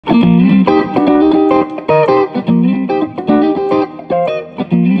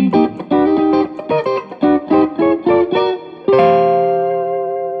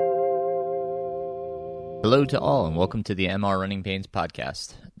to all, and welcome to the MR Running Pains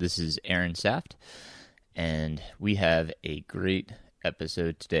podcast. This is Aaron Saft, and we have a great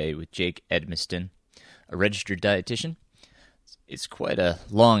episode today with Jake Edmiston, a registered dietitian. It's quite a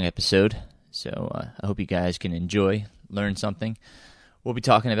long episode, so I hope you guys can enjoy, learn something. We'll be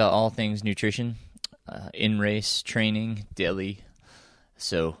talking about all things nutrition, in-race, training, daily.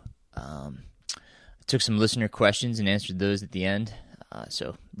 So I took some listener questions and answered those at the end.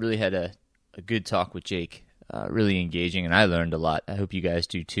 So really had a good talk with Jake, really engaging, and I learned a lot. I hope you guys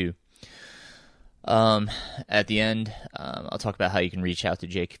do too. At the end, I'll talk about how you can reach out to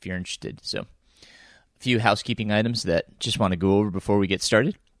Jake if you're interested. So a few housekeeping items that just want to go over before we get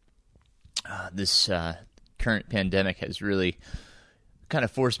started. This current pandemic has really kind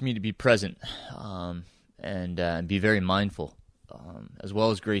of forced me to be present and be very mindful, as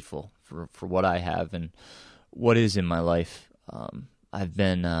well as grateful for what I have and what is in my life. I've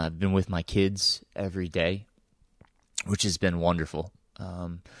been with my kids every day, which has been wonderful.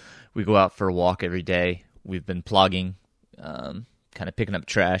 We go out for a walk every day. We've been plogging, kind of picking up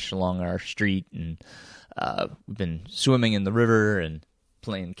trash along our street, and we've been swimming in the river and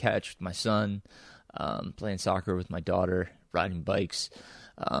playing catch with my son, playing soccer with my daughter, riding bikes.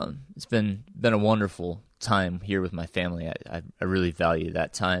 It's been a wonderful time here with my family. I really value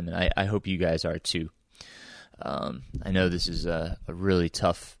that time, and I hope you guys are too. I know this is a really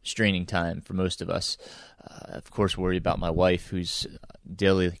tough, straining time for most of us. Of course, worried about my wife, who's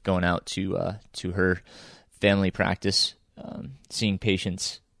daily going out to her family practice, seeing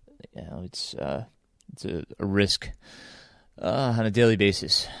patients. You know, it's a risk on a daily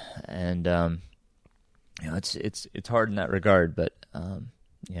basis, and you know, it's hard in that regard. But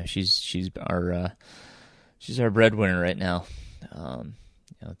you know, she's our breadwinner right now.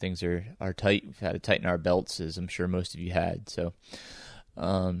 You know, things are tight. We've had to tighten our belts, as I'm sure most of you had. So,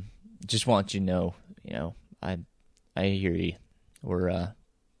 just want you to know, I hear you.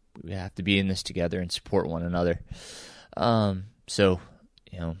 We have to be in this together and support one another. So,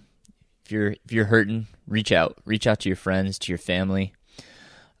 you know, if you're hurting, reach out to your friends, to your family.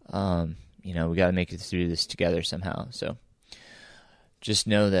 You know, we got to make it through this together somehow. So, just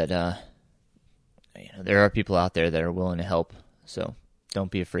know that you know, there are people out there that are willing to help. So,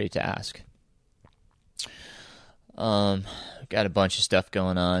 don't be afraid to ask. Got a bunch of stuff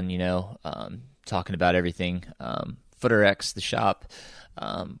going on, you know, talking about everything. FooterX, the shop.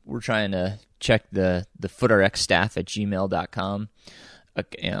 We're trying to check the FooterX staff at gmail.com.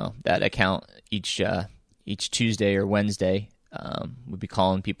 You know, that account each Tuesday or Wednesday. We'll be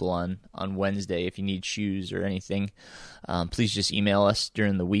calling people on Wednesday if you need shoes or anything. Please just email us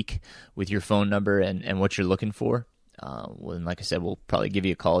during the week with your phone number and what you're looking for. Well, and like I said, we'll probably give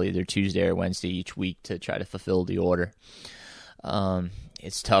you a call either Tuesday or Wednesday each week to try to fulfill the order.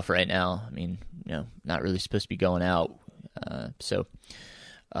 It's tough right now. I mean, you know, not really supposed to be going out. So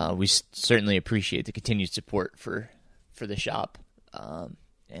we certainly appreciate the continued support for the shop.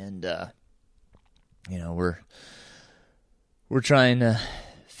 And you know, we're trying to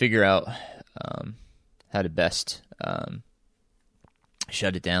figure out how to best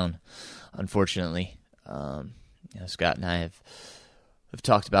shut it down, unfortunately. You know, Scott and I have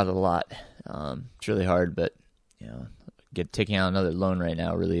talked about it a lot. It's really hard, but you know, taking out another loan right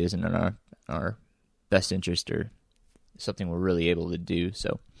now really isn't in our best interest or something we're really able to do.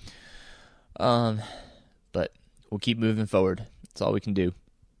 So, but we'll keep moving forward. That's all we can do.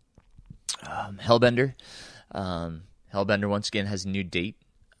 Hellbender once again has a new date,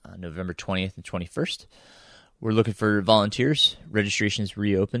 November 20th and 21st. We're looking for volunteers. Registration's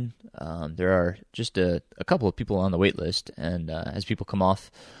reopened. There are just a couple of people on the wait list, and as people come off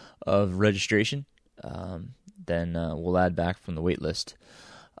of registration, then we'll add back from the wait list.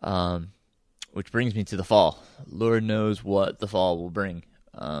 Which brings me to the fall. Lord knows what the fall will bring.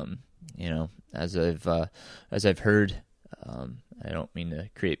 You know, as I've heard, I don't mean to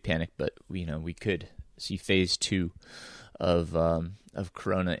create panic, but we could see phase 2 of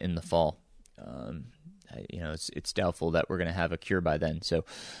Corona in the fall. You know, it's doubtful that we're going to have a cure by then. So,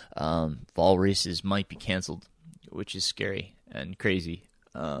 fall races might be canceled, which is scary and crazy.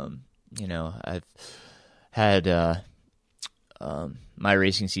 You know, I've had my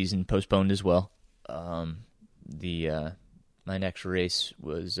racing season postponed as well. My next race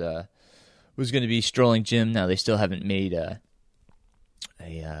was going to be Strolling Jim. Now they still haven't made a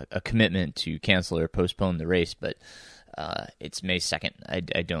commitment to cancel or postpone the race, but it's May 2nd.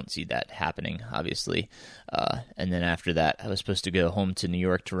 I don't see that happening, obviously. And then after that, I was supposed to go home to New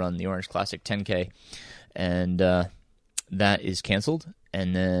York to run the Orange Classic 10K, and that is canceled.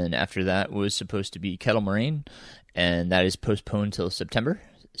 And then after that was supposed to be Kettle Moraine, and that is postponed till September.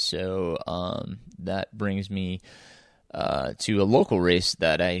 So that brings me to a local race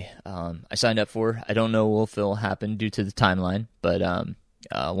that I signed up for. I don't know if it'll happen due to the timeline, but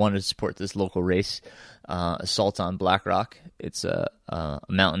wanted to support this local race, Assault on Black Rock. It's a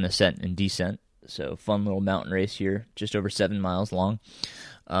mountain ascent and descent, so fun little mountain race here, just over 7 miles long.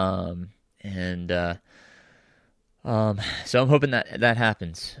 So I'm hoping that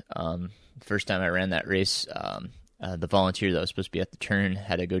happens. First time I ran that race, the volunteer that was supposed to be at the turn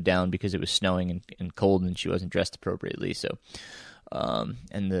had to go down because it was snowing and cold, and she wasn't dressed appropriately. So,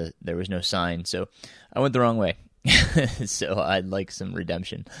 there was no sign, so I went the wrong way. So I'd like some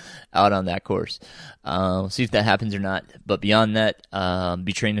redemption out on that course. We'll see if that happens or not. But beyond that,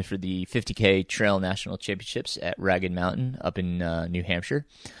 be training for the 50K Trail National Championships at Ragged Mountain up in New Hampshire.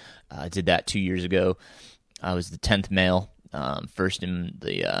 I did that 2 years ago. I was the 10th male, first in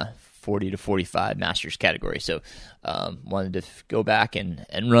the 40 to 45 masters category. So wanted to go back and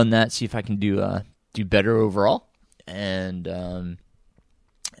run that, see if I can do better overall. And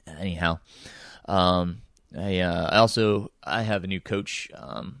anyhow, I have a new coach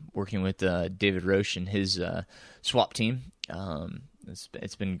working with David Roche and his swap team.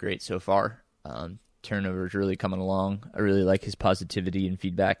 It's been great so far. Turnover is really coming along. I really like his positivity and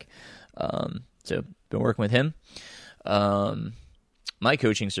feedback. So been working with him. My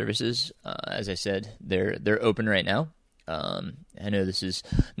coaching services, as I said, they're open right now. I know this is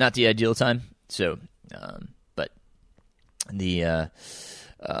not the ideal time, so but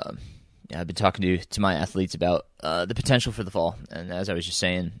I've been talking to my athletes about the potential for the fall, and as I was just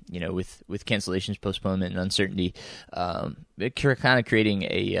saying, with cancellations, postponement, and uncertainty, they're kind of creating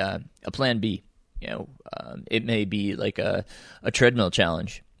a plan B. It may be like a treadmill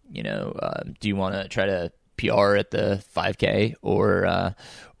challenge. Do you want to try to PR at the 5K or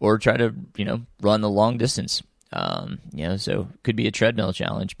try to run the long distance? So it could be a treadmill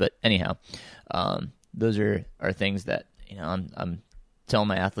challenge. But anyhow, those are things that I'm telling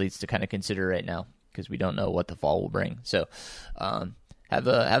my athletes to kind of consider right now, because we don't know what the fall will bring. So have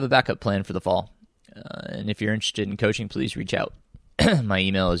a backup plan for the fall. And if you're interested in coaching, please reach out. My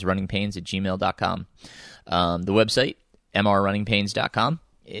email is runningpains@gmail.com. The website, mrrunningpains.com.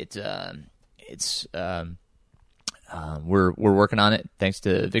 We're working on it. Thanks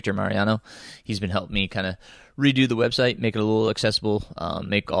to Victor Mariano. He's been helping me kind of redo the website, make it a little accessible,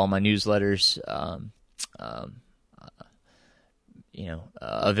 make all my newsletters,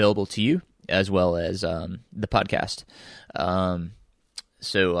 available to you, as well as the podcast.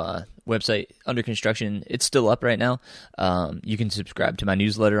 So website under construction. It's still up right now. You can subscribe to my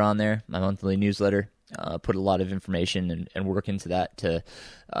newsletter on there, my monthly newsletter. Put a lot of information and work into that to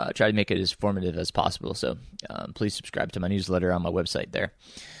try to make it as formative as possible. So please subscribe to my newsletter on my website there.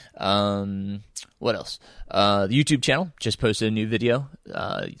 What else? The YouTube channel just posted a new video,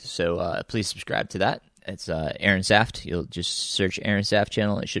 so please subscribe to that. It's Aaron Saft. You'll just search Aaron Saft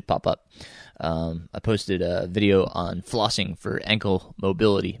channel. It should pop up. I posted a video on flossing for ankle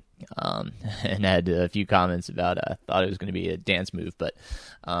mobility, and had a few comments about thought it was going to be a dance move, but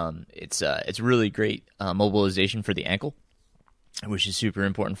it's really great mobilization for the ankle, which is super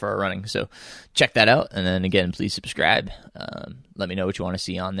important for our running. So check that out, and then again, please subscribe. Let me know what you want to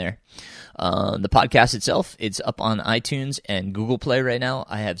see on there. The podcast itself, it's up on iTunes and Google Play right now.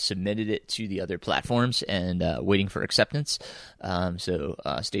 I have submitted it to the other platforms and waiting for acceptance. So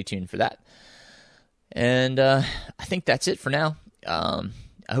stay tuned for that. And I think that's it for now.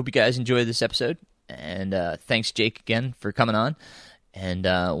 I hope you guys enjoyed this episode, and thanks, Jake, again for coming on, and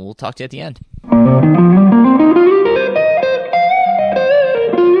we'll talk to you at the end.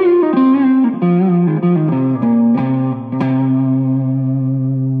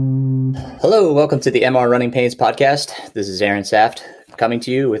 Hello, welcome to the MR Running Pains podcast. This is Aaron Saft coming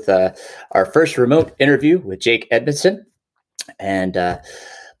to you with our first remote interview with Jake Edmiston, and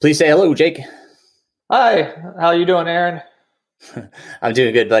please say hello, Jake. Hi, how you doing, Aaron? I'm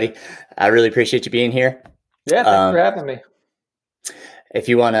doing good, buddy. I really appreciate you being here. Yeah, thanks for having me. If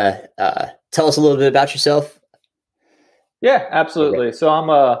you want to tell us a little bit about yourself. Yeah, absolutely. Okay. So I'm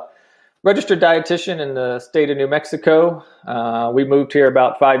a registered dietitian in the state of New Mexico. We moved here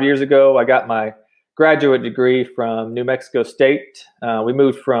about 5 years ago. I got my graduate degree from New Mexico State. We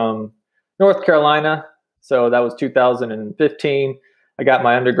moved from North Carolina, so that was 2015. I got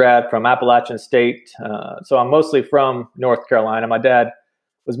my undergrad from Appalachian State. So I'm mostly from North Carolina. My dad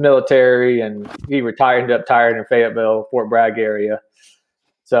was military, and he ended up retiring in Fayetteville, Fort Bragg area.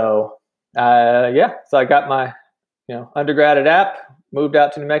 So, so I got my, undergrad at App, moved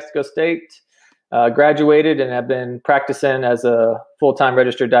out to New Mexico State, graduated, and have been practicing as a full-time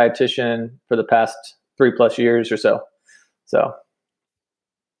registered dietitian for the past 3+ years or so. So.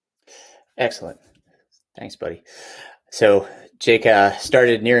 Excellent. Thanks, buddy. So Jake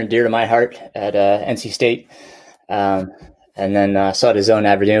started near and dear to my heart at NC State, and then sought his own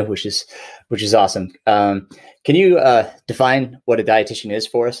avenue, which is awesome. Can you define what a dietitian is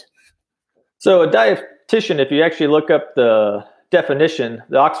for us? So a dietitian, if you actually look up the definition,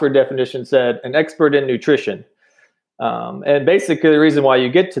 the Oxford definition said an expert in nutrition. And basically the reason why you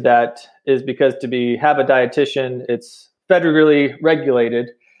get to that is because have a dietitian, it's federally regulated.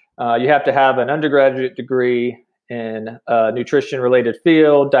 You have to have an undergraduate degree in a nutrition-related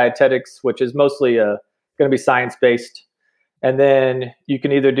field, dietetics, which is mostly going to be science-based. And then you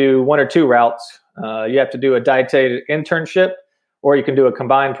can either do one or two routes. You have to do a dietetic internship, or you can do a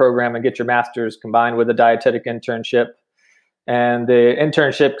combined program and get your master's combined with a dietetic internship. And the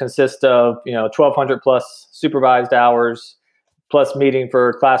internship consists of 1,200 plus supervised hours, plus meeting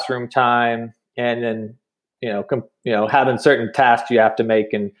for classroom time, and then having certain tasks you have to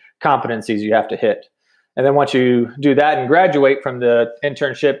make and competencies you have to hit. And then once you do that and graduate from the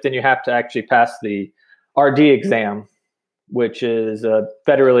internship, then you have to actually pass the RD exam, which is a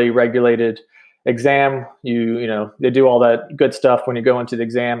federally regulated exam. They do all that good stuff when you go into the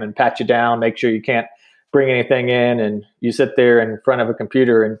exam and pat you down, make sure you can't bring anything in, and you sit there in front of a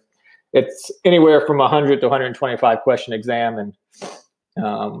computer, and it's anywhere from 100 to 125 question exam. And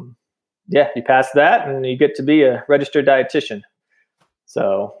you pass that and you get to be a registered dietitian.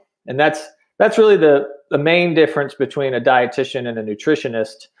 So, and that's really the main difference between a dietitian and a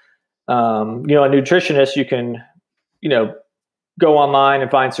nutritionist. A nutritionist, you can, go online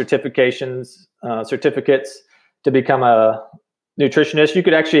and find certificates to become a nutritionist. You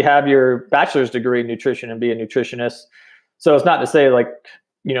could actually have your bachelor's degree in nutrition and be a nutritionist. So it's not to say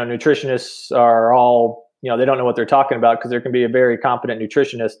nutritionists are all, they don't know what they're talking about, because there can be a very competent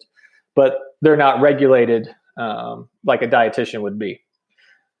nutritionist, but they're not regulated like a dietitian would be.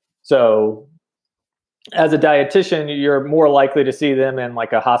 So as a dietitian, you're more likely to see them in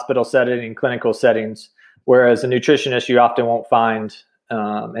like a hospital setting and clinical settings, whereas a nutritionist you often won't find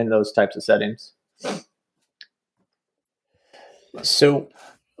in those types of settings. So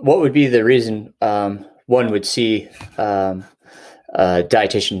what would be the reason one would see a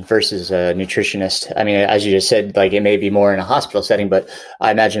dietitian versus a nutritionist? I mean, as you just said, like it may be more in a hospital setting, but I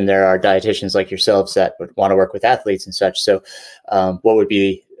imagine there are dietitians like yourselves that would want to work with athletes and such. So what would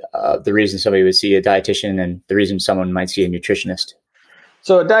be the reason somebody would see a dietitian and the reason someone might see a nutritionist?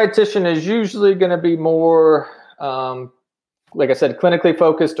 So a dietitian is usually going to be more, like I said, clinically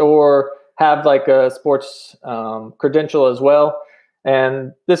focused, or have like a sports credential as well.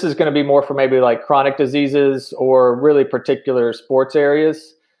 And this is going to be more for maybe like chronic diseases or really particular sports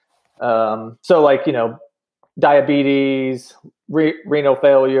areas. So like, diabetes, renal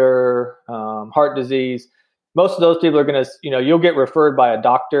failure, heart disease. Most of those people are going to, you'll get referred by a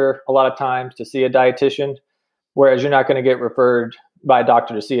doctor a lot of times to see a dietitian, whereas you're not going to get referred by a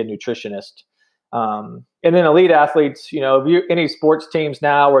doctor to see a nutritionist. And then elite athletes, any sports teams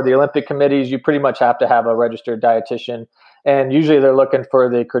now or the Olympic committees, you pretty much have to have a registered dietitian. And usually they're looking for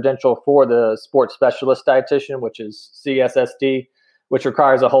the credential for the sports specialist dietitian, which is CSSD, which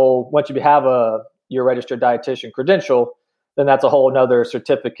requires once you have your registered dietitian credential, then that's a whole nother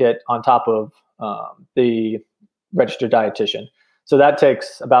certificate on top of the registered dietitian. So that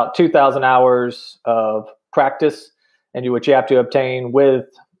takes about 2,000 hours of practice, and which you have to obtain with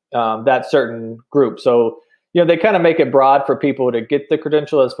that certain group. So, they kind of make it broad for people to get the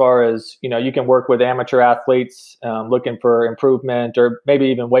credential, as far as, you can work with amateur athletes looking for improvement or maybe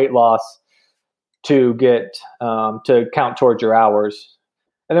even weight loss to get to count towards your hours.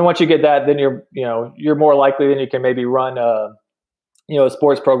 And then once you get that, then you're more likely, then you can maybe run a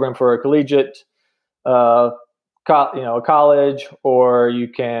sports program for a collegiate, a college, or you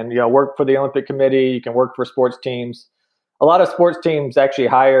can, work for the Olympic committee. You can work for sports teams. A lot of sports teams actually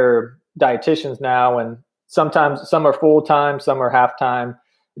hire dietitians now, and sometimes some are full-time, some are half-time.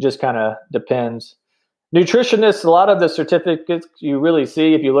 It just kind of depends. Nutritionists, a lot of the certificates you really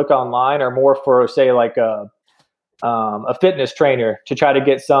see if you look online are more for, say, like a fitness trainer to try to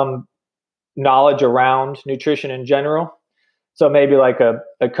get some knowledge around nutrition in general. So maybe like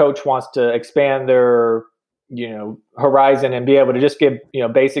a coach wants to expand their, horizon and be able to just give,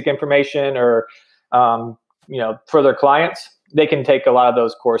 basic information, or, for their clients, they can take a lot of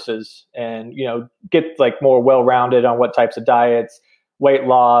those courses and, get like more well-rounded on what types of diets, weight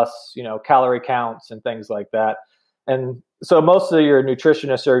loss, calorie counts and things like that. And so most of your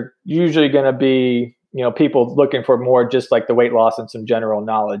nutritionists are usually going to be, people looking for more just like the weight loss and some general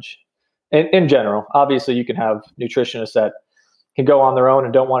knowledge. In general, obviously you can have nutritionists that can go on their own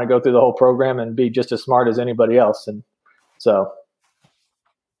and don't want to go through the whole program and be just as smart as anybody else. And so.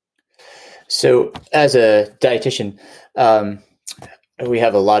 So as a dietitian, we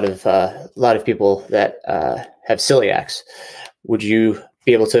have a lot of people that have celiacs. Would you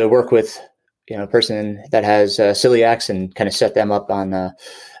be able to work with a person that has celiacs and kind of set them up on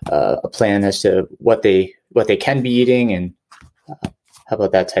a plan as to what they can be eating, and how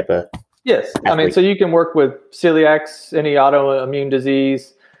about that type of Yes. athlete? I mean, so you can work with celiacs, any autoimmune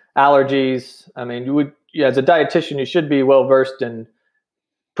disease, allergies. I mean, as a dietitian, you should be well versed in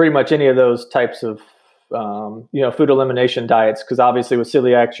pretty much any of those types of food elimination diets, because obviously with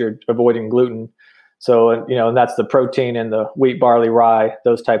celiacs you're avoiding gluten. So and that's the protein in the wheat, barley, rye,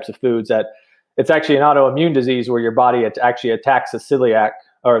 those types of foods. That it's actually an autoimmune disease where your body actually attacks the celiac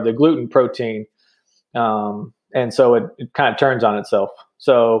or the gluten protein, and so it kind of turns on itself.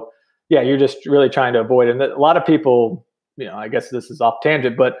 So yeah, you're just really trying to avoid it. And a lot of people, I guess this is off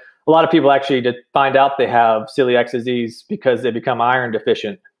tangent, but a lot of people actually find out they have celiac disease because they become iron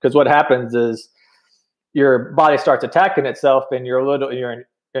deficient. Because what happens is your body starts attacking itself, and your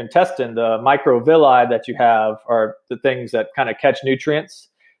intestine, the microvilli that you have, are the things that kind of catch nutrients.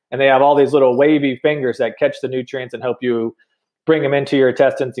 And they have all these little wavy fingers that catch the nutrients and help you bring them into your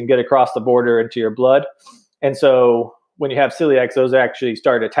intestines and get across the border into your blood. And so when you have celiacs, those actually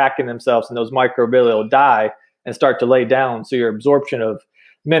start attacking themselves, and those microvilli will die and start to lay down. So your absorption of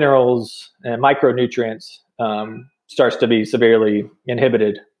minerals and micronutrients starts to be severely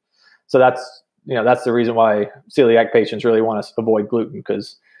inhibited. So that's the reason why celiac patients really want to avoid gluten,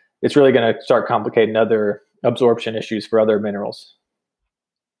 because it's really going to start complicating other absorption issues for other minerals.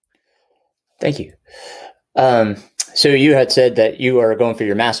 Thank you. So you had said that you are going for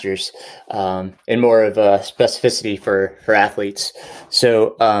your master's in more of a specificity for athletes.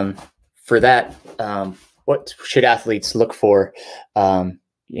 So for that, what should athletes look for, when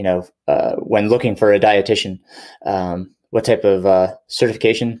looking for a dietitian? What type of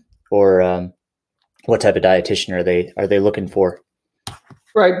certification or what type of dietitian are they looking for?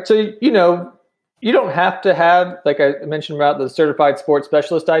 Right. So, you don't have to have, like I mentioned about the certified sports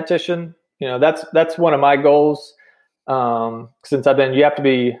specialist dietitian. That's one of my goals. Since you have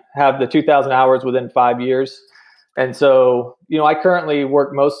to have the 2,000 hours within 5 years. And so, I currently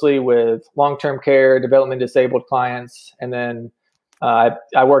work mostly with long-term care, development disabled clients. And then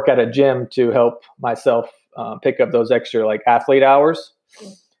I work at a gym to help myself pick up those extra like athlete hours.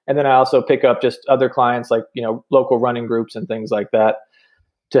 And then I also pick up just other clients like, local running groups and things like that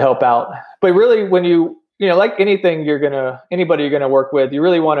to help out. But really when like anything anybody you're going to work with, you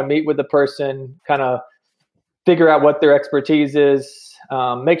really want to meet with the person, kind of figure out what their expertise is,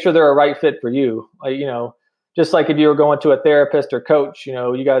 make sure they're a right fit for you. Just like if you were going to a therapist or coach,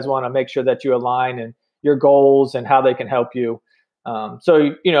 you guys want to make sure that you align in your goals and how they can help you.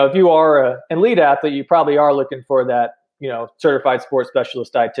 So, if you are an elite athlete, you probably are looking for that, certified sports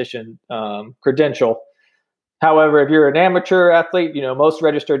specialist dietitian credential. However, if you're an amateur athlete, most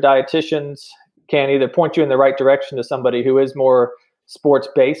registered dietitians can either point you in the right direction to somebody who is more sports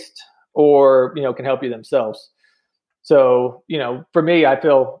based, or, can help you themselves. So, for me, I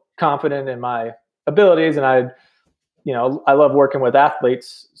feel confident in my abilities, and I love working with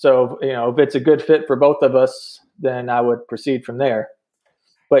athletes. So, if it's a good fit for both of us, then I would proceed from there.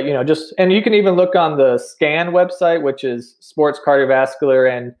 But, and you can even look on the SCAN website, which is Sports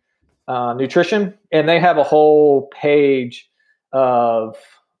Cardiovascular and Nutrition. And they have a whole page of,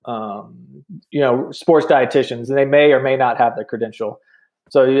 sports dietitians, and they may or may not have the credential.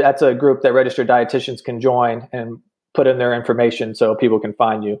 So that's a group that registered dietitians can join and put in their information so people can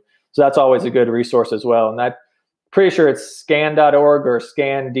find you. So that's always a good resource as well. And I'm pretty sure it's scan.org or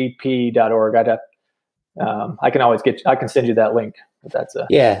scandp.org. I can send you that link. But that's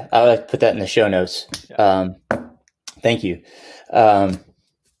yeah, I'll put that in the show notes. Yeah. Thank you.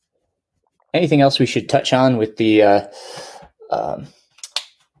 Anything else we should touch on with the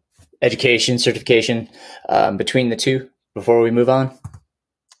education certification between the two before we move on?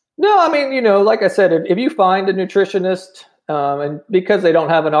 No, I mean, like I said, if you find a nutritionist, and because they don't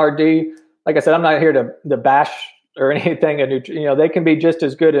have an RD, like I said, I'm not here to bash or anything. They can be just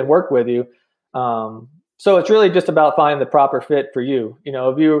as good and work with you. So it's really just about finding the proper fit for you.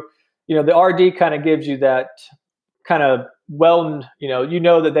 If the RD kind of gives you that kind of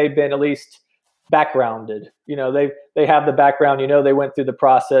that they've been at least backgrounded. They have the background. They went through the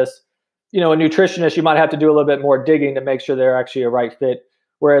process. A nutritionist, you might have to do a little bit more digging to make sure they're actually a right fit.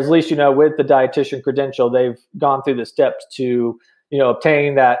 Whereas at least, with the dietitian credential, they've gone through the steps to,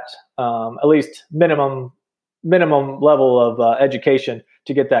 obtain that at least minimum level of education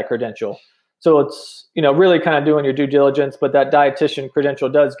to get that credential. So it's, really kind of doing your due diligence, but that dietitian credential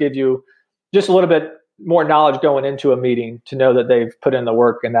does give you just a little bit more knowledge going into a meeting to know that they've put in the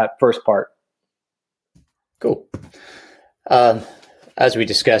work in that first part. Cool. As we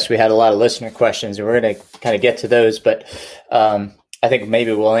discussed, we had a lot of listener questions, and we're going to kind of get to those, but I think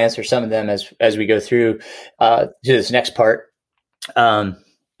maybe we'll answer some of them as we go through to this next part.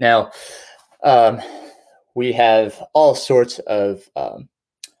 Now, we have all sorts of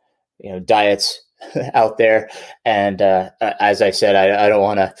diets out there, and as I said, I don't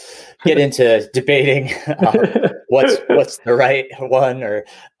want to get into debating what's the right one, or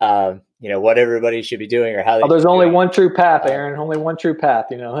what everybody should be doing, or how they there's only one true path, Aaron. Only one true path.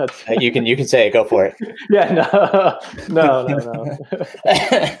 That's you can say it. Go for it. Yeah, no.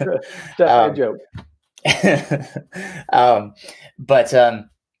 Definitely a joke. But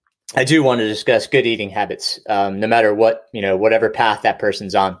I do want to discuss good eating habits, no matter what, whatever path that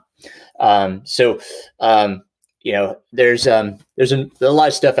person's on. There's a lot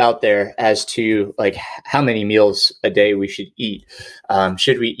of stuff out there as to like how many meals a day we should eat.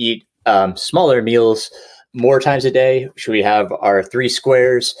 Should we eat smaller meals more times a day? Should we have our 3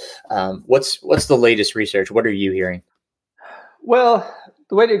 squares? What's the latest research? What are you hearing? Well,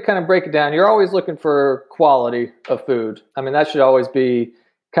 the way to kind of break it down, you're always looking for quality of food. I mean, that should always be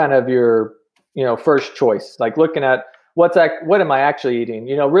kind of your, first choice, like looking at what am I actually eating,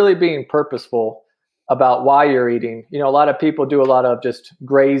 really being purposeful about why you're eating. A lot of people do a lot of just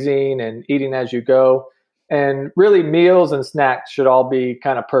grazing and eating as you go. And really meals and snacks should all be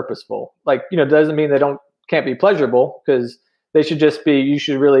kind of purposeful. Like, doesn't mean they can't be pleasurable, because they should just be, you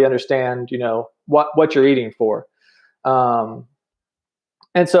should really understand, what you're eating for.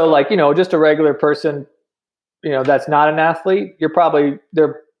 And so like, just a regular person, that's not an athlete,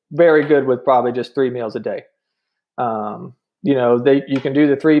 they're very good with probably just 3 meals a day. You can do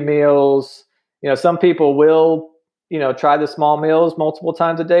the 3 meals. Some people will, try the small meals multiple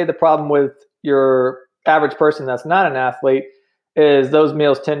times a day. The problem with your average person that's not an athlete is those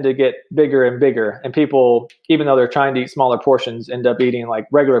meals tend to get bigger and bigger. And people, even though they're trying to eat smaller portions, end up eating like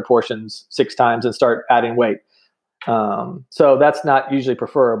regular portions 6 times and start adding weight. So that's not usually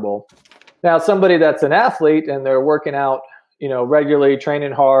preferable. Now, somebody that's an athlete and they're working out, regularly,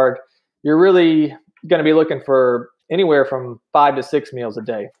 training hard, you're really going to be looking for anywhere from 5 to 6 meals a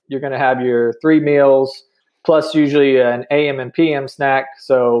day. You're going to have your 3 meals plus usually an AM and PM snack.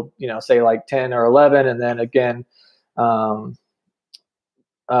 So, say like 10 or 11, and then again,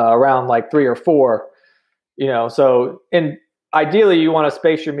 around like 3 or 4, so ideally you want to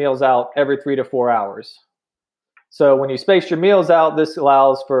space your meals out every 3 to 4 hours. So when you space your meals out, this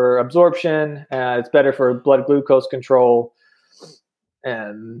allows for absorption. It's better for blood glucose control.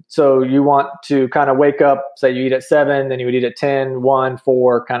 And so you want to kind of wake up, say you eat at 7, then you would eat at 10, 1,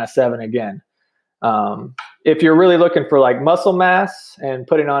 4, kind of 7 again. If you're really looking for like muscle mass and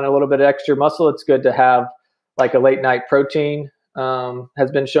putting on a little bit of extra muscle, it's good to have like a late night protein.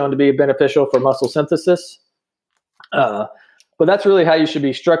 Has been shown to be beneficial for muscle synthesis. But that's really how you should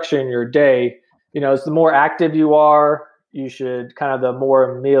be structuring your day. As the more active you are, you should kind of the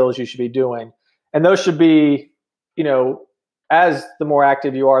more meals you should be doing. And those should be, as the more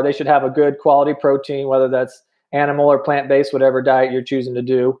active you are, they should have a good quality protein, whether that's animal or plant-based, whatever diet you're choosing to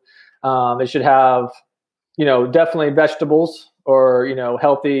do. They should have, definitely vegetables or,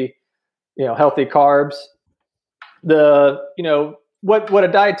 healthy carbs. What a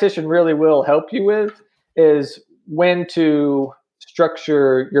dietitian really will help you with is when to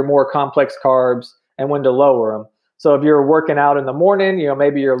structure your more complex carbs and when to lower them. So if you're working out in the morning,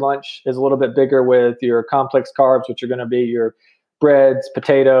 maybe your lunch is a little bit bigger with your complex carbs, which are going to be your breads,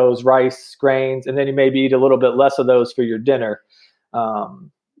 potatoes, rice, grains, and then you maybe eat a little bit less of those for your dinner,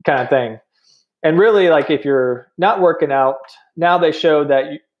 kind of thing. And really, like if you're not working out, now they show that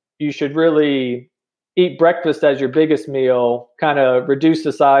you should really eat breakfast as your biggest meal, kind of reduce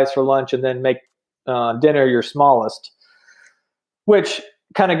the size for lunch, and then make dinner your smallest. Which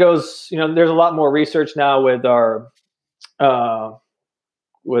kind of goes, there's a lot more research now with our, like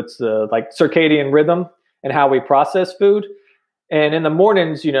circadian rhythm and how we process food. And in the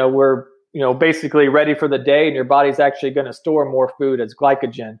mornings, we're, basically ready for the day, and your body's actually going to store more food as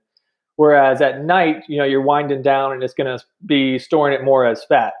glycogen. Whereas at night, you're winding down and it's going to be storing it more as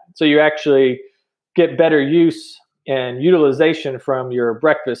fat. So you actually get better use and utilization from your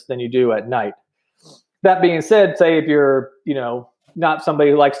breakfast than you do at night. That being said, say if you're, not somebody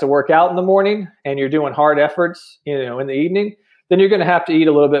who likes to work out in the morning and you're doing hard efforts, in the evening, then you're going to have to eat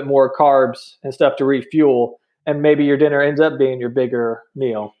a little bit more carbs and stuff to refuel. And maybe your dinner ends up being your bigger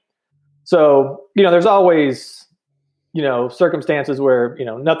meal. So, there's always, circumstances where,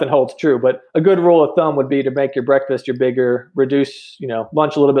 nothing holds true, but a good rule of thumb would be to make your breakfast your bigger, reduce,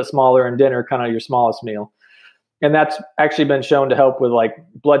 lunch a little bit smaller, and dinner kind of your smallest meal. And that's actually been shown to help with like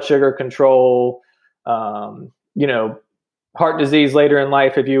blood sugar control, you know, heart disease later in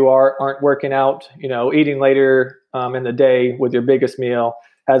life if you aren't working out. You know, eating later in the day with your biggest meal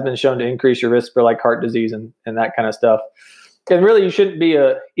has been shown to increase your risk for like heart disease and that kind of stuff. And really, you shouldn't be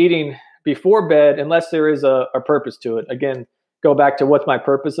eating before bed unless there is a purpose to it. Again, go back to what's my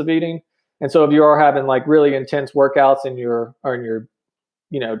purpose of eating. And so if you are having like really intense workouts and you're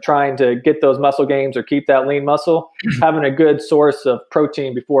you know, trying to get those muscle gains or keep that lean muscle, having a good source of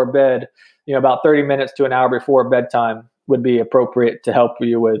protein before bed, you know, about 30 minutes to an hour before bedtime would be appropriate to help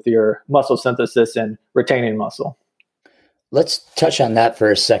you with your muscle synthesis and retaining muscle. Let's touch on that for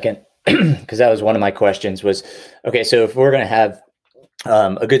a second, because that was one of my questions was, okay, so if we're going to have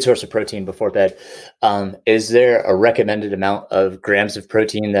a good source of protein before bed, is there a recommended amount of grams of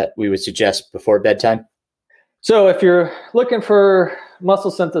protein that we would suggest before bedtime? So if you're looking for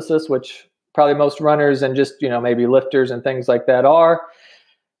muscle synthesis, which probably most runners and just, you know, maybe lifters and things like that are,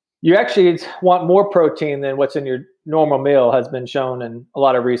 you actually want more protein than what's in your normal meal, has been shown in a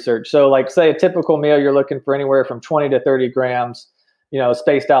lot of research. So like say a typical meal, you're looking for anywhere from 20 to 30 grams, you know,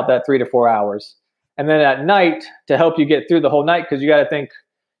 spaced out that 3 to 4 hours. And then at night, to help you get through the whole night, because you got to think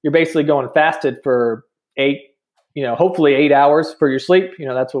you're basically going fasted for 8, you know, hopefully 8 hours for your sleep. You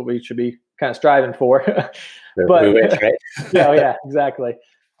know, that's what we should be kind of striving for. But right? yeah, exactly.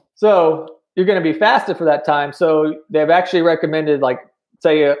 So you're going to be fasted for that time. So they've actually recommended like,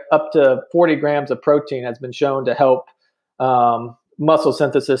 say up to 40 grams of protein has been shown to help muscle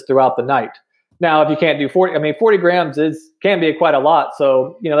synthesis throughout the night. Now, if you can't do 40, I mean, 40 grams can be quite a lot.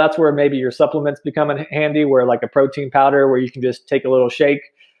 So, you know, that's where maybe your supplements become handy, where like a protein powder where you can just take a little shake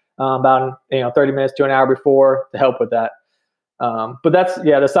about, you know, 30 minutes to an hour before to help with that. But that's,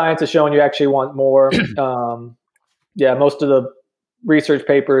 the science is showing you actually want more. Most of the research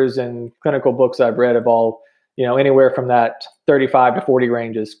papers and clinical books I've read have all, you know, anywhere from that 35 to 40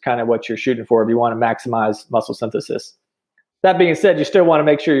 range is kind of what you're shooting for if you want to maximize muscle synthesis. That being said, you still want to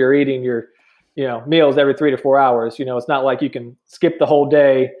make sure you're eating your, you know, meals every 3 to 4 hours. You know, it's not like you can skip the whole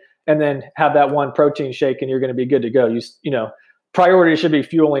day and then have that one protein shake and you're going to be good to go. You know, priority should be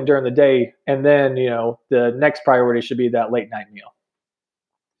fueling during the day. And then, you know, the next priority should be that late night meal.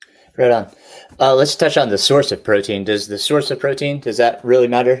 Right on. Let's touch on the source of protein. Does the source of protein, does that really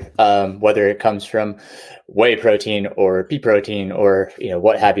matter? Whether it comes from whey protein or pea protein or, you know,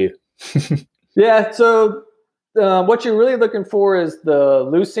 what have you? Yeah. So what you're really looking for is the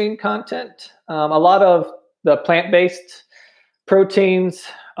leucine content. A lot of the plant-based proteins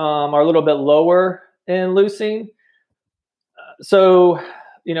are a little bit lower in leucine. So,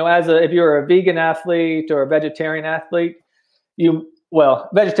 you know, if you're a vegan athlete or a vegetarian athlete,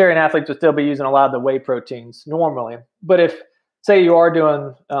 vegetarian athletes will still be using a lot of the whey proteins normally. But if, say, you are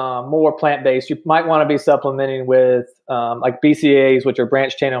doing more plant-based, you might want to be supplementing with like BCAAs, which are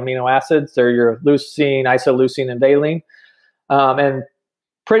branched-chain amino acids. They're your leucine, isoleucine, and valine. And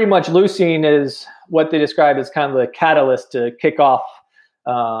pretty much leucine is what they describe as kind of the catalyst to kick off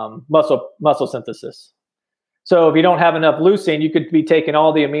muscle synthesis. So if you don't have enough leucine, you could be taking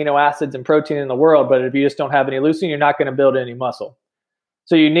all the amino acids and protein in the world, but if you just don't have any leucine, you're not going to build any muscle.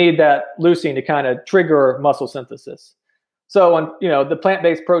 So you need that leucine to kind of trigger muscle synthesis. So, you know, the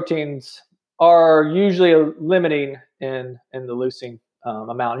plant-based proteins are usually limiting in the leucine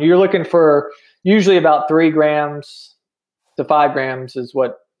amount. You're looking for usually about 3 grams to 5 grams is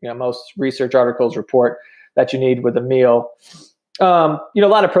what, you know, most research articles report that you need with a meal. You know, a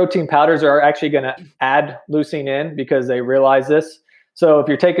lot of protein powders are actually going to add leucine in because they realize this. So if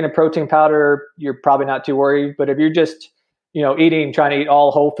you're taking a protein powder, you're probably not too worried. But if you're just, you know, trying to eat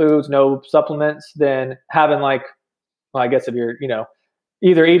all whole foods, no supplements, then having like, well, I guess if you're, you know,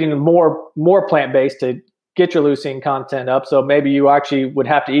 either eating more plant-based to get your leucine content up. So maybe you actually would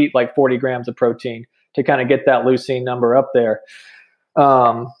have to eat like 40 grams of protein to kind of get that leucine number up there.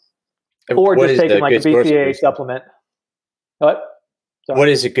 Or just taking like a BCAA supplement. What? Sorry. What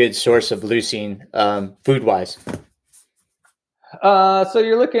is a good source of leucine food-wise? So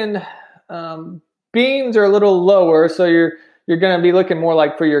you're looking, beans are a little lower. So you're going to be looking more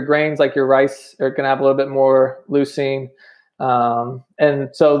like for your grains, like your rice are going to have a little bit more leucine. And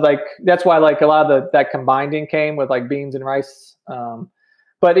so like, that's why like a lot of that combining came with like beans and rice.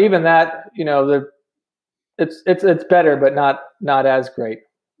 But even that, you know, it's better, but not as great.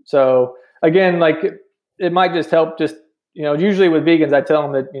 So again, like it might just help you know, usually with vegans, I tell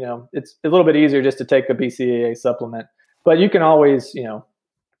them that, you know, it's a little bit easier just to take a BCAA supplement, but you can always, you know,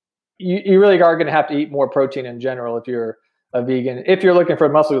 you really are going to have to eat more protein in general if you're a vegan. If you're looking for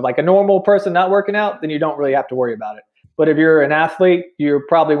muscle, like a normal person not working out, then you don't really have to worry about it. But if you're an athlete, you're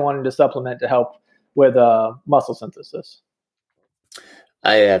probably wanting to supplement to help with muscle synthesis.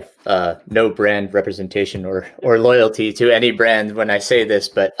 I have no brand representation or loyalty to any brand when I say this,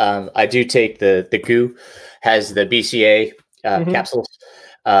 but I do take the GU has the BCA capsules,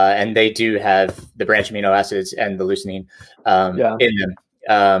 and they do have the branch amino acids and the leucine in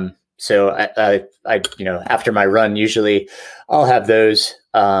them. So I after my run, usually I'll have those.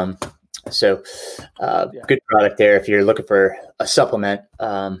 Good product there if you're looking for a supplement.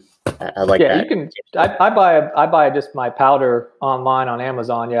 I like that. You can. I buy just my powder online on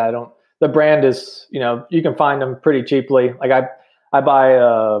Amazon. Yeah, I don't. The brand is, you can find them pretty cheaply. Like I buy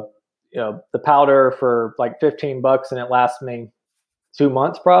the powder for like $15 and it lasts me 2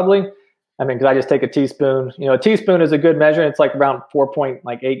 months probably. I mean, because I just take a teaspoon. A teaspoon is a good measure. It's like around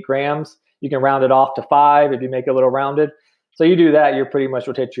 4.8 grams. You can round it off to 5 if you make it a little rounded. So you do that, you're pretty much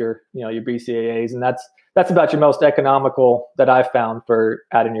will hit your your BCAAs, and that's about your most economical that I've found for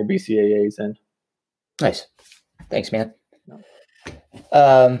adding your BCAAs in. Nice, thanks, man.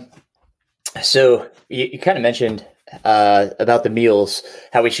 So you kind of mentioned about the meals,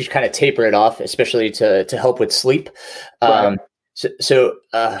 how we should kind of taper it off, especially to help with sleep. Right. So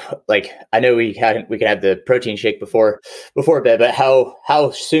like I know we could have the protein shake before bed, but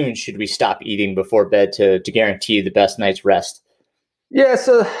how soon should we stop eating before bed to guarantee the best night's rest? Yeah,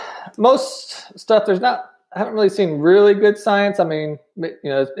 so most stuff I haven't really seen really good science. I mean,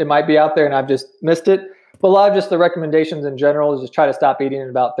 it might be out there and I've just missed it. But a lot of just the recommendations in general is just try to stop eating in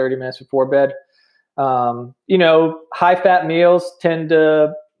about 30 minutes before bed. High fat meals tend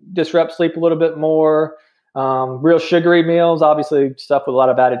to disrupt sleep a little bit more. Real sugary meals, obviously stuff with a lot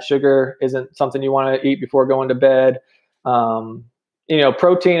of added sugar isn't something you want to eat before going to bed.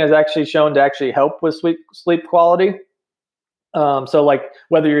 Protein is actually shown to actually help with sleep quality. So like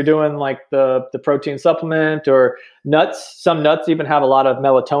whether you're doing like the protein supplement or nuts, some nuts even have a lot of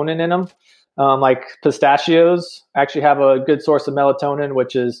melatonin in them. Like pistachios actually have a good source of melatonin,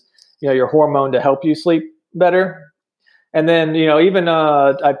 which is, your hormone to help you sleep better. And then, even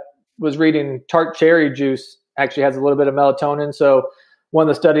I was reading tart cherry juice actually has a little bit of melatonin. So one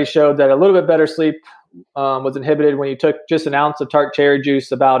of the studies showed that a little bit better sleep was inhibited when you took just an ounce of tart cherry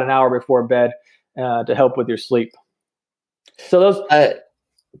juice about an hour before bed to help with your sleep. So those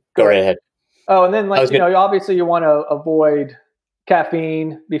go right ahead. Oh, and then obviously you want to avoid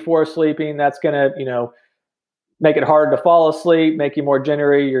caffeine before sleeping. That's going to, make it hard to fall asleep, make you more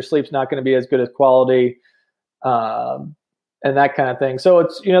jittery. Your sleep's not going to be as good as quality. And that kind of thing. So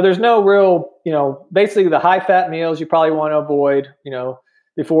it's, there's no real, basically the high fat meals you probably want to avoid,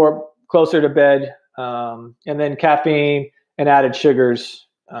 before closer to bed. And then caffeine and added sugars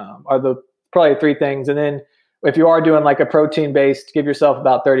are the probably 3 things. And then if you are doing like a protein based, give yourself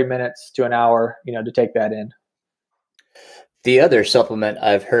about 30 minutes to an hour, to take that in. The other supplement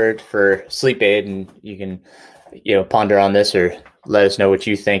I've heard for sleep aid, and you can, ponder on this or let us know what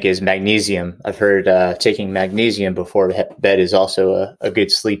you think, is magnesium. I've heard taking magnesium before bed is also a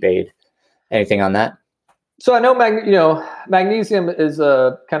good sleep aid. Anything on that? So I know, magnesium is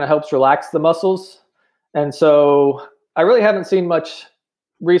kind of helps relax the muscles. And so I really haven't seen much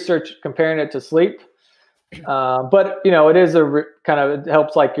research comparing it to sleep. But it is it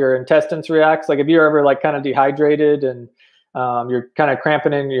helps like your intestines relax. Like if you're ever like kind of dehydrated and you're kind of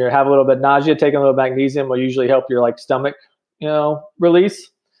cramping and you have a little bit of nausea, taking a little magnesium will usually help your like stomach, release.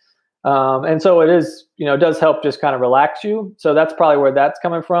 And so it is, it does help just kind of relax you. So that's probably where that's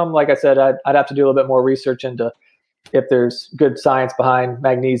coming from. Like I said, I'd have to do a little bit more research into if there's good science behind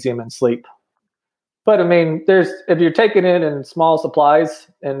magnesium and sleep. But I mean, if you're taking it in small supplies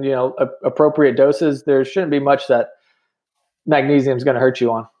and, appropriate doses, there shouldn't be much that magnesium is going to hurt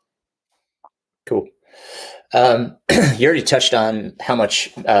you on. Cool. You already touched on how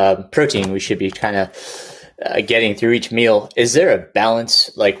much protein we should be kind of getting through each meal. Is there a balance?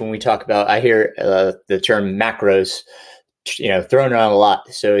 Like when we talk about, I hear the term macros, thrown around a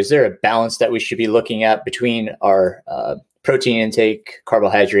lot. So is there a balance that we should be looking at between our protein intake,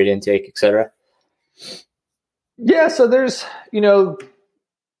 carbohydrate intake, et cetera? Yeah. So there's,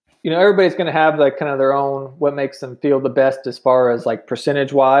 everybody's going to have like kind of their own, what makes them feel the best as far as like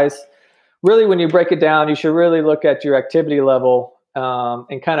percentage wise. Really, when you break it down, you should really look at your activity level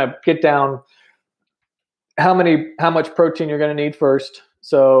and kind of get down how much protein you're going to need first.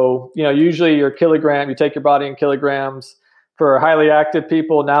 So, usually you take your body in kilograms. For highly active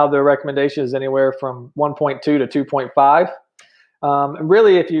people, now the recommendation is anywhere from 1.2 to 2.5. And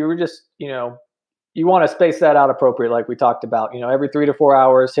really, if you were just, you want to space that out appropriately, like we talked about, every 3 to 4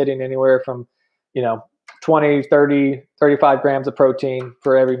 hours, hitting anywhere from, 20, 30, 35 grams of protein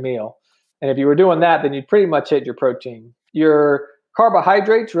for every meal. And if you were doing that, then you'd pretty much hit your protein. Your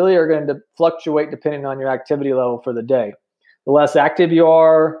carbohydrates really are going to fluctuate depending on your activity level for the day. the less active you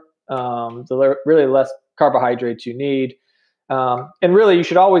are, really less carbohydrates you need. And really, you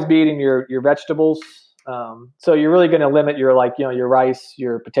should always be eating your vegetables. So you're really going to limit your your rice,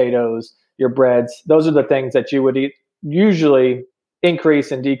 your potatoes, your breads. Those are the things that you would eat, usually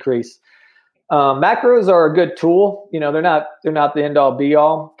increase and decrease. Macros are a good tool. They're not the end all be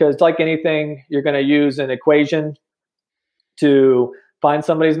all, because like anything, you're going to use an equation to find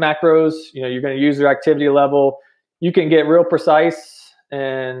somebody's macros. You're going to use their activity level. You can get real precise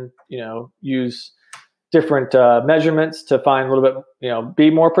and use different measurements to find a little bit, be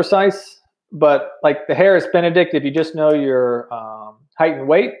more precise. But like the Harris Benedict, if you just know your height and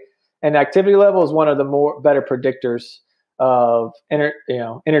weight and activity level, is one of the better predictors of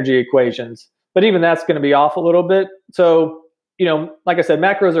energy equations. But even that's going to be off a little bit. So, like I said,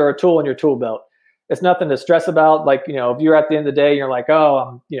 macros are a tool in your tool belt. It's nothing to stress about. Like, if you're at the end of the day, you're like,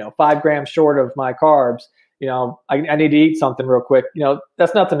 oh, I'm 5 grams short of my carbs. I need to eat something real quick.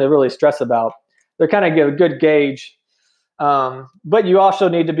 That's nothing to really stress about. They're kind of a good gauge. But you also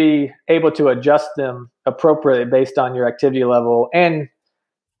need to be able to adjust them appropriately based on your activity level. And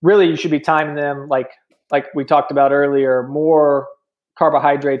really, you should be timing them like we talked about earlier, more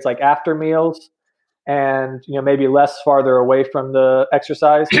carbohydrates like after meals, and maybe less farther away from the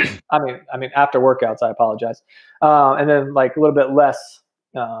exercise. I mean after workouts. I apologize. And then like a little bit less.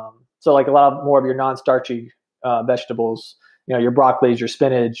 So like a lot more of your non-starchy vegetables. Your broccolis, your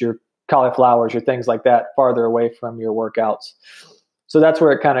spinach, your cauliflowers, your things like that, farther away from your workouts. So that's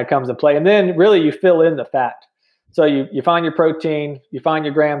where it kind of comes in play. And then really you fill in the fat. So you find your protein, you find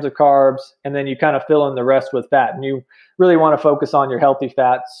your grams of carbs, and then you kind of fill in the rest with fat. And you really want to focus on your healthy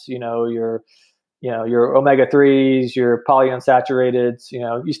fats, your omega-3s, your polyunsaturated.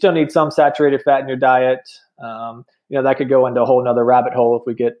 You still need some saturated fat in your diet. That could go into a whole nother rabbit hole if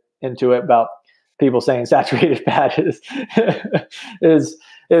we get into it, about people saying saturated fat is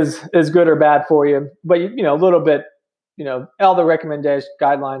good or bad for you. But a little bit, all the recommendation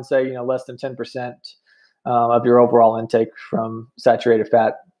guidelines say less than 10% of your overall intake from saturated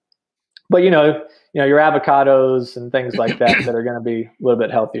fat. But your avocados and things like that are going to be a little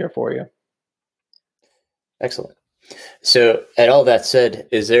bit healthier for you. Excellent. So, at all that said,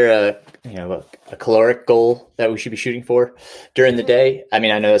 is there a caloric goal that we should be shooting for during the day? I mean,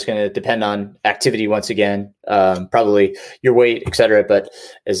 I know that's going to depend on activity once again, probably your weight, et cetera. But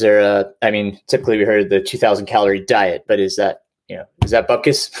is there typically we heard the 2,000 calorie diet, but is that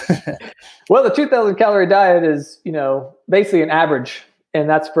bupkis? Well, the 2,000 calorie diet is, basically an average, and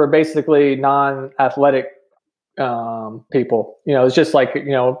that's for basically non-athletic people. It's just like,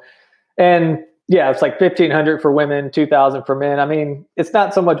 and yeah, it's like 1,500 for women, 2,000 for men. I mean, it's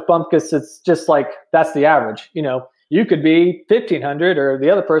not so much bupkis. It's just like, that's the average. You could be 1,500 or the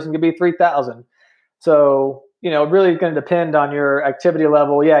other person could be 3,000. So, really going to depend on your activity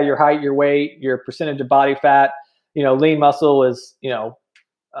level. Yeah, your height, your weight, your percentage of body fat. Lean muscle is,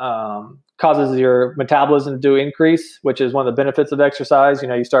 causes your metabolism to increase, which is one of the benefits of exercise.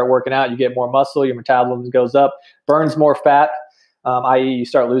 You start working out, you get more muscle, your metabolism goes up, burns more fat, i.e. you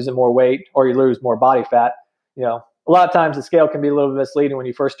start losing more weight or you lose more body fat. A lot of times the scale can be a little bit misleading when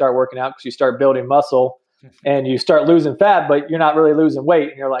you first start working out, because you start building muscle and you start losing fat, but you're not really losing weight.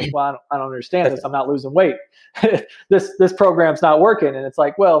 And you're like, well, I don't understand this. I'm not losing weight. This program's not working. And it's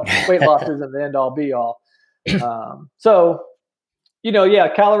like, well, weight loss isn't the end all be all. So,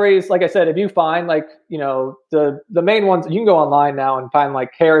 calories, like I said, if you find the main ones, you can go online now and find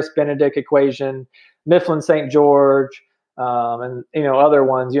like Harris Benedict equation, Mifflin St. George, and other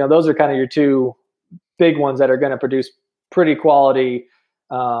ones. Those are kind of your two big ones that are going to produce pretty quality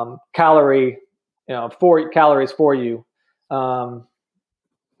calories for you. And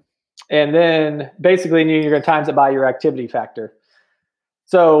then basically you're going to times it by your activity factor.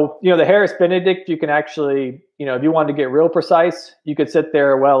 So, the Harris Benedict, you can actually, if you wanted to get real precise, you could sit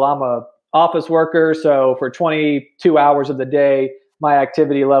there, well, I'm a office worker, so for 22 hours of the day, my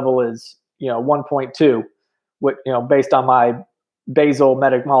activity level is, 1.2, based on my basal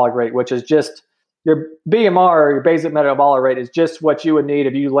metabolic rate, which is just your BMR, or your basic metabolic rate, is just what you would need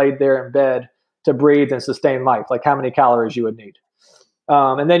if you laid there in bed to breathe and sustain life, like how many calories you would need.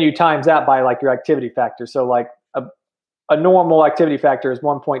 And then you times that by like your activity factor. So like a normal activity factor is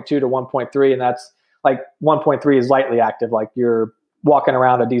 1.2 to 1.3, and that's like 1.3 is lightly active, like you're walking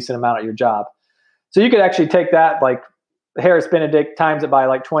around a decent amount at your job. So you could actually take that, like Harris Benedict, times it by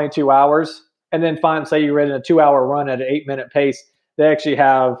like 22 hours, and then say you're in a 2-hour run at an 8-minute pace. They actually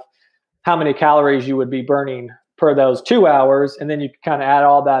have how many calories you would be burning per those 2 hours, and then you can kind of add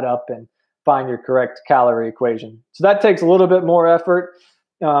all that up and find your correct calorie equation. So that takes a little bit more effort,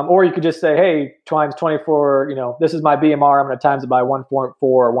 Or you could just say, hey, times 24, this is my BMR. I'm going to times it by 1.4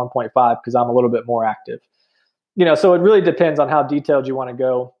 or 1.5 because I'm a little bit more active. So it really depends on how detailed you want to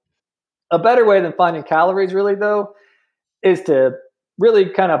go. A better way than finding calories really, though, is to really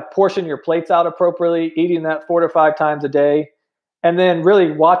kind of portion your plates out appropriately, eating that 4 to 5 times a day, and then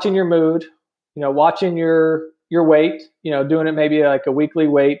really watching your mood, watching your weight, doing it maybe like a weekly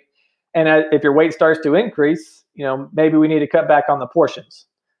weight. And if your weight starts to increase, maybe we need to cut back on the portions.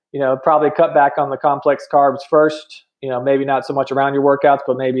 Probably cut back on the complex carbs first, maybe not so much around your workouts,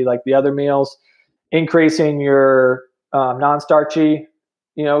 but maybe like the other meals, increasing your non-starchy,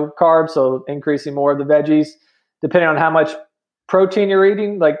 carbs. So increasing more of the veggies, depending on how much protein you're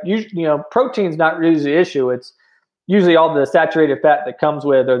eating. Like, protein's not really the issue. It's usually all the saturated fat that comes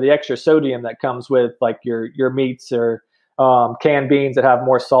with, or the extra sodium that comes with like your meats or canned beans that have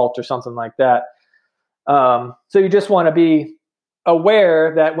more salt or something like that. So you just want to be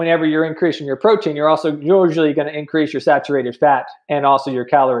aware that whenever you're increasing your protein, you're also usually going to increase your saturated fat and also your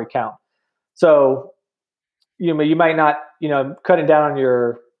calorie count. So you might not, cutting down on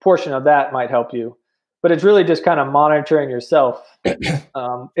your portion of that might help you, but it's really just kind of monitoring yourself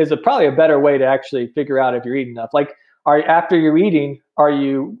is probably a better way to actually figure out if you're eating enough. Like, after you're eating, are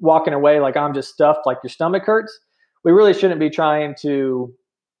you walking away like I'm just stuffed, like your stomach hurts? We really shouldn't be trying to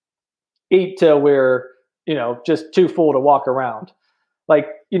eat till we're, just too full to walk around. Like,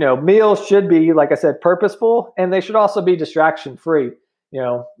 meals should be, like I said, purposeful, and they should also be distraction free.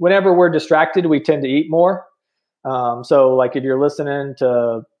 Whenever we're distracted, we tend to eat more. So like if you're listening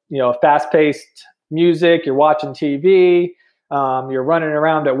to, fast paced music, you're watching TV, you're running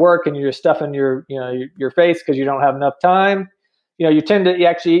around at work and you're just stuffing your face because you don't have enough time, you tend to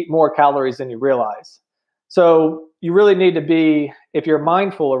actually eat more calories than you realize. So you really need to be, if you're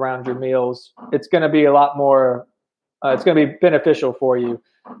mindful around your meals, it's going to be a lot more, it's going to be beneficial for you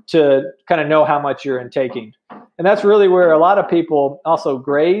to kind of know how much you're intaking. And that's really where a lot of people also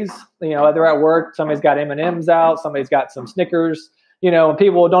graze. They're at work, somebody's got M&Ms out, somebody's got some Snickers, and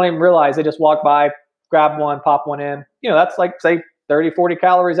people don't even realize, they just walk by, grab one, pop one in. That's like, say, 30, 40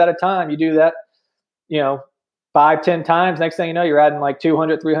 calories at a time. You do that, 5, 10 times. Next thing you know, you're adding like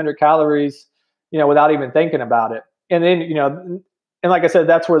 200, 300 calories, without even thinking about it. And then, and like I said,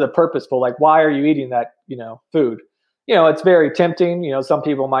 that's where the purposeful, like, why are you eating that, food? It's very tempting. Some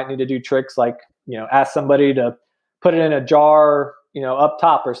people might need to do tricks like, ask somebody to put it in a jar, up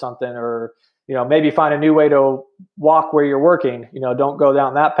top or something, or, maybe find a new way to walk where you're working. Don't go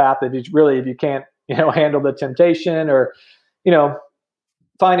down that path if you can't, handle the temptation, or,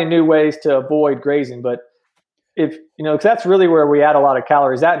 finding new ways to avoid grazing. But if, cause that's really where we add a lot of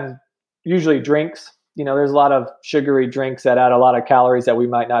calories. That, and usually drinks, there's a lot of sugary drinks that add a lot of calories that we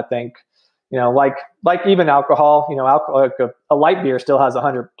might not think, like even alcohol, alcohol, like a light beer still has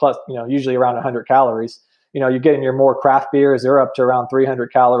 100 plus, usually around 100 calories. You get in your more craft beers, they're up to around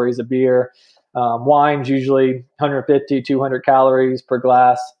 300 calories a beer. Wine's usually 150, 200 calories per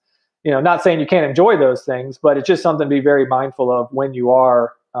glass. Not saying you can't enjoy those things, but it's just something to be very mindful of when you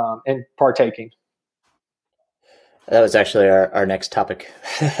are in partaking. That was actually our next topic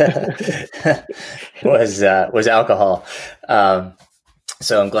was alcohol.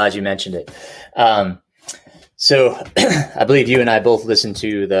 So I'm glad you mentioned it. So I believe you and I both listen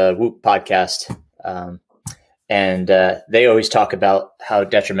to the Whoop podcast, and they always talk about how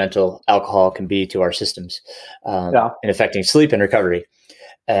detrimental alcohol can be to our systems in affecting sleep and recovery.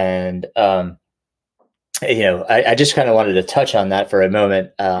 And, I just kind of wanted to touch on that for a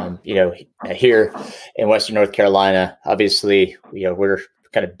moment. Here in Western North Carolina, obviously, we're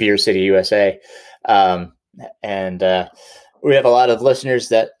kind of beer city, USA. And we have a lot of listeners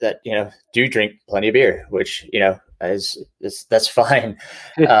that do drink plenty of beer, which, that's fine.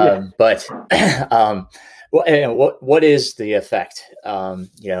 But what is the effect?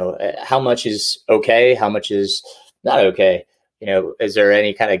 How much is okay? How much is not okay? Is there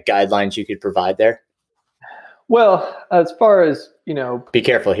any kind of guidelines you could provide there? Well, as far as, be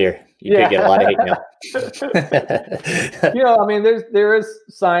careful here. You could get a lot of hate mail. I mean, there is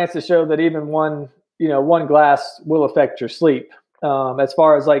science to show that even one glass will affect your sleep. As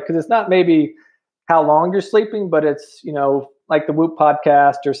far as like, cause it's not maybe how long you're sleeping, but it's, like the Whoop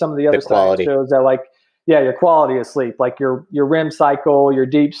podcast or some of the other science shows that like, your quality of sleep, like your REM cycle, your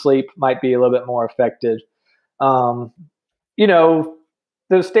deep sleep might be a little bit more affected. The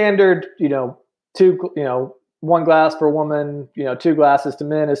standard, one glass for a woman, 2 glasses to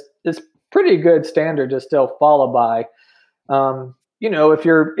men is pretty good standard to still follow by. If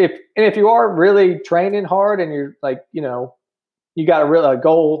you are really training hard and you're like, you got a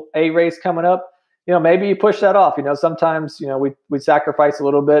goal A race coming up, maybe you push that off. Sometimes, we sacrifice a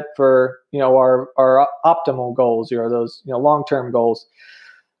little bit for, our optimal goals, those, long-term goals.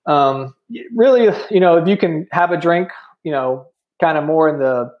 Really, if you can have a drink, kind of more in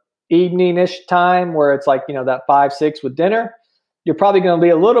the evening-ish time where it's like, that 5, 6 with dinner, you're probably going to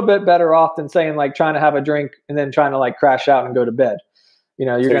be a little bit better off than saying like trying to have a drink and then trying to like crash out and go to bed.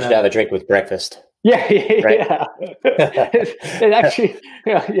 You're going to have a drink with breakfast. Yeah. Yeah. It actually,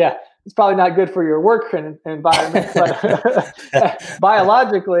 it's probably not good for your work environment, but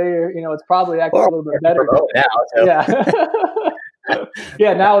biologically, it's probably actually a little bit better. Now, so. Yeah.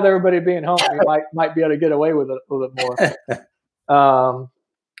 Yeah. Now with everybody being home, you might be able to get away with it a little bit more.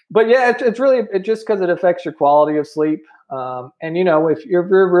 But yeah, it's really just because it affects your quality of sleep. And if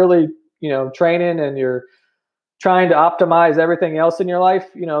you're really, training and you're trying to optimize everything else in your life,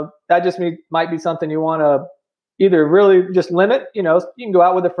 that just might be something you want to either really just limit. You can go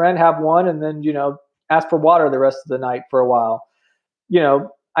out with a friend, have one, and then, ask for water the rest of the night for a while.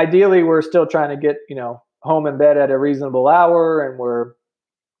 Ideally, we're still trying to get, home in bed at a reasonable hour, and we're,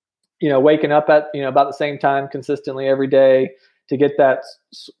 waking up at, about the same time consistently every day to get that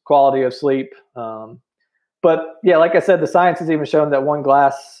quality of sleep. But yeah, like I said, the science has even shown that 1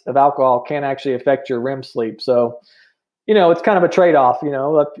 glass of alcohol can actually affect your REM sleep. So, it's kind of a trade-off.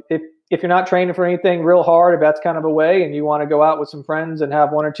 If you're not training for anything real hard, if that's kind of a way, and you want to go out with some friends and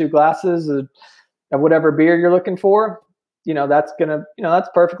have 1 or 2 glasses of whatever beer you're looking for, that's that's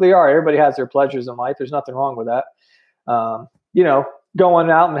perfectly all right. Everybody has their pleasures in life. There's nothing wrong with that. Going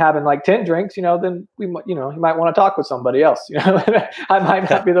out and having like 10 drinks, then you might want to talk with somebody else. I might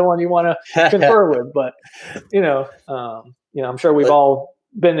not be the one you want to confer with, but I'm sure we've all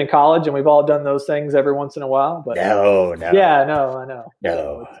been in college and we've all done those things every once in a while. But no. Yeah, no, I know.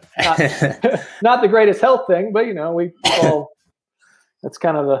 No. Not the greatest health thing, but we all, that's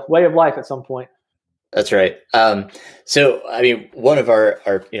kind of the way of life at some point. That's right. So, I mean, one of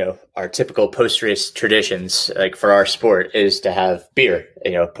our typical post-race traditions, like for our sport, is to have beer,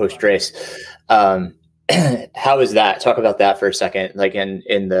 post-race. How is that? Talk about that for a second. Like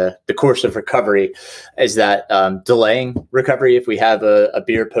in the course of recovery, is that delaying recovery if we have a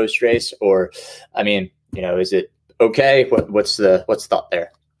beer post-race, or, I mean, is it okay? What's the thought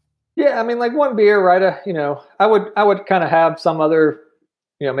there? Yeah, I mean, like 1 beer, right? I would kind of have some other,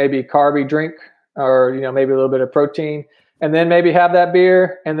 maybe carby drink, or maybe a little bit of protein, and then maybe have that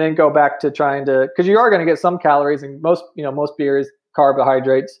beer, and then go back to trying to, because you are going to get some calories, and most beer is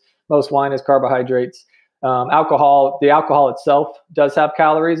carbohydrates, most wine is carbohydrates. The alcohol itself does have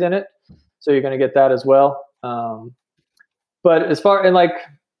calories in it, so you're going to get that as well. But as far, and like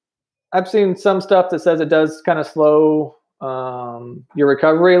I've seen some stuff that says it does kind of slow your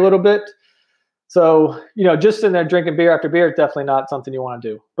recovery a little bit. So, just in there drinking beer after beer is definitely not something you want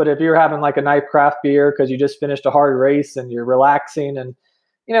to do. But if you're having like a nice craft beer because you just finished a hard race and you're relaxing, and,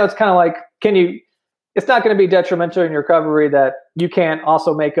 it's kind of like, it's not going to be detrimental in your recovery that you can't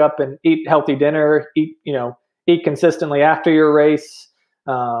also make up and eat healthy dinner, eat consistently after your race.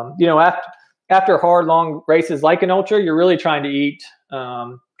 After hard, long races like an ultra, you're really trying to eat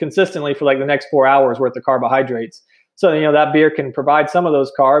consistently for like the next 4 hours worth of carbohydrates. So, that beer can provide some of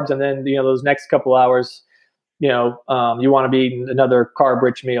those carbs, and then, those next couple hours, you want to be eating another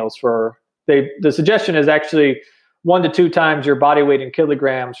carb-rich meals the suggestion is actually 1 to 2 times your body weight in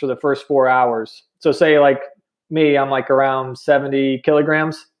kilograms for the first 4 hours. So say like me, I'm like around 70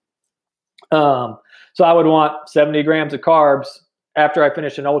 kilograms. So I would want 70 grams of carbs after I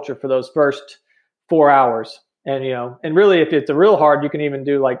finish an ultra for those first 4 hours. And, and really, if it's a real hard, you can even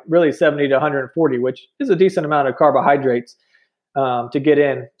do like really 70 to 140, which is a decent amount of carbohydrates to get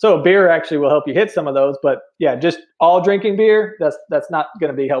in. So beer actually will help you hit some of those. But yeah, just all drinking beer, that's not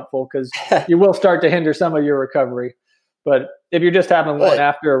going to be helpful, because you will start to hinder some of your recovery. But if you're just having one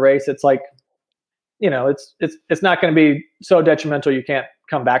after a race, it's like, it's not going to be so detrimental you can't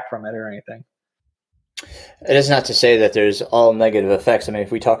come back from it or anything. It is not to say that there's all negative effects. I mean,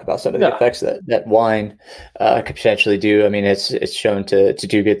 if we talk about some of the effects that wine could potentially do, I mean, it's shown to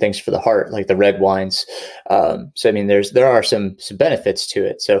do good things for the heart, like the red wines. So, I mean, there are some benefits to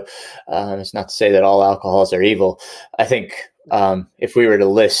it. So it's not to say that all alcohols are evil. I think if we were to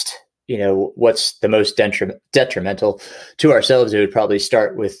list, what's the most detrimental to ourselves, it would probably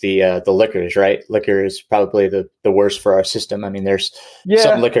start with the liquors, right? Liquor is probably the worst for our system. I mean, there's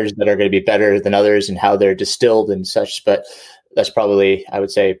some liquors that are going to be better than others and how they're distilled and such, but that's probably, I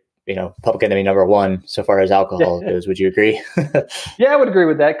would say, public enemy number 1 so far as alcohol goes. Would you agree? Yeah, I would agree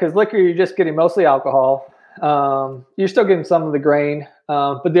with that, because liquor, you're just getting mostly alcohol. You're still getting some of the grain.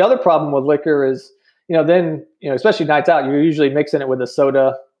 But the other problem with liquor is, then, especially nights out, you're usually mixing it with a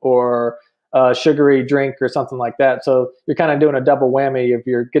soda or a sugary drink or something like that. So you're kind of doing a double whammy if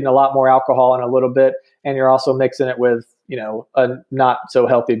you're getting a lot more alcohol in a little bit, and you're also mixing it with, a not so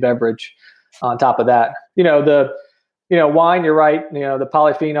healthy beverage on top of that. Wine, you're right. The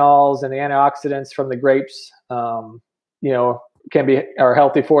polyphenols and the antioxidants from the grapes, are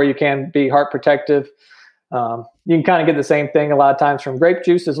healthy for you, can be heart protective. You can kind of get the same thing a lot of times from grape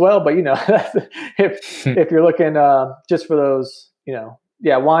juice as well. But, if you're looking just for those,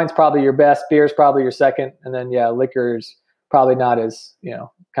 wine's probably your best, beer's probably your second. And then, liquor is probably not as,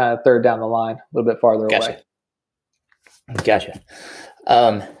 kind of third down the line, a little bit farther away. Gotcha.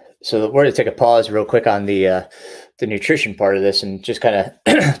 So we're going to take a pause real quick on the nutrition part of this and just kind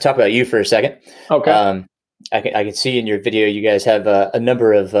of talk about you for a second. Okay. I can see in your video you guys have a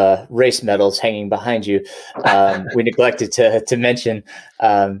number of race medals hanging behind you. We neglected to mention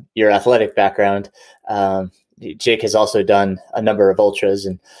your athletic background. Jake has also done a number of ultras,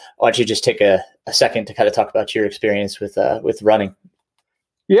 and why don't you just take a second to kind of talk about your experience with running?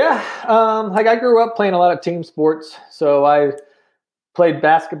 Yeah, I grew up playing a lot of team sports, so I played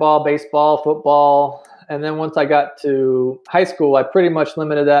basketball, baseball, football. And then once I got to high school, I pretty much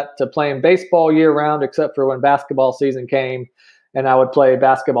limited that to playing baseball year round, except for when basketball season came, and I would play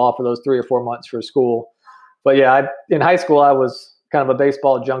basketball for those 3 or 4 months for school. But in high school, I was kind of a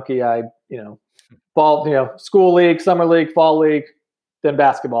baseball junkie. School league, summer league, fall league, then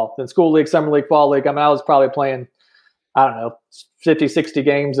basketball, then school league, summer league, fall league. I mean, I was probably playing, 50, 60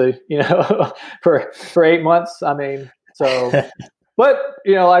 games, for 8 months. I mean, so, but,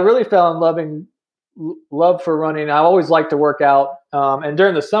 I really fell in love for running. I always liked to work out. And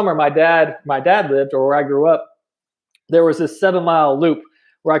during the summer, my dad lived, or where I grew up, there was this 7-mile loop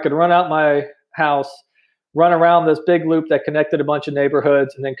where I could run out my house, run around this big loop that connected a bunch of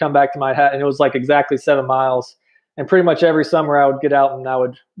neighborhoods, and then come back to my house. And it was like exactly 7 miles. And pretty much every summer I would get out and I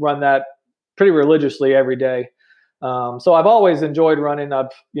would run that pretty religiously every day. So I've always enjoyed running.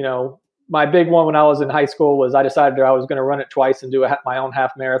 My big one when I was in high school was I decided I was going to run it twice and do my own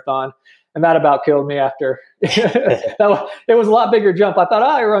half marathon. And that about killed me after. It was a lot bigger jump. I thought,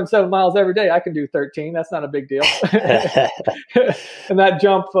 I run 7 miles every day. I can do 13. That's not a big deal. And that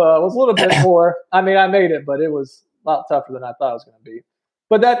jump was a little bit more. I mean, I made it, but it was a lot tougher than I thought it was going to be.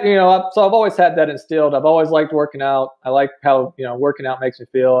 But that, so I've always had that instilled. I've always liked working out. I like how, working out makes me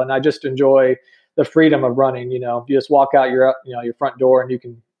feel. And I just enjoy the freedom of running. You just walk out your front door and you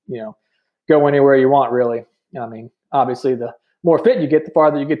can, go anywhere you want, really. I mean, obviously the more fit you get, the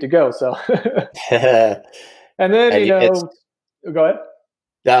farther you get to go. So, and then, go ahead.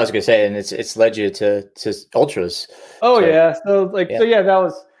 I was going to say, and it's led you to ultras. Oh, so, yeah.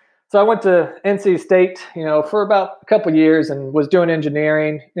 So I went to NC State, for about a couple of years and was doing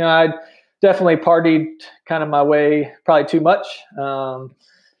engineering. I definitely partied kind of my way, probably too much. And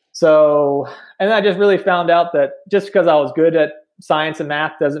I just really found out that just because I was good at science and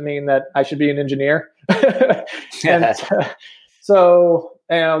math doesn't mean that I should be an engineer. And so,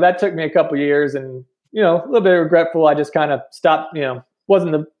 that took me a couple of years and, a little bit regretful. I just kind of stopped,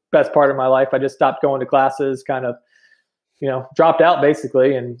 wasn't the best part of my life. I just stopped going to classes, kind of, dropped out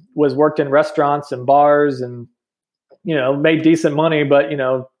basically, and worked in restaurants and bars and, made decent money, but,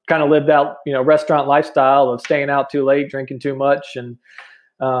 kind of lived out, restaurant lifestyle of staying out too late, drinking too much, and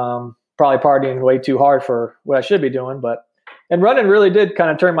probably partying way too hard for what I should be doing. And running really did kind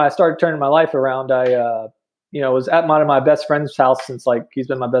of started turning my life around. I, was at one of my best friend's house since he's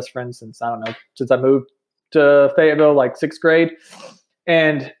been my best friend since, since I moved to Fayetteville, 6th grade.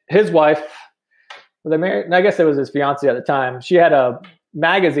 And his wife, they married, and I guess it was his fiance at the time. She had a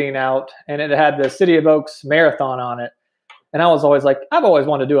magazine out and it had the City of Oaks marathon on it. And I was always like, I've always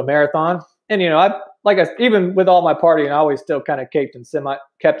wanted to do a marathon. And, even with all my partying, I always still kind of kept in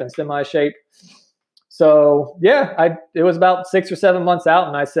semi shape. So it was about 6 or 7 months out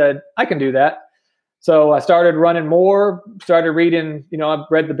and I said, I can do that. So I started running more, started reading, I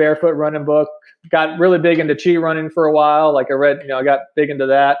read the Barefoot Running book, got really big into chi running for a while. I got big into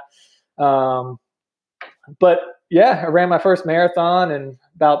that. But I ran my first marathon and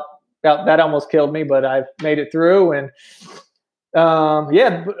about that almost killed me, but I made it through. And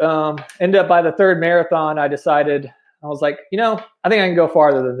ended up by the third marathon, I decided, I was like, I think I can go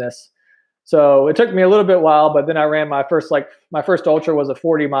farther than this. So it took me a little bit while, but then I ran my first ultra was a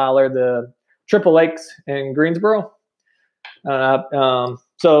 40 miler, the Triple Lakes in Greensboro. And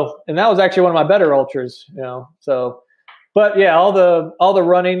that was actually one of my better ultras, but all the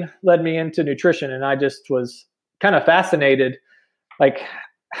running led me into nutrition. And I just was kind of fascinated,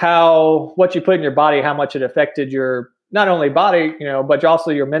 what you put in your body, how much it affected your, not only body, but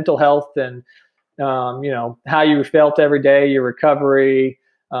also your mental health and, how you felt every day, your recovery,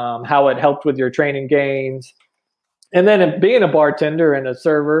 how it helped with your training gains. And then being a bartender and a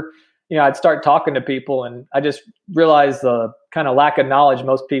server, I'd start talking to people, and I just realized the kind of lack of knowledge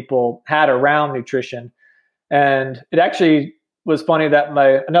most people had around nutrition. And it actually was funny that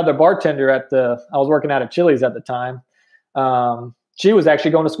another bartender I was working out at Chili's at the time. She was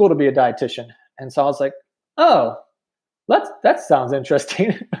actually going to school to be a dietitian. And so I was like, oh, that sounds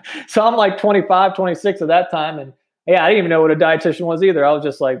interesting. So I'm like 25, 26 at that time. And yeah, I didn't even know what a dietitian was either. I was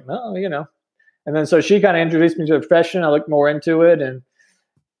just like, no, And then so she kind of introduced me to the profession. I looked more into it, and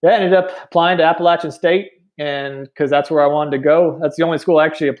I ended up applying to Appalachian State, and because that's where I wanted to go. That's the only school I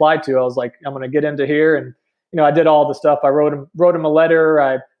actually applied to. I was like, I'm going to get into here, and I did all the stuff. I wrote him a letter.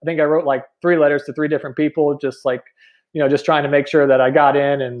 I think I wrote like 3 letters to 3 different people, just like just trying to make sure that I got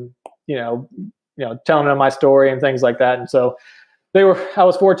in, and telling them my story and things like that. And so I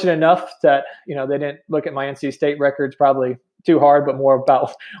was fortunate enough that they didn't look at my NC State records probably too hard, but more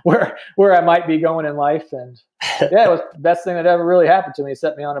about where I might be going in life. And yeah, it was the best thing that ever really happened to me. It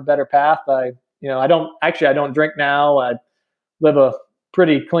set me on a better path. I don't drink now. I live a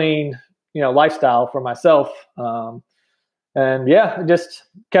pretty clean, lifestyle for myself. And yeah, I just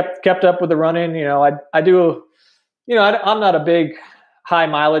kept up with the running. I do, I'm not a big high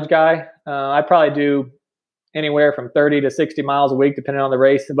mileage guy. I probably do anywhere from 30 to 60 miles a week, depending on the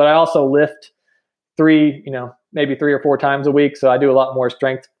race. But I also lift maybe 3 or 4 times a week. So I do a lot more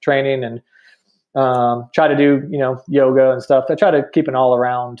strength training, and try to do, yoga and stuff. I try to keep an all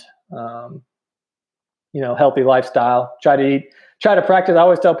around, healthy lifestyle. Try to practice. I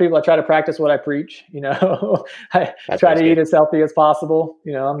always tell people I try to practice what I preach. I try to eat as healthy as possible.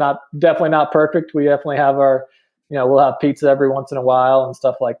 I'm definitely not perfect. We definitely have our, we'll have pizza every once in a while and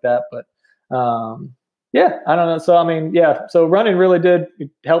stuff like that. But yeah, I don't know. So, so running really did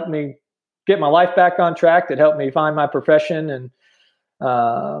help me get my life back on track. It helped me find my profession. And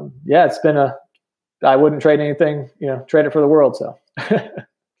it's been I wouldn't trade anything, trade it for the world. So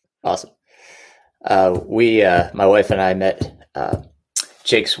awesome. My wife and I met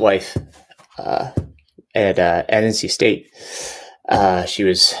Jake's wife at NC State. She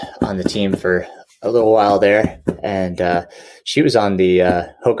was on the team for a little while there, and she was on the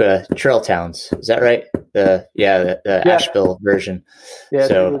Hoka Trail Towns. Is that right? The Asheville version. Yeah.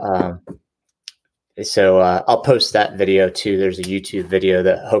 So I'll post that video too. There's a YouTube video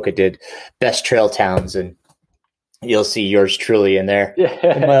that Hoka did, Best Trail Towns, and you'll see yours truly in there,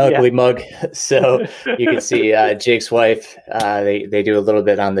 in my ugly mug. So you can see Jake's wife. They do a little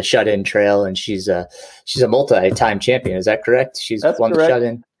bit on the shut-in trail, and she's a multi-time champion. Is that correct? That's won correct. The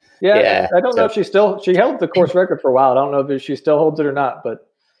shut-in. Yeah. I don't know if she held the course record for a while. I don't know if she still holds it or not, but.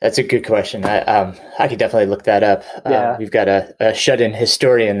 That's a good question. I could definitely look that up. We've got a shut-in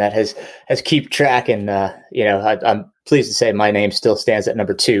historian that has keep track, and I'm pleased to say my name still stands at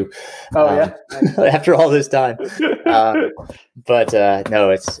number 2. Oh yeah, after all this time. But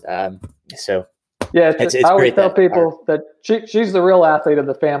no, it's so. Yeah, it's I always tell people that she's the real athlete of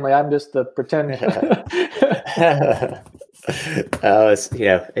the family. I'm just the pretend.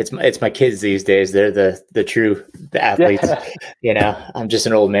 It's my kids these days. They're the true athletes. Yeah. I'm just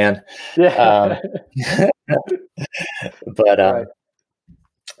an old man. Yeah. But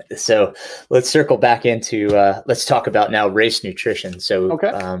so let's circle back into let's talk about now race nutrition. So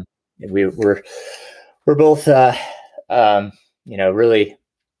okay. We're both really.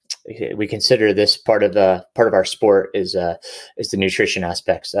 We consider this part of our sport is the nutrition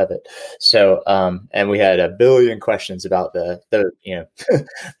aspects of it. So, and we had a billion questions about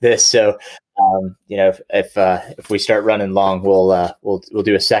this. So, if we start running long, we'll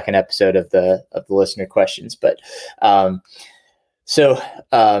do a second episode of the listener questions. But, I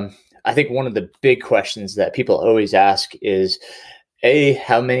think one of the big questions that people always ask is,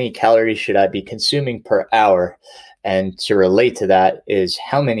 how many calories should I be consuming per hour? And to relate to that is,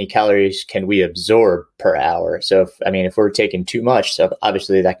 how many calories can we absorb per hour? So if we're taking too much, so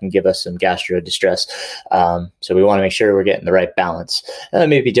obviously that can give us some gastro distress. So we want to make sure we're getting the right balance. And that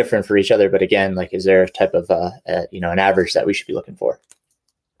may be different for each other, but again, is there a type of, an average that we should be looking for?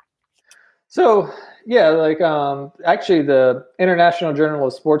 So actually the International Journal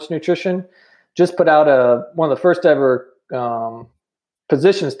of Sports Nutrition just put out one of the first ever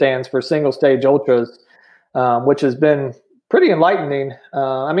position stands for single stage ultras, which has been pretty enlightening. A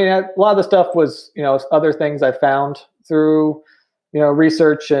lot of the stuff was, other things I found through,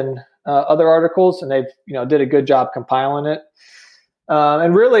 research and other articles, and they've, did a good job compiling it.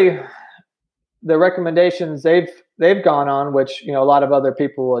 And really the recommendations they've gone on, which, a lot of other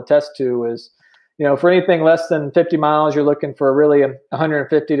people will attest to, is, for anything less than 50 miles, you're looking for really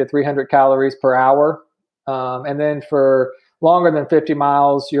 150 to 300 calories per hour. And then for longer than 50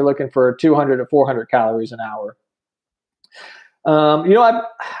 miles, you're looking for 200 to 400 calories an hour. You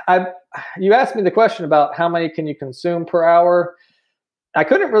asked me the question about how many can you consume per hour. I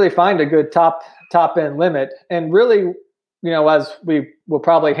couldn't really find a good top end limit. And really, as we will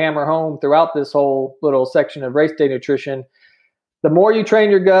probably hammer home throughout this whole little section of race day nutrition, the more you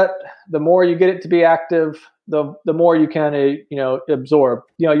train your gut, the more you get it to be active, the more you can, absorb.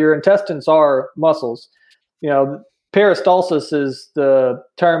 Your intestines are muscles. Peristalsis is the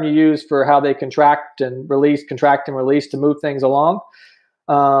term you use for how they contract and release to move things along.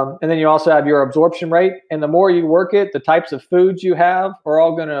 And then you also have your absorption rate. And the more you work it, the types of foods you have are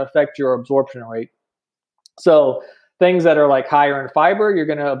all going to affect your absorption rate. So things that are like higher in fiber, you're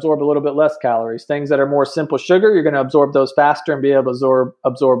going to absorb a little bit less calories. Things that are more simple sugar, you're going to absorb those faster and be able to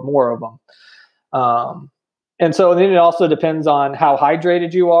absorb more of them. And so then it also depends on how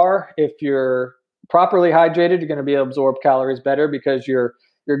hydrated you are. If you're properly hydrated, you're going to be able to absorb calories better because your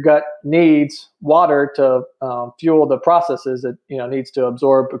gut needs water to fuel the processes it needs to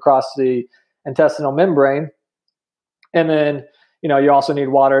absorb across the intestinal membrane. And then you also need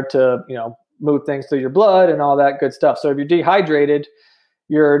water to move things through your blood and all that good stuff. So if you're dehydrated,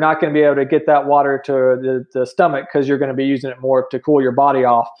 you're not going to be able to get that water to the stomach because you're going to be using it more to cool your body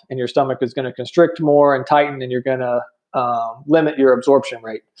off, and your stomach is going to constrict more and tighten, and you're going to limit your absorption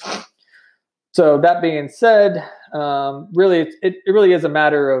rate. So that being said, really, it really is a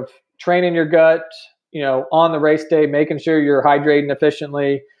matter of training your gut, on the race day, making sure you're hydrating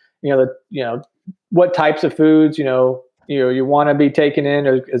efficiently, what types of foods, you want to be taking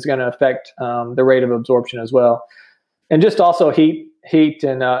in is going to affect the rate of absorption as well. And just also heat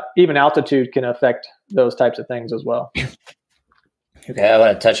and even altitude can affect those types of things as well. Okay, I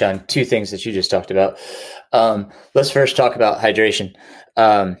want to touch on two things that you just talked about. Let's first talk about hydration.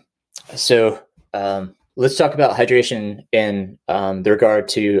 So let's talk about hydration in the regard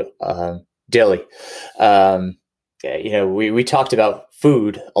to daily. We talked about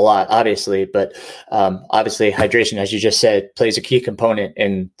food a lot, obviously, but obviously hydration, as you just said, plays a key component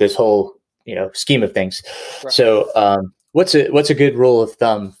in this whole scheme of things. Right. So what's a good rule of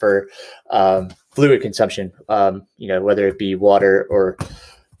thumb for fluid consumption? Whether it be water or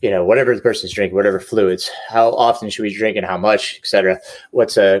whatever the person's drinking, whatever fluids. How often should we drink and how much, et cetera?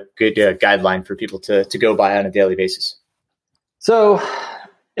 What's a good guideline for people to go by on a daily basis? So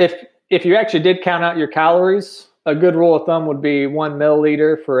if you actually did count out your calories, a good rule of thumb would be 1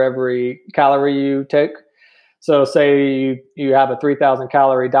 milliliter for every calorie you take. So say you have a 3,000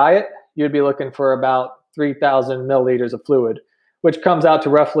 calorie diet, you'd be looking for about 3,000 milliliters of fluid, which comes out to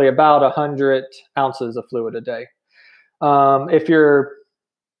roughly about 100 ounces of fluid a day. If you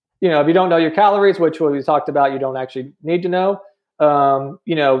don't know your calories, which we talked about, you don't actually need to know,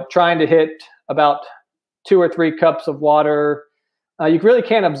 trying to hit about 2 or 3 cups of water. You really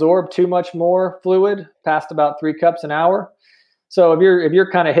can't absorb too much more fluid past about 3 cups an hour. So if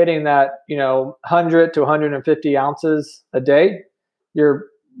you're kind of hitting that, 100 to 150 ounces a day, you're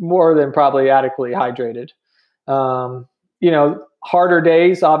more than probably adequately hydrated. Harder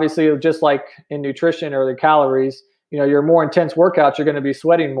days, obviously, just like in nutrition or the calories, your more intense workouts, you're going to be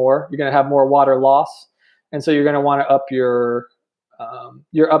sweating more. You're going to have more water loss, and so you're going to want to up your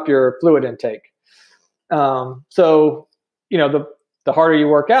fluid intake. The harder you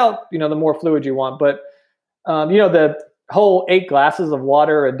work out, the more fluid you want. But the whole 8 glasses of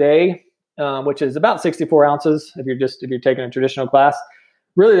water a day, which is about 64 ounces, if you're taking a traditional class,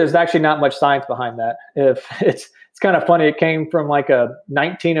 really there's actually not much science behind that. If it's kind of funny, it came from like a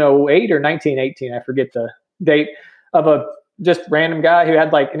 1908 or 1918, I forget the date, of a just random guy who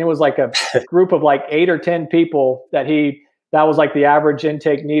had and it was like a group of 8 or 10 people that was like the average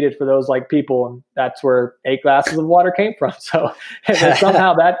intake needed for those people. And that's where 8 glasses of water came from. So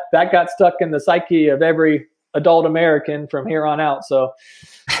somehow that got stuck in the psyche of every adult American from here on out. So,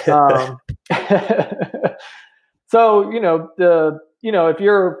 if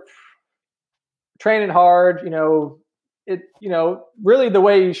you're training hard, really the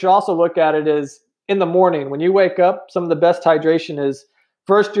way you should also look at it is in the morning when you wake up, some of the best hydration is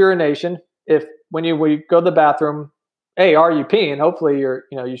first urination. When you go to the bathroom, hey, are you peeing? Hopefully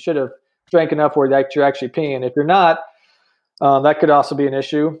you should have drank enough where that you're actually peeing. If you're not, that could also be an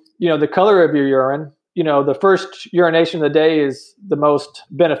issue. The color of your urine, the first urination of the day is the most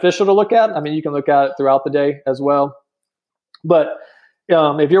beneficial to look at. I mean, you can look at it throughout the day as well. But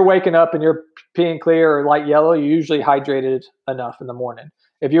if you're waking up and you're peeing clear or light yellow, you usually hydrated enough in the morning.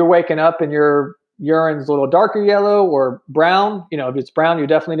 If you're waking up and your urine's a little darker yellow or brown, if it's brown, you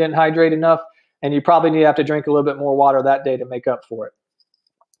definitely didn't hydrate enough, and you probably have to drink a little bit more water that day to make up for it.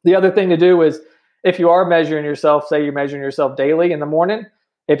 The other thing to do is if you are measuring yourself, say you're measuring yourself daily in the morning,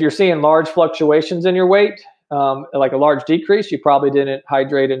 if you're seeing large fluctuations in your weight, like a large decrease, you probably didn't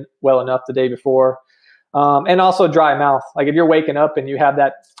hydrate well enough the day before. And also dry mouth. Like if you're waking up and you have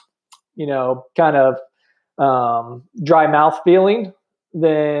that, kind of dry mouth feeling,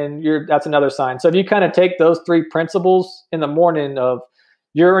 then that's another sign. So if you kind of take those three principles in the morning of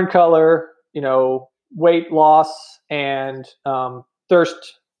urine color, weight loss, and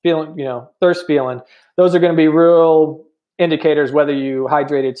thirst feeling, those are going to be real indicators whether you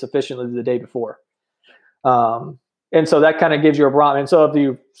hydrated sufficiently the day before. And so that kind of gives you a barometer. And so if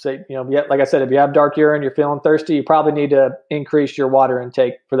you say, like I said, if you have dark urine, you're feeling thirsty, you probably need to increase your water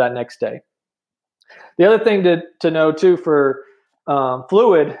intake for that next day. The other thing to know too for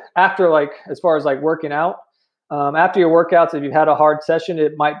fluid after, as far as working out, after your workouts, if you've had a hard session,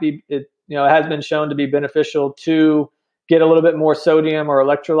 it has been shown to be beneficial to get a little bit more sodium or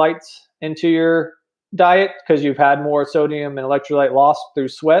electrolytes into your diet because you've had more sodium and electrolyte loss through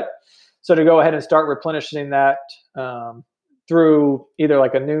sweat. So to go ahead and start replenishing that through either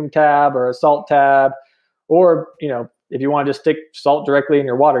like a Noom tab or a salt tab, or, if you want to just stick salt directly in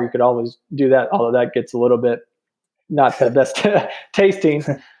your water, you could always do that. Although that gets a little bit not the best tasting,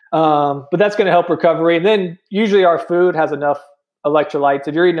 but that's going to help recovery. And then usually our food has enough electrolytes.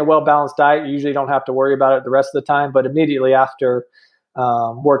 If you're eating a well-balanced diet, you usually don't have to worry about it the rest of the time, but immediately after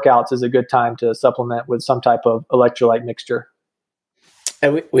workouts is a good time to supplement with some type of electrolyte mixture.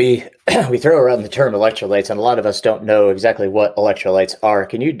 And we throw around the term electrolytes, and a lot of us don't know exactly what electrolytes are.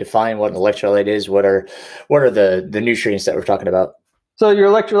 Can you define what an electrolyte is? What are the nutrients that we're talking about? So your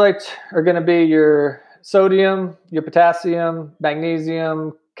electrolytes are going to be your sodium, your potassium,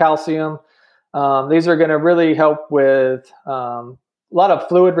 magnesium, calcium. These are going to really help with a lot of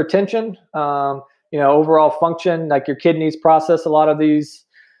fluid retention, overall function, like your kidneys process a lot of these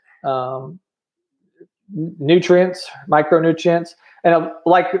nutrients, micronutrients. And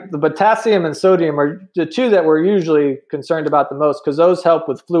like the potassium and sodium are the two that we're usually concerned about the most because those help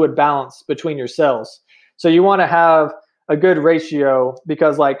with fluid balance between your cells. So you want to have a good ratio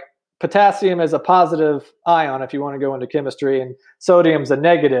because potassium is a positive ion if you want to go into chemistry, and sodium's a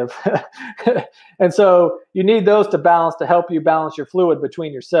negative. And so you need those to balance to help you balance your fluid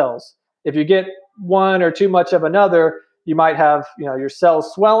between your cells. If you get one or too much of another, you might have your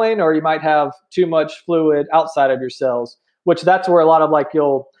cells swelling, or you might have too much fluid outside of your cells, which that's where a lot of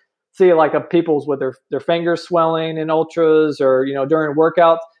you'll see people's with their fingers swelling in ultras or during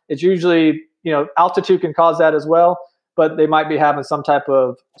workouts. It's usually altitude can cause that as well, but they might be having some type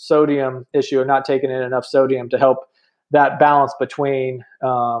of sodium issue or not taking in enough sodium to help that balance between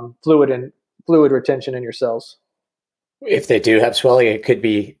fluid retention in your cells. If they do have swelling, it could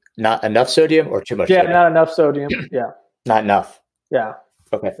be not enough sodium or too much. Yeah, sodium. not enough sodium. Yeah, not enough. Yeah.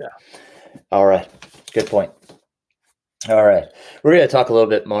 Okay. Yeah. All right. Good point. All right. We're going to talk a little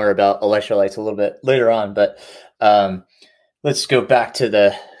bit more about electrolytes a little bit later on, but let's go back to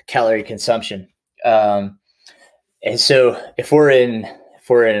the calorie consumption. And so if we're in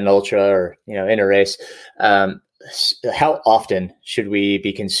an ultra or, in a race, how often should we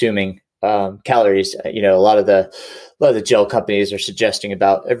be consuming calories? A lot of the gel companies are suggesting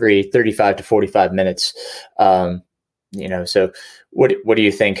about every 35 to 45 minutes. So what do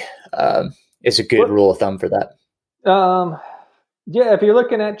you think is a good rule of thumb for that? If you're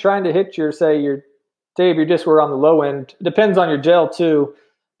looking at trying to hit if you just were on the low end, it depends on your gel too.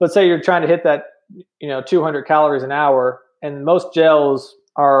 Let's say you're trying to hit that, 200 calories an hour, and most gels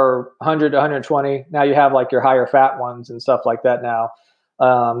are 100 to 120. Now you have your higher fat ones and stuff like that now,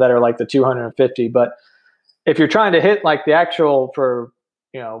 that are the 250. But if you're trying to hit the actual for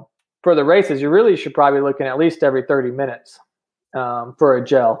the races, you really should probably be looking at least every 30 minutes, for a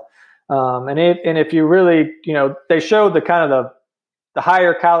gel. And if you really, they show the kind of the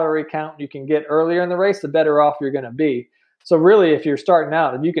higher calorie count you can get earlier in the race, the better off you're going to be. So really, if you're starting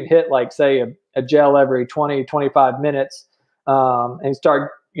out, if you can hit say a gel every 20, 25 minutes, and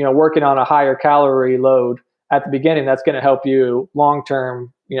start, working on a higher calorie load at the beginning, that's going to help you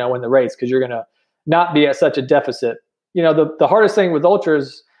long-term, in the race, because you're going to not be at such a deficit. The hardest thing with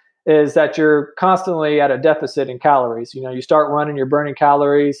ultras is that you're constantly at a deficit in calories. You start running, you're burning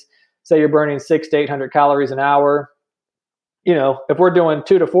calories. Say you're burning 600 to 800 calories an hour. If we're doing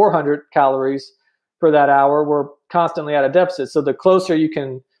 200 to 400 calories for that hour, we're constantly at a deficit. So the closer you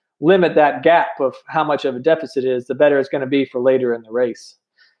can limit that gap of how much of a deficit is, the better it's going to be for later in the race.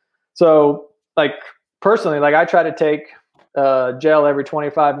 So personally, I try to take gel every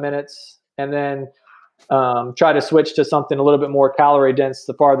 25 minutes and then try to switch to something a little bit more calorie dense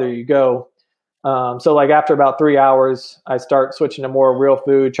the farther you go. So like after about 3 hours, I start switching to more real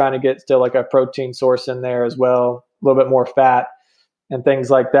food, trying to get still like a protein source in there as well, a little bit more fat and things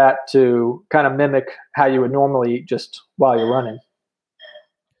like that to kind of mimic how you would normally eat just while you're running.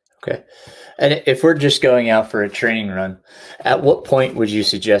 Okay. And if we're just going out for a training run, at what point would you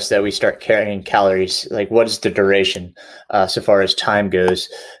suggest that we start carrying calories? Like, what is the duration, so far as time goes,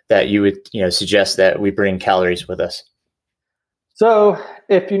 that you would, suggest that we bring calories with us? So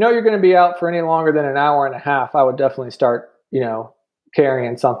if you know you're going to be out for any longer than an hour and a half, I would definitely start,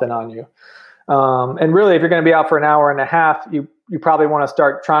 carrying something on you. And really, if you're going to be out for an hour and a half, you probably want to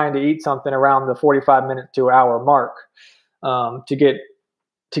start trying to eat something around the 45-minute to hour mark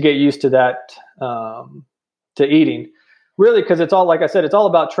to get used to that, to eating, really, because it's all, like I said, it's all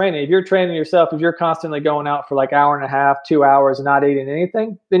about training. If you're training yourself, if you're constantly going out for like hour and a half, 2 hours and not eating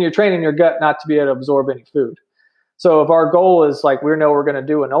anything, then you're training your gut not to be able to absorb any food. So if our goal is like, we know we're going to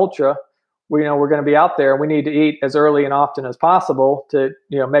do an ultra, we know we're going to be out there, we need to eat as early and often as possible to,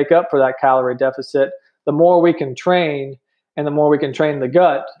 make up for that calorie deficit. The more we can train and the more we can train the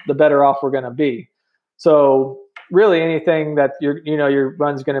gut, the better off we're going to be. So really anything that your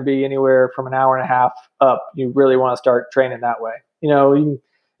run's going to be anywhere from an hour and a half up, you really want to start training that way.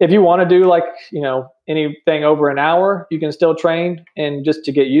 If you want to do like, anything over an hour, you can still train and just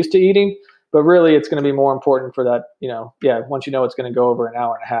to get used to eating. But really, it's going to be more important for that, once it's going to go over an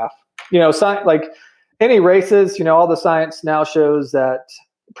hour and a half. Like any races, all the science now shows that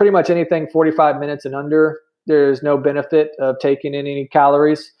pretty much anything 45 minutes and under, there's no benefit of taking in any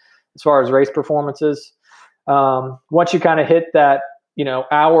calories as far as race performances. Once you kind of hit that,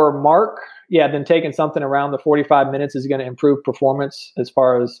 hour mark, then taking something around the 45 minutes is going to improve performance as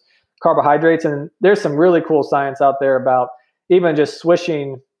far as carbohydrates. And there's some really cool science out there about even just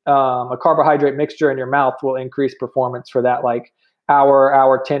swishing a carbohydrate mixture in your mouth will increase performance for that like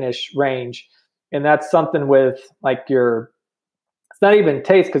hour 10-ish range. And that's something with like it's not even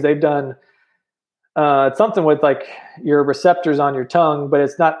taste, because they've done it's something with like your receptors on your tongue, but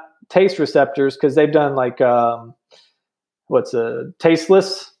it's not taste receptors, because they've done like what's a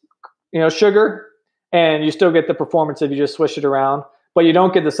tasteless sugar, and you still get the performance if you just swish it around, but you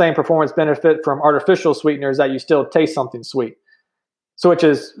don't get the same performance benefit from artificial sweeteners that you still taste something sweet.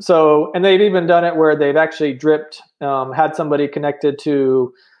 And they've even done it where they've actually dripped, had somebody connected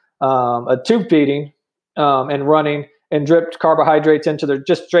to a tube feeding and running, and dripped carbohydrates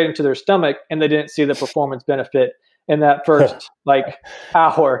straight into their stomach, and they didn't see the performance benefit in that first like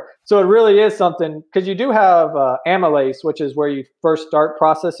hour. So it really is something, because you do have amylase, which is where you first start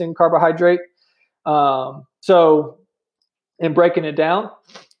processing carbohydrate. So in breaking it down,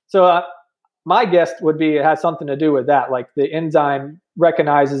 my guess would be it has something to do with that. Like the enzyme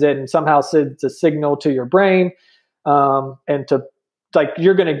recognizes it and somehow sends a signal to your brain, and to like,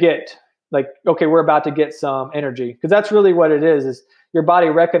 you're going to get like, okay, we're about to get some energy. Because that's really what it is your body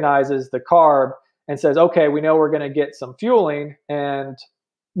recognizes the carb and says, okay, we know we're going to get some fueling and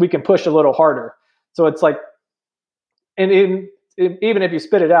we can push a little harder. So it's like, and even if you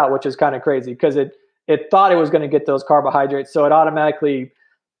spit it out, which is kind of crazy, because it thought it was going to get those carbohydrates. So it automatically,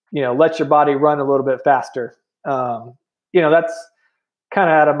 lets your body run a little bit faster. That's kind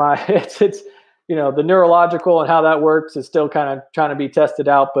of out of my, it's the neurological and how that works is still kind of trying to be tested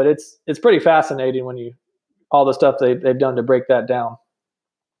out, but it's pretty fascinating when all the stuff they've done to break that down.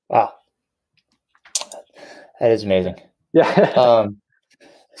 Wow. That is amazing. Yeah.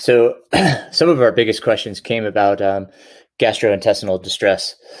 So some of our biggest questions came about gastrointestinal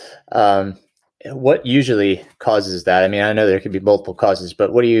distress. What usually causes that? I mean, I know there could be multiple causes,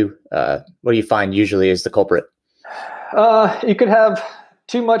 but what do you find usually is the culprit? You could have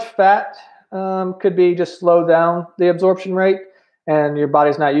too much fat. Could be just slow down the absorption rate, and your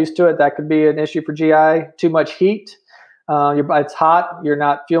body's not used to it. That could be an issue for GI. Too much heat. It's hot. You're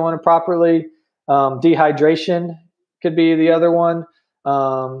not fueling it properly. Dehydration could be the other one.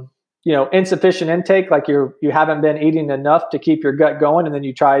 Insufficient intake, like you haven't been eating enough to keep your gut going, and then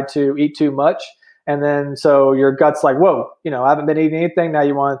you try to eat too much, and then so your gut's like, whoa, I haven't been eating anything. Now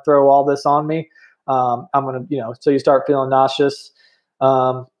you want to throw all this on me. I'm gonna, so you start feeling nauseous.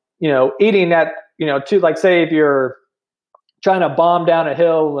 Eating that, too, like say if you're trying to bomb down a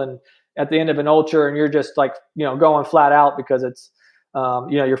hill and at the end of an ultra and you're just like, going flat out because it's,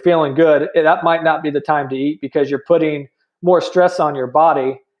 you're feeling good, that might not be the time to eat, because you're putting more stress on your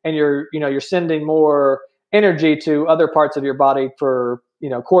body, and you're sending more energy to other parts of your body for,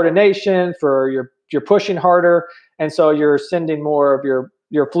 coordination, for you're pushing harder. And so you're sending more of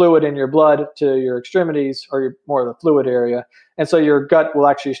your fluid in your blood to your extremities, or more of the fluid area. And so your gut will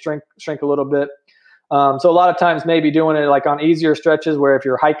actually shrink a little bit. So a lot of times maybe doing it like on easier stretches where if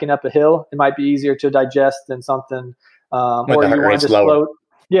you're hiking up a hill, it might be easier to digest than something, or you want to just slow.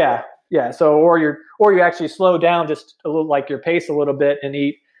 Yeah. Yeah. So, or you actually slow down just a little, like your pace a little bit and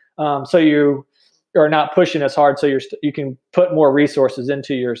eat. So you are not pushing as hard. So you can put more resources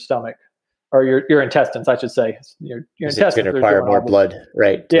into your stomach or your intestines, I should say. Your intestines going to require more blood,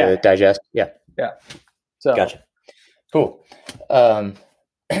 right? To digest. Yeah. Yeah. So gotcha. Cool. And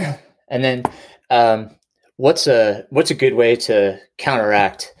then, what's a good way to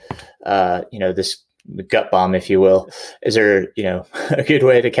counteract, this gut bomb, if you will? Is there, a good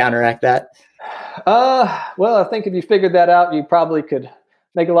way to counteract that? Well, I think if you figured that out, you probably could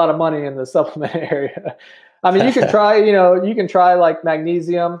make a lot of money in the supplement area. I mean, you can try like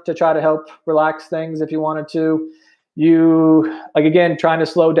magnesium to try to help relax things if you wanted to. Again, trying to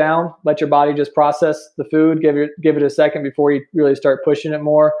slow down, let your body just process the food, give it a second before you really start pushing it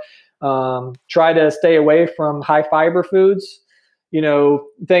more. Try to stay away from high fiber foods,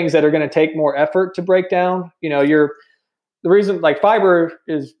 things that are going to take more effort to break down. The reason, like, fiber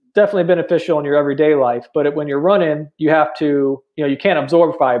is definitely beneficial in your everyday life, but when you're running, you have to, you can't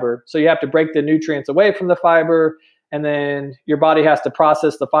absorb fiber. So you have to break the nutrients away from the fiber, and then your body has to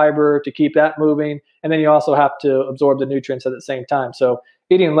process the fiber to keep that moving. And then you also have to absorb the nutrients at the same time. So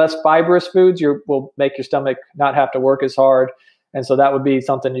eating less fibrous foods will make your stomach not have to work as hard. And so that would be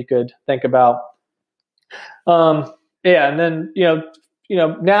something you could think about. And then,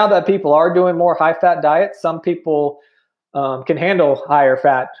 now that people are doing more high fat diets, some people can handle higher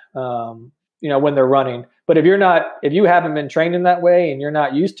fat, when they're running. But if you haven't been trained in that way and you're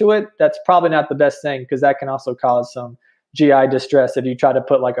not used to it, that's probably not the best thing, because that can also cause some GI distress if you try to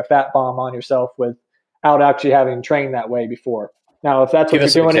put like a fat bomb on yourself without actually having trained that way before. Now, if that's what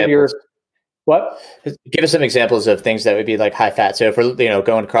you're doing what? Give us some examples of things that would be like high fat. So if we're,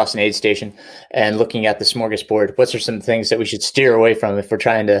 going across an aid station and looking at the smorgasbord, what's some things that we should steer away from if we're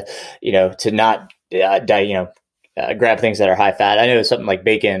trying to, to not, grab things that are high fat? I know something like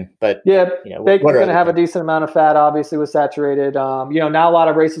bacon, but bacon's going to have a decent amount of fat, obviously, with saturated. Now a lot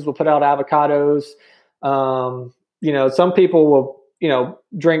of races will put out avocados. Some people will,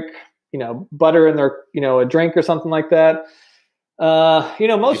 drink, butter in their, a drink or something like that.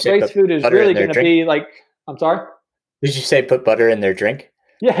 Most race food is really going to be like, I'm sorry? Did you say put butter in their drink?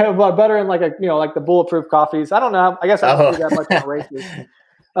 Yeah, butter in like like the bulletproof coffees. I don't know. I guess I don't do that much on races.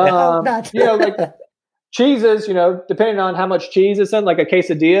 Like cheeses, depending on how much cheese is in, like a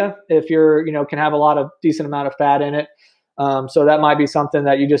quesadilla, if you're, can have a lot of decent amount of fat in it. So that might be something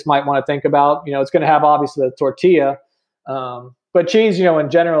that you just might want to think about. It's going to have obviously the tortilla. But cheese, in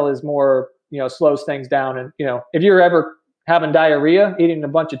general is more, slows things down. And, if you're ever having diarrhea, eating a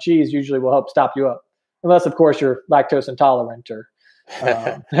bunch of cheese usually will help stop you up. Unless, of course, you're lactose intolerant or.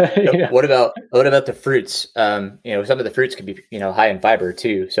 What about the fruits? Some of the fruits could be, high in fiber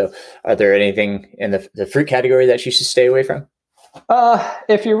too. So are there anything in the fruit category that you should stay away from?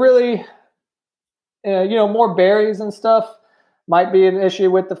 If you really, more berries and stuff might be an issue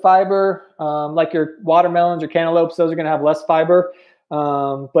with the fiber. Like your watermelons or cantaloupes, those are going to have less fiber.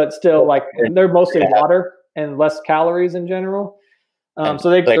 But still, like, they're mostly water and less calories in general. So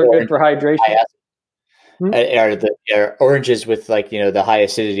they're good for hydration. Are oranges with the high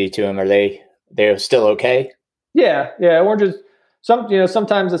acidity to them? Are they're still okay? Yeah. Oranges.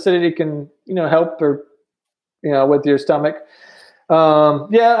 Sometimes acidity can help or with your stomach.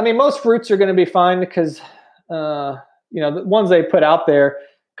 Most fruits are going to be fine because the ones they put out there,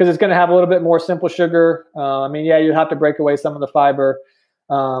 because it's going to have a little bit more simple sugar. You have to break away some of the fiber.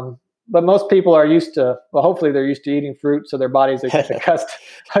 But most people are used to, hopefully they're used to eating fruit, so their bodies are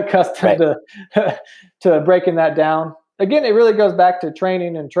accustomed to breaking that down. Again, it really goes back to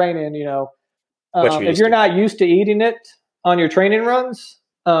training. If you're not used to eating it on your training runs,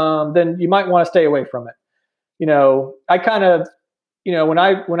 then you might want to stay away from it. I kind of, when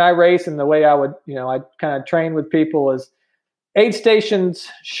I race, and the way I would, I kind of train with people is aid stations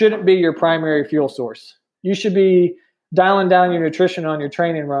shouldn't be your primary fuel source. You should be dialing down your nutrition on your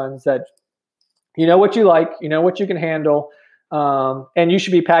training runs, that what you like, what you can handle. And you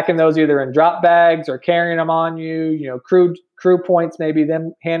should be packing those either in drop bags or carrying them on you, crew points, maybe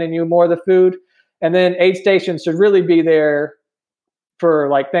them handing you more of the food. And then aid stations should really be there for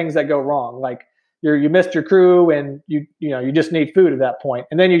like things that go wrong. Like you missed your crew and you just need food at that point.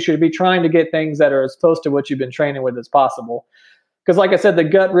 And then you should be trying to get things that are as close to what you've been training with as possible. Because like I said, the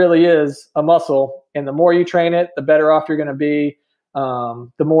gut really is a muscle, and the more you train it, the better off you're going to be.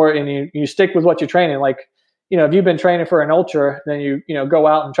 The more, and you stick with what you're training. Like, if you've been training for an ultra, then you go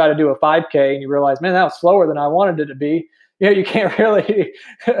out and try to do a 5K and you realize, man, that was slower than I wanted it to be. you can't really,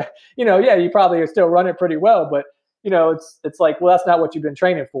 yeah, you probably are still running pretty well, but it's like, well, that's not what you've been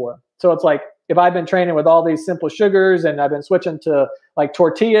training for. So it's like, if I've been training with all these simple sugars and I've been switching to like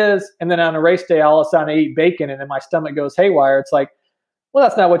tortillas, and then on a race day, all of a sudden I eat bacon and then my stomach goes haywire. It's like, well,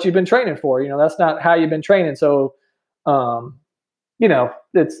 that's not what you've been training for. That's not how you've been training. So,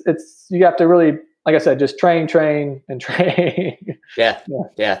 it's you have to really, like I said, just train and train. Yeah.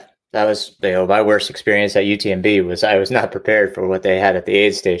 That was my worst experience at UTMB was I was not prepared for what they had at the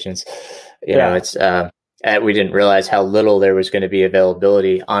aid stations. It's we didn't realize how little there was going to be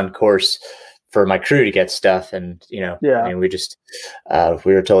availability on course for my crew to get stuff, and I mean, we just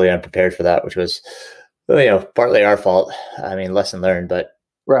we were totally unprepared for that, which was partly our fault. I mean, lesson learned, but.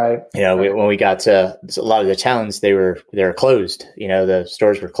 Right. When we got to a lot of the towns, they were closed. The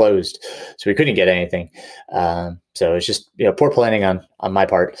stores were closed, so we couldn't get anything. So it's just poor planning on my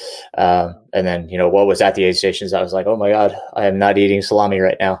part. And then what was at the aid stations, I was like, oh my god, I am not eating salami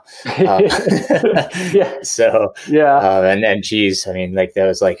right now. Yeah. So and cheese. I mean, like that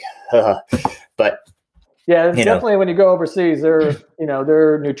was like, but. Yeah, definitely. When you go overseas, their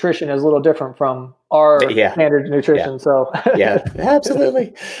nutrition is a little different from our standard nutrition. Yeah. So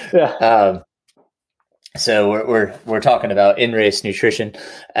absolutely. Yeah. So we're talking about in-race nutrition,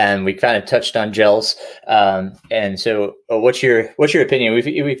 and we kind of touched on gels. And so, what's your opinion?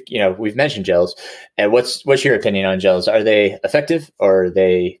 We've mentioned gels, and what's your opinion on gels? Are they effective, or are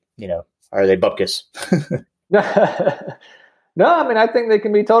they bupkis? No, I mean, I think they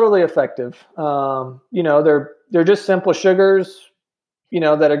can be totally effective. They're just simple sugars,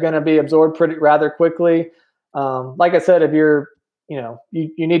 that are going to be absorbed rather quickly. Like I said, if you're, you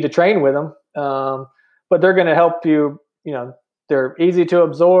need to train with them, but they're going to help you. They're easy to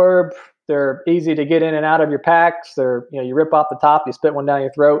absorb. They're easy to get in and out of your packs. They're, you rip off the top, you spit one down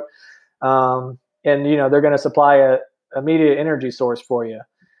your throat, and they're going to supply a immediate energy source for you.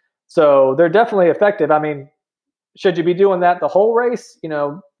 So they're definitely effective. I mean, should you be doing that the whole race?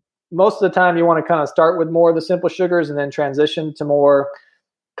 Most of the time you want to kind of start with more of the simple sugars and then transition to more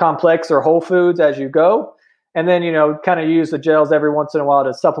complex or whole foods as you go. And then, kind of use the gels every once in a while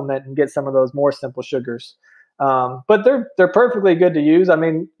to supplement and get some of those more simple sugars. But they're perfectly good to use. I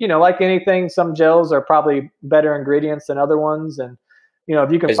mean, like anything, some gels are probably better ingredients than other ones. And,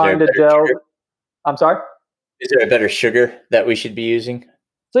 if you can find a gel, sugar? I'm sorry? Is there a better sugar that we should be using?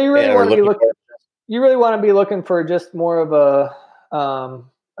 So you really want to be looking. You really want to be looking for just more of a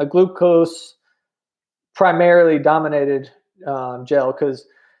glucose primarily dominated gel, because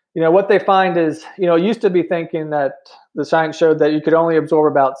what they find is it used to be thinking that the science showed that you could only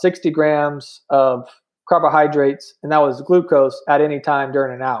absorb about 60 grams of carbohydrates, and that was glucose, at any time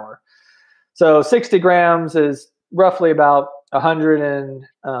during an hour. So 60 grams is roughly about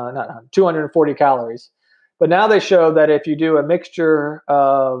 240 calories. But now they show that if you do a mixture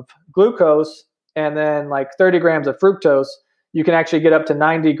of glucose and then like 30 grams of fructose, you can actually get up to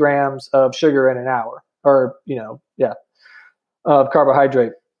 90 grams of sugar in an hour, or, of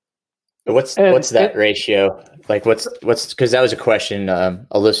carbohydrate. What's that ratio? Like what's, cause that was a question a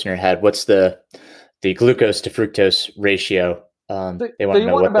listener had. What's the glucose to fructose ratio? They want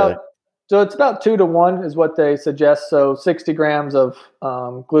to know so it's about 2 to 1 is what they suggest. So 60 grams of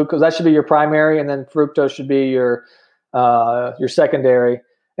glucose, that should be your primary, and then fructose should be your secondary.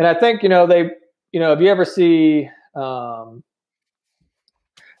 And I think, if you ever see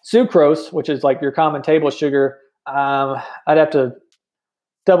sucrose, which is like your common table sugar, I'd have to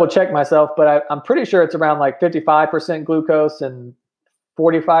double check myself, but I'm pretty sure it's around like 55% glucose and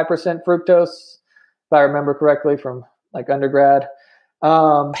 45% fructose, if I remember correctly from like undergrad.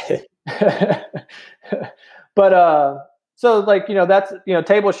 But so like, that's,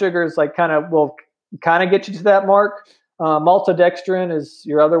 table sugars like will kind of get you to that mark. Maltodextrin is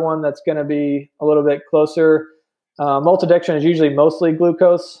your other one that's going to be a little bit closer. Maltodextrin is usually mostly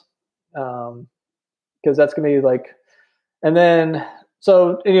glucose, because that's going to be like, and then,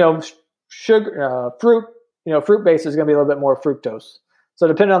 so, sugar, fruit base is going to be a little bit more fructose. So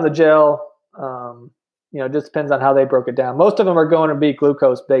depending on the gel, it just depends on how they broke it down. Most of them are going to be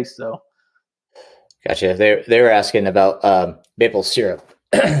glucose based though. Gotcha. They were asking about maple syrup.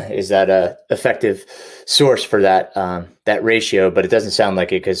 Is that a effective source for that ratio? But it doesn't sound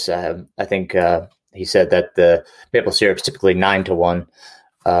like it, because I think he said that the maple syrup is typically 9 to 1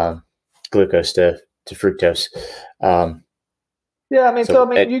 glucose to fructose. Yeah, I mean,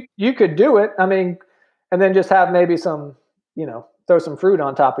 you could do it. I mean, and then just have maybe some, throw some fruit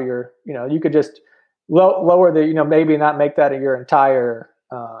on top of your, you could just lower the, maybe not make that your entire,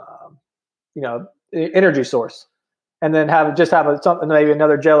 energy source, and then have something, maybe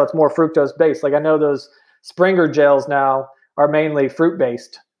another gel that's more fructose based. Like I know those Springer gels now are mainly fruit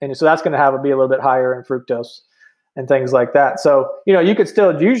based, and so that's going to be a little bit higher in fructose and things like that. So you could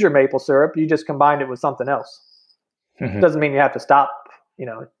still use your maple syrup. You just combined it with something else. Doesn't mean you have to stop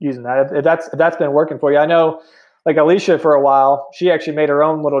using that if that's been working for you. I know, like Alicia, for a while, she actually made her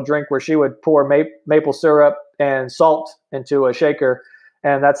own little drink where she would pour maple syrup and salt into a shaker,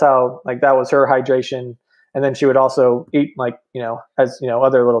 and that's how that was her hydration. And then she would also eat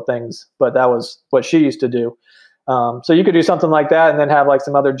other little things, but that was what she used to do. So you could do something like that and then have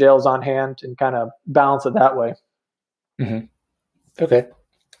some other gels on hand and kind of balance it that way. Okay.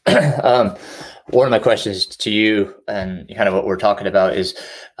 One of my questions to you and kind of what we're talking about is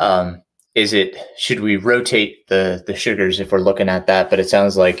should we rotate the sugars if we're looking at that? But it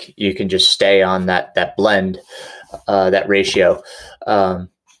sounds like you can just stay on that blend, that ratio.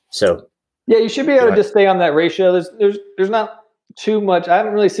 So yeah, you should be able to just stay on that ratio. There's not too much. I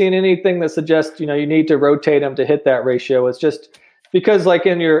haven't really seen anything that suggests you need to rotate them to hit that ratio. It's just because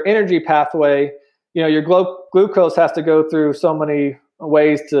in your energy pathway, your glucose has to go through so many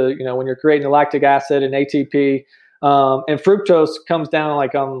ways to when you're creating the lactic acid and ATP, and fructose comes down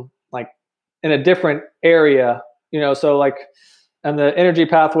in a different area. So on the energy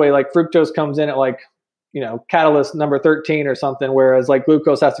pathway, fructose comes in at catalyst number 13 or something, whereas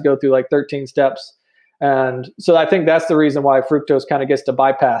glucose has to go through 13 steps. And so I think that's the reason why fructose kind of gets to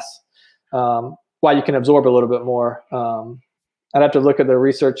bypass, why you can absorb a little bit more. I'd have to look at the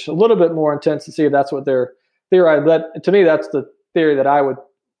research a little bit more intense to see if that's what they're theorized. But to me, that's the theory that I would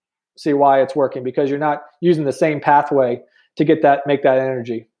see why it's working, because you're not using the same pathway to make that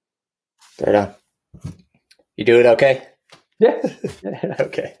energy. Right on. You do it okay? Yeah.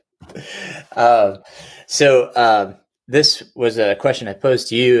 Okay. So this was a question I posed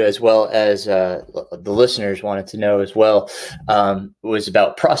to you, as well as the listeners wanted to know as well, was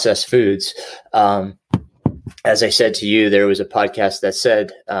about processed foods. As I said to you, there was a podcast that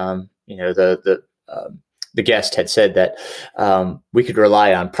said, the guest had said that we could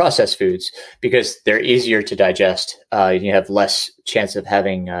rely on processed foods because they're easier to digest. You have less chance of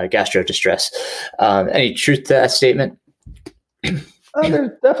having gastro distress. Any truth to that statement?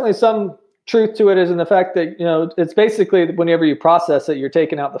 There's definitely some truth to it, is in the fact that, it's basically whenever you process it, you're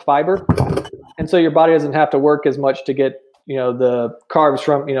taking out the fiber. And so your body doesn't have to work as much to get, the carbs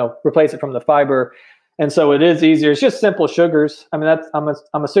from, replace it from the fiber. And so it is easier. It's just simple sugars. I mean,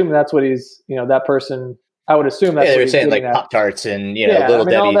 I'm assuming that's what he's, that person, I would assume that's what they're he's saying Pop-Tarts and, Little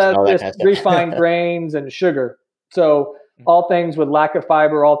Debbie's all and all that just kind of stuff. refined grains and sugar. So all things with lack of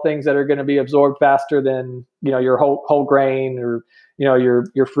fiber, all things that are going to be absorbed faster than, your whole grain or,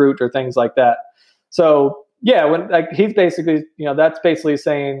 your fruit or things like that. So yeah, when he's basically, that's basically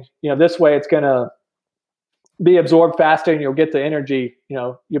saying, this way it's going to be absorbed faster and you'll get the energy,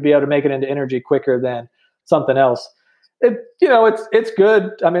 you'll be able to make it into energy quicker than something else. It's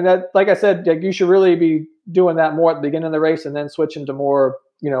good. I mean, that, like I said, you should really be doing that more at the beginning of the race and then switching to more,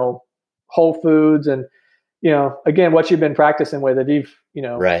 whole foods and, again, what you've been practicing with it. You've,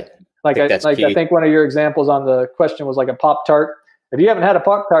 right. I think one of your examples on the question was a Pop-Tart. If you haven't had a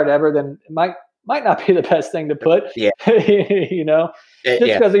Pop-Tart ever, then it might not be the best thing to put. Yeah.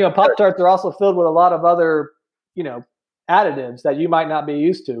 Because Pop-Tarts are also filled with a lot of other, additives that you might not be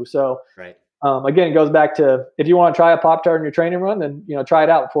used to. So right. Again, it goes back to, if you want to try a Pop-Tart in your training run, then try it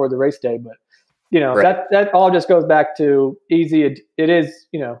out before the race day. But right. that all just goes back to easy. It is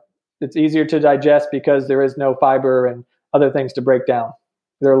it's easier to digest because there is no fiber and other things to break down.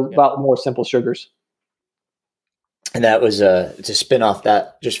 They're a lot more simple sugars. And that was to spin off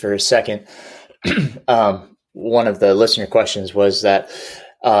that just for a second. One of the listener questions was that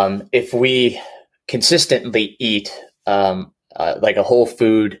if we consistently eat a whole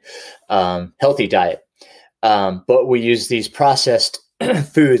food, healthy diet, but we use these processed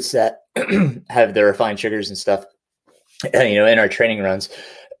foods that have the refined sugars and stuff, in our training runs,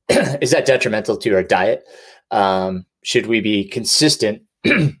 is that detrimental to our diet? Should we be consistent,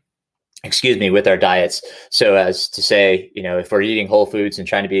 with our diets? So as to say, if we're eating whole foods and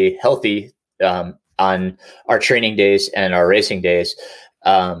trying to be healthy on our training days and our racing days,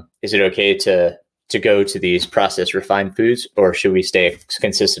 is it okay to go to these processed refined foods, or should we stay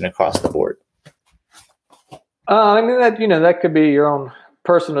consistent across the board? I mean, that could be your own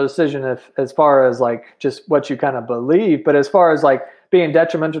personal decision as far as just what you kind of believe, but as far as being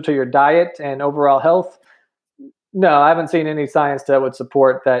detrimental to your diet and overall health, no, I haven't seen any science that would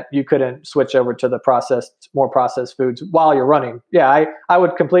support that you couldn't switch over to the more processed foods while you're running. Yeah, I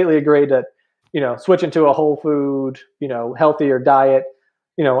would completely agree that, switching to a whole food, healthier diet,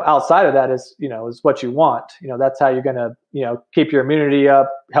 outside of that is what you want. That's how you're going to, keep your immunity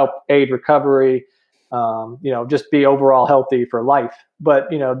up, help aid recovery, just be overall healthy for life. But,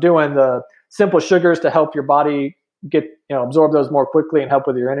 doing the simple sugars to help your body get, absorb those more quickly and help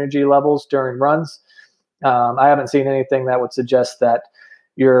with your energy levels during runs. I haven't seen anything that would suggest that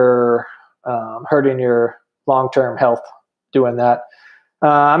you're hurting your long-term health doing that.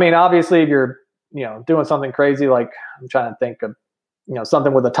 Obviously if you're, doing something crazy, like I'm trying to think of,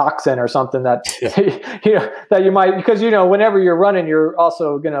 something with a toxin or something that, that you might, because, whenever you're running, you're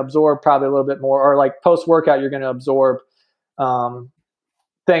also going to absorb probably a little bit more, or like post workout, you're going to absorb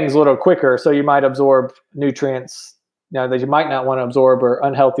things a little quicker. So you might absorb nutrients, that you might not want to absorb, or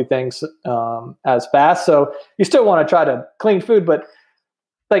unhealthy things as fast. So you still want to try to clean food, but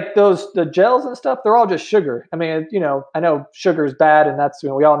like the gels and stuff, they're all just sugar. I know sugar is bad, and that's,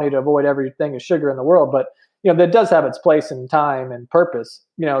 we all need to avoid everything is sugar in the world, but that does have its place and time and purpose,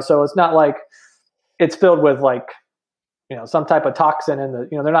 so it's not like it's filled with like, some type of toxin in the,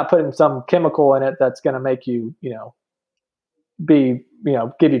 they're not putting some chemical in it that's going to make you,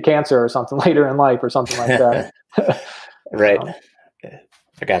 give you cancer or something later in life or something like that. Right.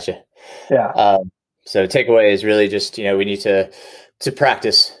 I gotcha. Yeah. So takeaway is really just, we need to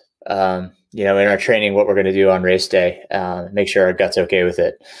practice, in our training, what we're going to do on race day, make sure our gut's okay with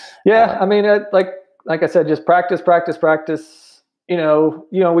it. Yeah. Like I said, just practice. We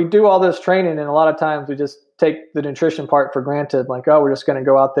do all this training, and a lot of times we just take the nutrition part for granted. Like, oh, we're just going to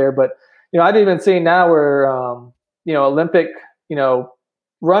go out there. But, I've even seen now where, Olympic,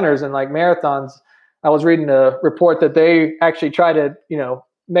 runners and like marathons, I was reading a report that they actually try to,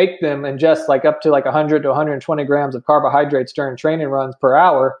 make them ingest like up to like 100 to 120 grams of carbohydrates during training runs per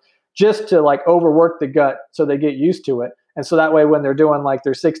hour, just to like overwork the gut so they get used to it. And so that way, when they're doing like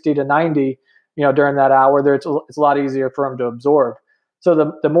their 60 to 90, during that hour, it's a lot easier for them to absorb.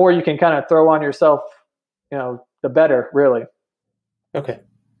 So the more you can kind of throw on yourself, the better, really. Okay.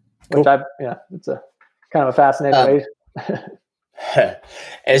 Cool. Which it's a kind of a fascinating way.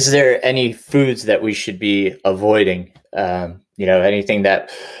 Is there any foods that we should be avoiding? Anything that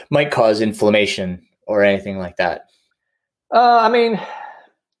might cause inflammation or anything like that? I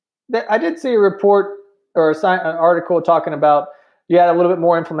did see a report or an article talking about you had a little bit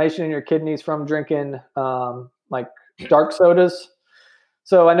more inflammation in your kidneys from drinking like dark sodas.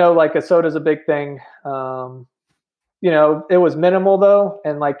 So I know like a soda is a big thing. It was minimal though,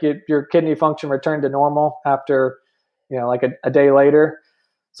 and like your kidney function returned to normal after, like a day later.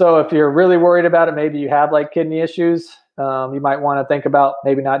 So if you're really worried about it, maybe you have like kidney issues. You might want to think about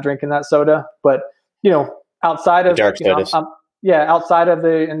maybe not drinking that soda. But outside of dark sodas, outside of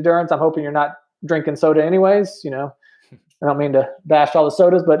the endurance, I'm hoping you're not drinking soda anyways. I don't mean to bash all the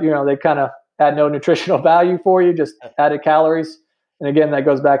sodas, but they kind of add no nutritional value for you, just added calories. And again, that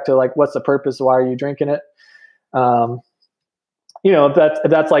goes back to like, what's the purpose? Why are you drinking it? If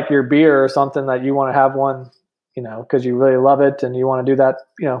that's like your beer or something that you want to have one, because you really love it and you want to do that,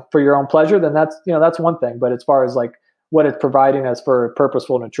 for your own pleasure, then that's one thing. But as far as like what it's providing as for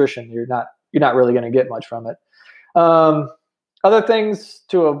purposeful nutrition, you're not really going to get much from it. Other things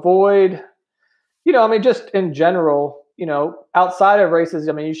to avoid, just in general, outside of races,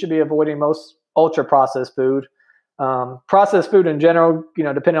 you should be avoiding most ultra processed food. Processed food in general,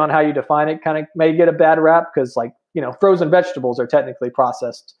 depending on how you define it, kind of may get a bad rap because like, frozen vegetables are technically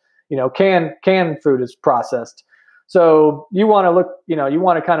processed. Canned food is processed. So you want to you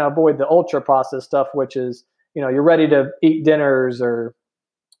want to kind of avoid the ultra processed stuff, which is, you're ready to eat dinners or,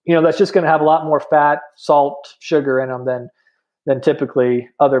 that's just going to have a lot more fat, salt, sugar in them than typically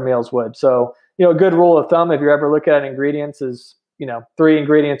other meals would. So, a good rule of thumb, if you're ever looking at ingredients, is, 3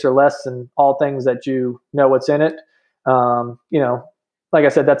 ingredients or less in all things that what's in it. Like I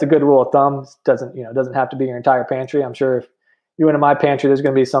said, that's a good rule of thumb. Doesn't have to be your entire pantry. I'm sure if you went to my pantry, there's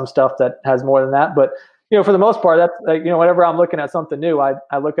going to be some stuff that has more than that. But, for the most part, that's like, whenever I'm looking at something new, I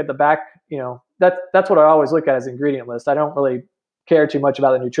look at the back, that's what I always look at as ingredient list. I don't really care too much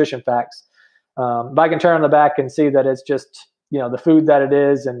about the nutrition facts. If I can turn on the back and see that it's just, the food that it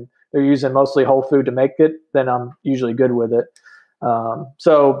is, and they're using mostly whole food to make it, then I'm usually good with it.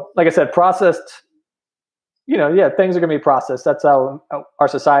 So like I said, processed, things are going to be processed. That's how our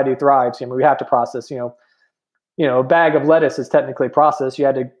society thrives. We have to process, a bag of lettuce is technically processed. You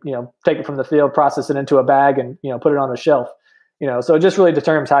had to, take it from the field, process it into a bag and, put it on a shelf, so it just really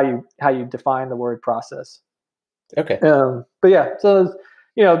determines how you define the word process. Okay. But yeah, so,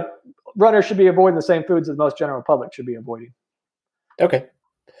 runners should be avoiding the same foods that most general public should be avoiding. Okay.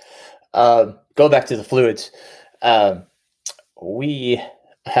 Go back to the fluids. We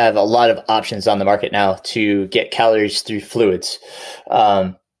have a lot of options on the market now to get calories through fluids.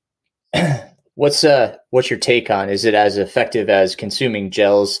 What's your take on? Is it as effective as consuming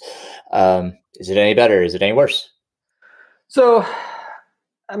gels? Is it any better? Is it any worse? So,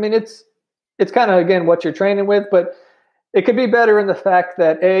 I mean, it's kind of, again, what you're training with, but it could be better in the fact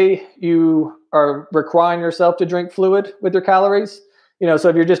that you are requiring yourself to drink fluid with your calories. So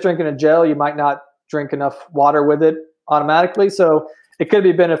if you're just drinking a gel, you might not drink enough water with it automatically. So it could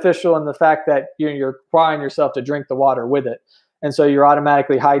be beneficial in the fact that you're requiring yourself to drink the water with it. And so you're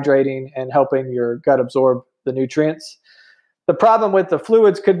automatically hydrating and helping your gut absorb the nutrients. The problem with the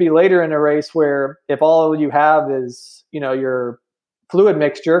fluids could be later in a race where if all you have is, your fluid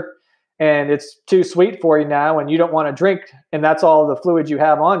mixture and it's too sweet for you now and you don't want to drink and that's all the fluids you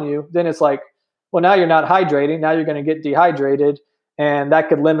have on you, then it's like, well, now you're not hydrating. Now you're going to get dehydrated and that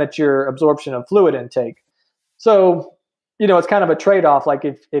could limit your absorption of fluid intake. So, it's kind of a trade-off. Like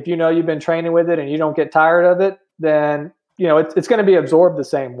if you've been training with it and you don't get tired of it, then, it's going to be absorbed the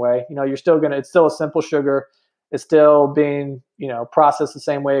same way. It's still a simple sugar. It's still being, processed the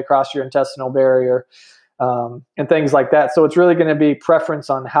same way across your intestinal barrier, and things like that. So it's really going to be preference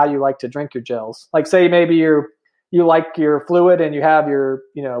on how you like to drink your gels. Like say maybe you like your fluid and you have your,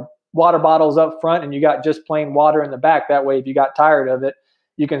 water bottles up front and you got just plain water in the back. That way, if you got tired of it,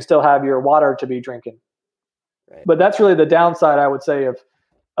 you can still have your water to be drinking. Right. But that's really the downside, I would say, of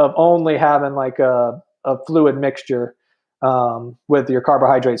only having like a fluid mixture with your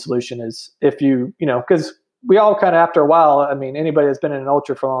carbohydrate solution is if because we all kind of, after a while, I mean, anybody that's been in an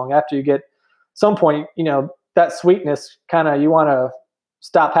ultra for long, after you get some point, that sweetness kind of, you want to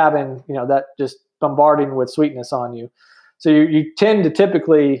stop having, that just bombarding with sweetness on you. So you tend to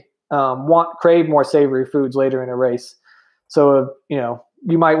typically crave more savory foods later in a race. So,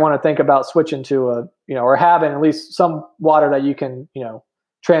 you might want to think about switching to or having at least some water that you can,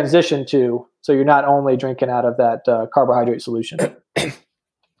 transition to. So you're not only drinking out of that carbohydrate solution.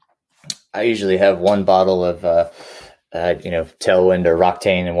 I usually have one bottle of, Tailwind or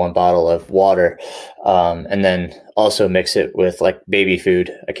Roctane and one bottle of water. And then also mix it with like baby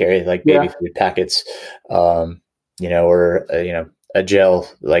food. I carry like baby food packets, or a gel,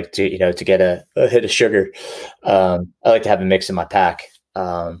 like to get a hit of sugar. I like to have a mix in my pack,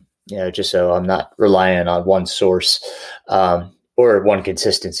 just so I'm not relying on one source, or one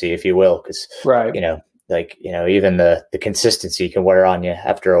consistency, if you will. Cause right. Even the consistency can wear on you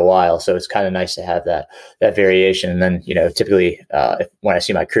after a while. So it's kind of nice to have that variation. And then, typically when I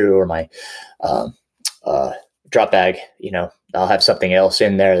see my crew or my drop bag, I'll have something else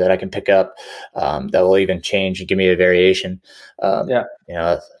in there that I can pick up that will even change and give me a variation.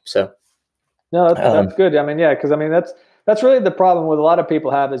 So. No, that's good. I mean, yeah, because I mean, that's really the problem with a lot of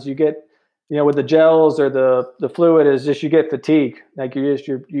people have is you get, with the gels or the fluid is just you get fatigue. Like if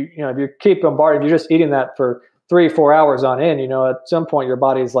you keep bombarding, you're just eating that for 3-4 hours on end. At some point your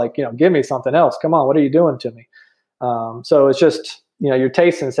body's like, give me something else. Come on, what are you doing to me? So it's just your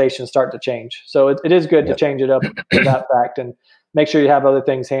taste sensations start to change. So it is good to change it up for that fact and make sure you have other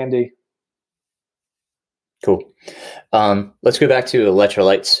things handy. Cool. Let's go back to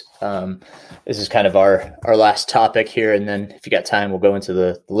electrolytes. This is kind of our last topic here, and then if you got time, we'll go into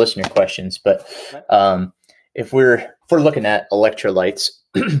the listener questions. But if we're looking at electrolytes,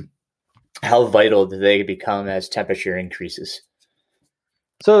 how vital do they become as temperature increases?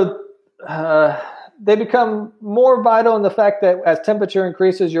 So they become more vital in the fact that as temperature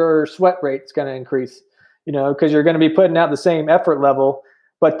increases, your sweat rate's going to increase. Because you're going to be putting out the same effort level.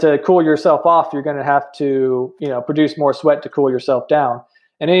 But to cool yourself off, you're going to have to, produce more sweat to cool yourself down.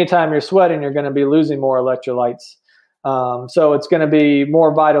 And anytime you're sweating, you're going to be losing more electrolytes. So it's going to be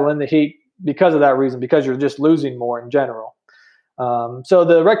more vital in the heat because of that reason, because you're just losing more in general. So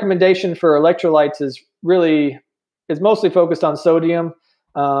the recommendation for electrolytes is mostly focused on sodium,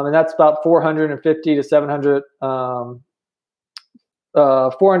 and that's about 450 to 700.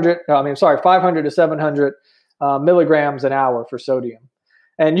 500 to 700 milligrams an hour for sodium.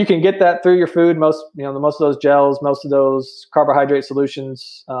 And you can get that through your food. Most of those gels, most of those carbohydrate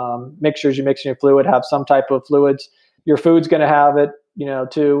solutions, mixtures you mix in your fluid have some type of fluids. Your food's going to have it,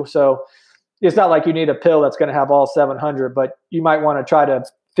 too. So it's not like you need a pill that's going to have all 700, but you might want to try to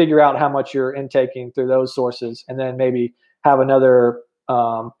figure out how much you're intaking through those sources, and then maybe have another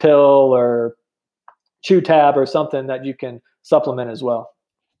pill or chew tab or something that you can supplement as well.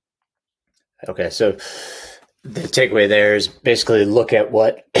 Okay, so the takeaway there is basically look at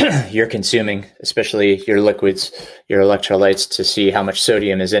what you're consuming, especially your liquids, your electrolytes, to see how much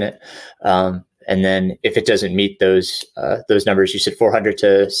sodium is in it. And then if it doesn't meet those numbers, you said 400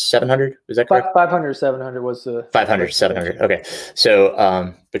 to 700. Is that correct? 500 700 was the 500 to 700. Okay.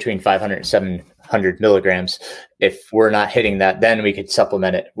 So between 500 and 700 milligrams, if we're not hitting that, then we could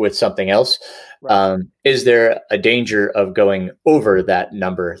supplement it with something else. Right. Is there a danger of going over that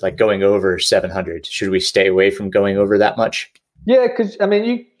number, like going over 700? Should we stay away from going over that much? Yeah, because I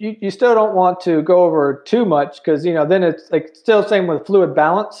mean, you still don't want to go over too much, because then it's like still same with fluid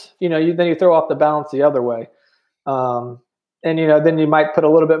balance. Then you throw off the balance the other way, and then you might put a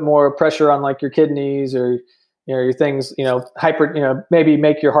little bit more pressure on like your kidneys or your things. Hyper. Maybe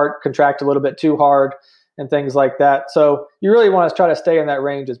make your heart contract a little bit too hard and things like that. So you really want to try to stay in that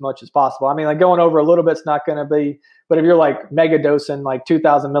range as much as possible. I mean, like going over a little bit's not going to be, but if you're like mega dosing like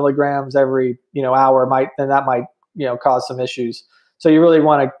 2,000 milligrams every hour, that might cause some issues. So you really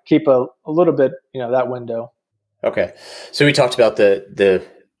want to keep a little bit, that window. Okay. So we talked about the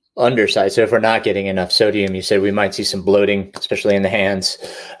underside. So if we're not getting enough sodium, you said we might see some bloating, especially in the hands,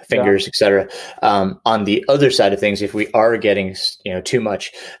 fingers, etc. On the other side of things, if we are getting, too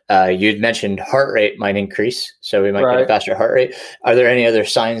much, you'd mentioned heart rate might increase. So we might get a faster heart rate. Are there any other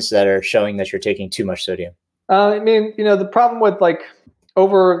signs that are showing that you're taking too much sodium? I mean, the problem with like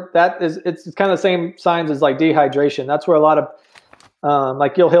over that is it's kind of the same signs as like dehydration. That's where a lot of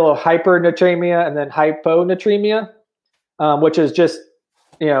like you'll hear hypernatremia and then hyponatremia, which is just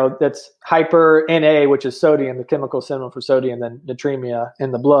that's hyper Na, which is sodium, the chemical symbol for sodium, then natremia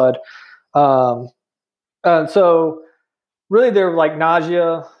in the blood. So really they're like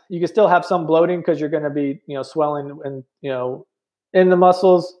nausea. You can still have some bloating because you're going to be swelling and in the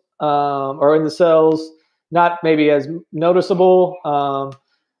muscles or in the cells. Not maybe as noticeable.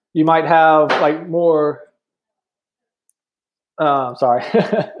 You might have like more. Sorry.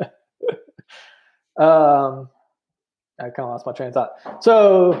 I kind of lost my train of thought.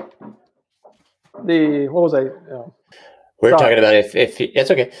 So what was I? We're talking about if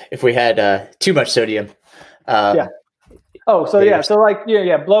it's okay if we had too much sodium. Yeah. Oh, so yeah. So like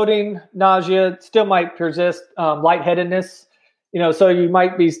bloating, nausea still might persist. Lightheadedness. So you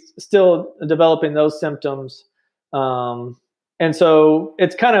might be still developing those symptoms. And so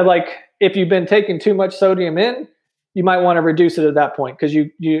it's kind of like if you've been taking too much sodium in, you might want to reduce it at that point because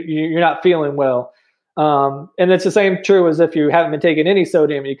you're not feeling well. And it's the same true as if you haven't been taking any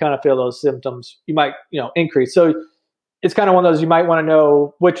sodium and you kind of feel those symptoms, you might, increase. So it's kind of one of those, you might want to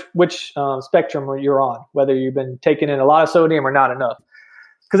know which spectrum you're on, whether you've been taking in a lot of sodium or not enough.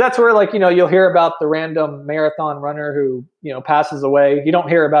 Because that's where, like, you'll hear about the random marathon runner who, passes away. You don't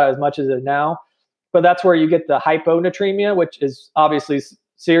hear about it as much as it now, but that's where you get the hyponatremia, which is obviously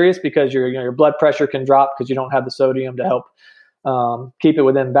serious because your blood pressure can drop because you don't have the sodium to help keep it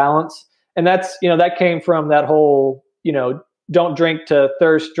within balance. And that's, that came from that whole, don't drink to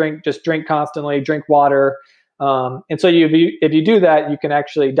thirst, just drink constantly, drink water. And so if you do that, you can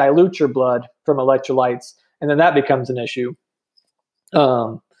actually dilute your blood from electrolytes, and then that becomes an issue.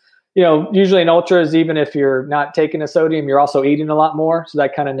 Usually in ultras, even if you're not taking a sodium, you're also eating a lot more. So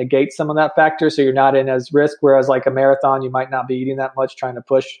that kind of negates some of that factor. So you're not in as risk. Whereas like a marathon, you might not be eating that much, trying to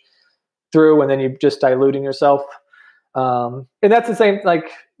push through, and then you're just diluting yourself. And that's the same, like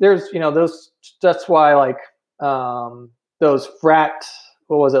there's, that's why like, those frat,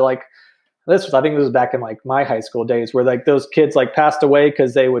 what was it like? I think this was back in like my high school days where like those kids like passed away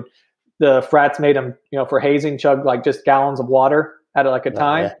because the frats made them, for hazing, chug like just gallons of water at like a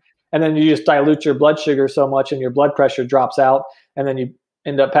time. Yeah. And then you just dilute your blood sugar so much and your blood pressure drops out, and then you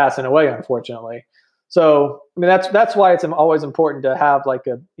end up passing away, unfortunately. So, I mean, that's why it's always important to have like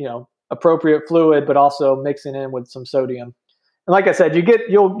a, appropriate fluid, but also mixing in with some sodium. And like I said,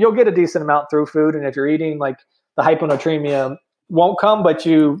 you'll get a decent amount through food. And if you're eating, like the hyponatremia won't come, but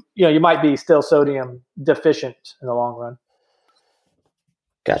you might be still sodium deficient in the long run.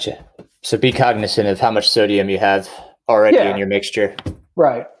 Gotcha. So be cognizant of how much sodium you have already in your mixture.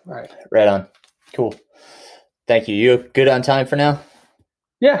 Right. Right on. Cool. Thank you. You good on time for now?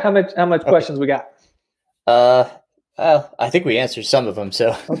 Yeah. How much questions we got? I think we answered some of them.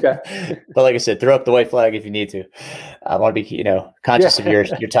 So, okay. But like I said, throw up the white flag if you need to. I want to be, conscious of your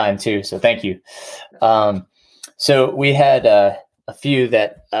time too. So thank you. So we had a few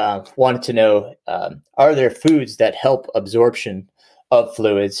that wanted to know, are there foods that help absorption of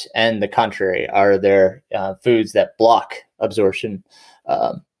fluids, and the contrary? Are there foods that block absorption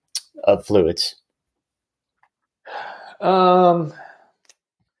of fluids? I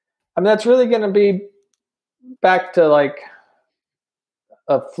mean, that's really going to be back to like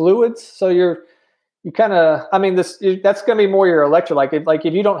fluids. So you kind of, I mean, that's going to be more your electrolyte. Like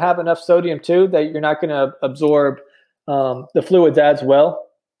if you don't have enough sodium too, that you're not going to absorb the fluids as well.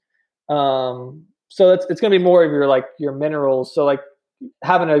 So it's going to be more of your minerals. So like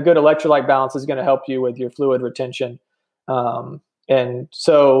having a good electrolyte balance is going to help you with your fluid retention. And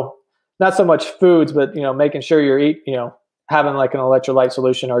so not so much foods, but, making sure you're having like an electrolyte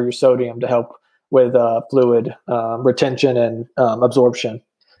solution or your sodium to help with fluid retention and absorption.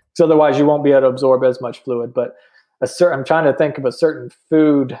 So otherwise you won't be able to absorb as much fluid. But I'm trying to think of a certain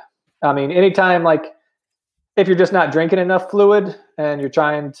food. I mean, anytime, like if you're just not drinking enough fluid and you're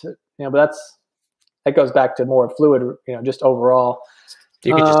trying to, but that goes back to more fluid, just overall.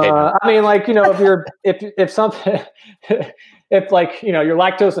 You could just say that. I mean, like, if something, if like, you're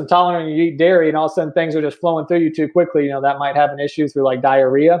lactose intolerant and you eat dairy and all of a sudden things are just flowing through you too quickly, that might have an issue through like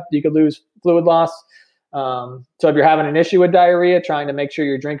diarrhea. You could lose fluid loss. So if you're having an issue with diarrhea, trying to make sure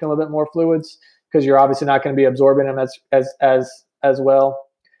you're drinking a little bit more fluids, because you're obviously not going to be absorbing them as well.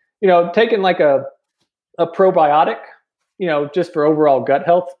 Taking like a probiotic, just for overall gut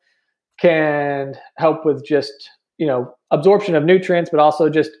health can help with just, absorption of nutrients, but also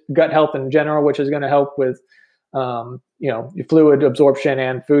just gut health in general, which is going to help with, your fluid absorption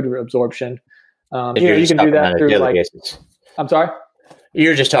and food absorption. You can do that through like, basis. I'm sorry.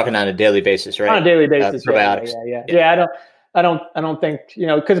 You're just talking on a daily basis, right? On a daily basis. Probiotics. Yeah. I don't think,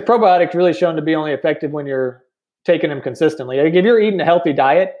 because probiotics really shown to be only effective when you're taking them consistently. Like if you're eating a healthy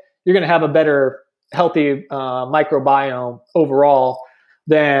diet, you're going to have a better healthy microbiome overall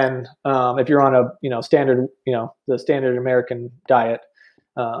than if you're on a standard, the standard American diet.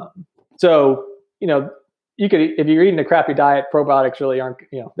 So you could, if you're eating a crappy diet, probiotics really aren't,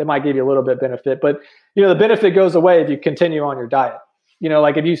 they might give you a little bit benefit, but the benefit goes away if you continue on your diet.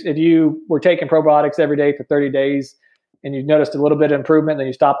 Like if you were taking probiotics every day for 30 days and you noticed a little bit of improvement, then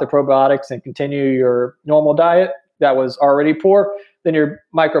you stop the probiotics and continue your normal diet that was already poor, then your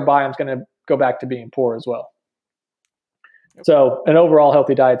microbiome is going to go back to being poor as well. Yep. So an overall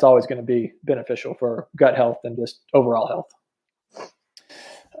healthy diet is always going to be beneficial for gut health and just overall health.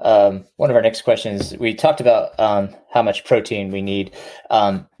 One of our next questions, we talked about how much protein we need.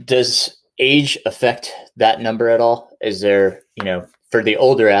 Does age affect that number at all? Is there, for the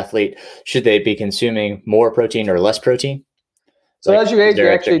older athlete, should they be consuming more protein or less protein? So as you age, you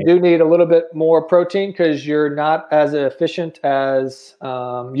actually do need a little bit more protein because you're not as efficient as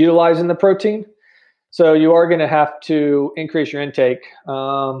utilizing the protein. So you are going to have to increase your intake.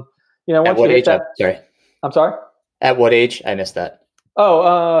 Once at what age? I'm sorry? At what age? I missed that.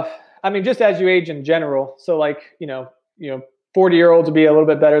 I mean, just as you age in general. So like, 40-year-olds will be a little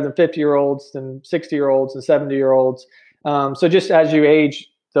bit better than 50-year-olds, than 60-year-olds and 70-year-olds. So just as you age,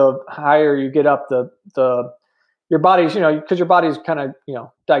 the higher you get up, your body's, because your body's kind of,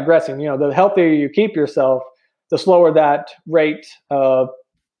 digressing, the healthier you keep yourself, the slower that rate of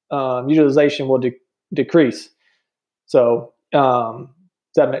utilization will decrease. So did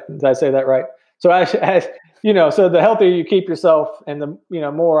I say that right? So as so the healthier you keep yourself and the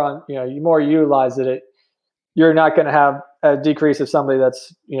more you more you utilize it, you're not going to have a decrease of somebody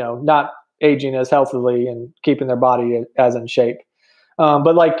that's, not aging as healthily and keeping their body as in shape.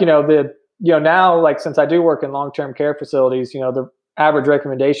 But like, now, like, since I do work in long-term care facilities, the average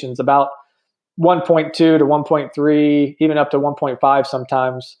recommendation is about 1.2 to 1.3, even up to 1.5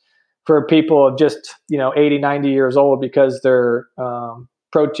 sometimes for people of just, 80, 90 years old, because their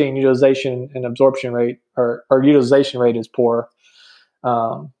protein utilization and absorption rate or utilization rate is poor.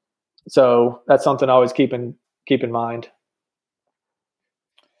 So that's something I always keep in mind.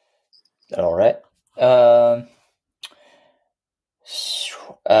 All right.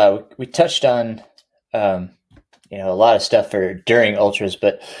 We touched on, a lot of stuff for during ultras,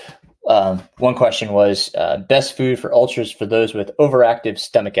 but one question was best food for ultras for those with overactive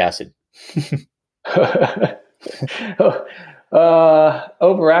stomach acid.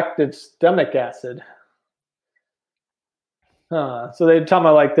 Overactive stomach acid. So they're talking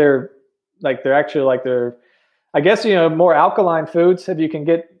about they're actually I guess, more alkaline foods. If you can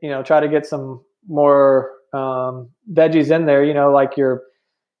get, try to get some more veggies in there, like your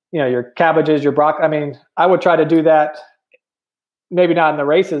cabbages, your broccoli. I mean, I would try to do that, maybe not in the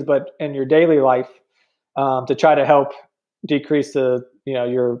races, but in your daily life, to try to help decrease the,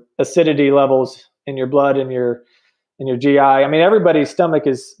 your acidity levels in your blood and your GI. I mean, everybody's stomach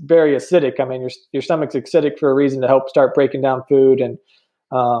is very acidic. I mean, your stomach's acidic for a reason, to help start breaking down food. And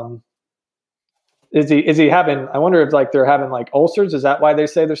is he having? I wonder if they're having ulcers. Is that why they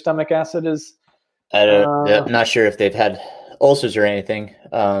say their stomach acid is? I'm not sure if they've had ulcers or anything.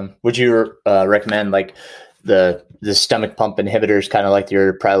 Would you recommend the stomach pump inhibitors, kind of like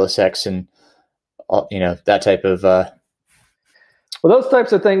your Prilosec and that type of? Well, those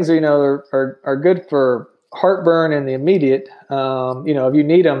types of things, are good for heartburn in the immediate, if you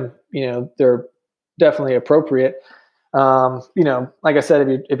need them, they're definitely appropriate. Like I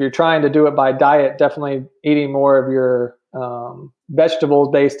said, if you're trying to do it by diet, definitely eating more of your vegetables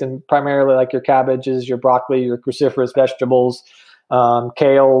based in primarily like your cabbages, your broccoli, your cruciferous vegetables,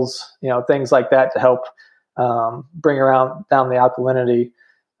 kales, things like that to help bring down the alkalinity.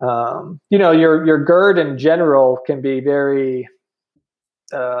 Your GERD in general can be very,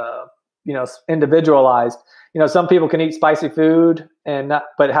 individualized. Some people can eat spicy food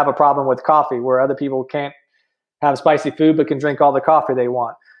but have a problem with coffee, where other people can't have spicy food but can drink all the coffee they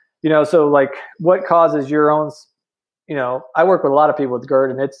want. So like what causes your own, I work with a lot of people with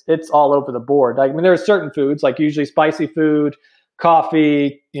GERD, and it's all over the board. Like, I mean, there are certain foods, like usually spicy food,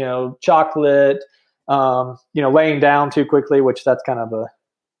 coffee, chocolate, laying down too quickly, which that's kind of a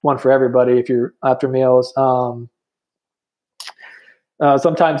one for everybody if you're after meals.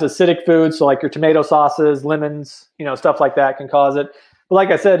 Sometimes acidic foods, so like your tomato sauces, lemons, stuff like that can cause it. But like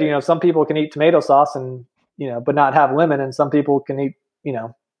I said, some people can eat tomato sauce and, but not have lemon, and some people can eat,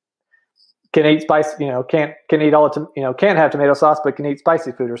 can eat spice, can't eat all the, can't have tomato sauce, but can eat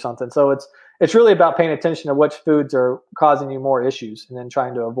spicy food or something. So it's really about paying attention to which foods are causing you more issues and then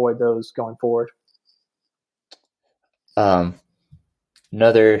trying to avoid those going forward.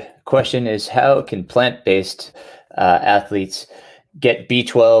 Another question is, how can plant-based athletes get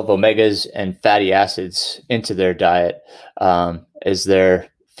B12, omegas, and fatty acids into their diet? Is there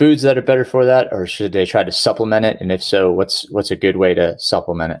foods that are better for that, or should they try to supplement it? And if so, what's a good way to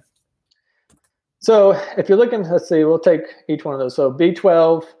supplement it? So if you're looking, let's see, we'll take each one of those. So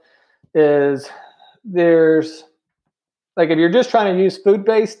B12 there's like, if you're just trying to use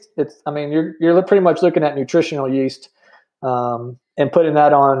food-based, you're pretty much looking at nutritional yeast, and putting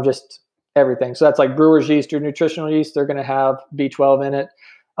that on just everything. So that's like brewer's yeast or nutritional yeast. They're going to have B12 in it.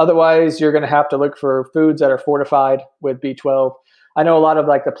 Otherwise, you're going to have to look for foods that are fortified with B12. I know a lot of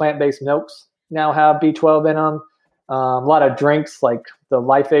like the plant-based milks now have B12 in them. A lot of drinks like the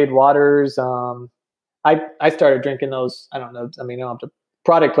Life Aid waters. I started drinking those. I don't know. I mean, I don't have to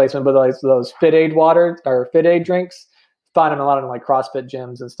product placement, but like those Fit Aid water or Fit Aid drinks. Find them a lot of like CrossFit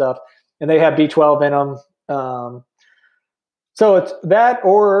gyms and stuff, and they have B12 in them. So it's that,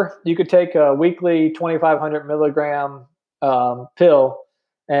 or you could take a weekly 2,500 milligram pill,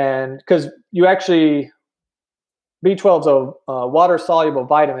 and because you actually, B12 is a water soluble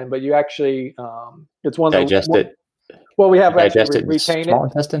vitamin, but you actually it's one digest of the, it. Well, we have digest actually retain small it.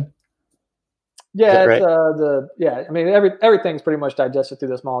 Intestine. Yeah, right? I mean everything's pretty much digested through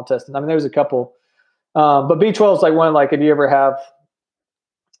the small intestine. I mean, there's a couple, but B12 is like one. Like if you ever have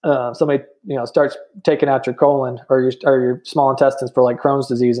somebody starts taking out your colon or your small intestines for like Crohn's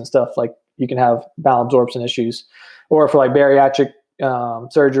disease and stuff, like you can have bowel absorption issues, or for like bariatric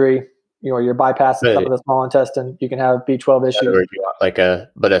surgery, you're bypassing some of the small intestine, you can have B12 issues. Like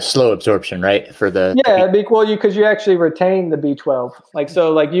a slow absorption, right? For the because you actually retain the B12. Like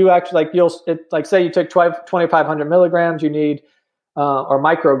so, like you actually like say you took 2,500 milligrams, you need or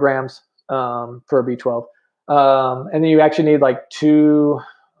micrograms for B12, and then you actually need like two.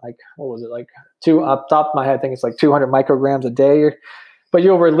 Like, what was it? Like two, off the top of my head, I think it's like 200 micrograms a day, but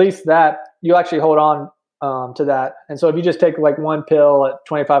you'll release that. You'll actually hold on to that. And so if you just take like one pill at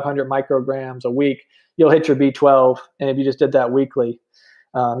 2,500 micrograms a week, you'll hit your B12. And if you just did that weekly,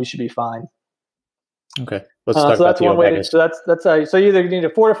 you should be fine. Okay. Let's talk about the omegas. So you either need to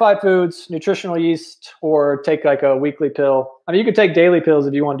fortify foods, nutritional yeast, or take like a weekly pill. I mean, you can take daily pills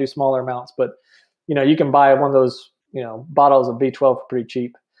if you want to do smaller amounts, but you can buy one of those, bottles of B12 for pretty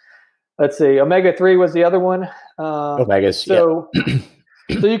cheap. Let's see. Omega-3 was the other one. Omegas. So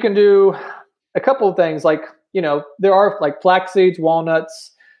you can do a couple of things. Like, there are like flax seeds,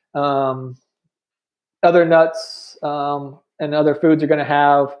 walnuts, other nuts, and other foods are going to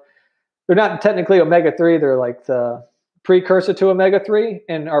have, they're not technically omega-3. They're like the precursor to omega-3,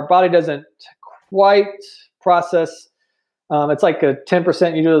 and our body doesn't quite process. It's like a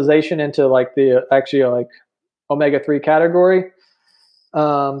 10% utilization into like the actually like omega-3 category.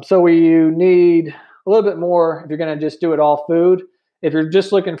 So you need a little bit more if you're going to just do it all food. If you're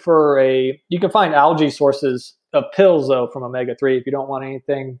just looking for you can find algae sources of pills though from omega-3 if you don't want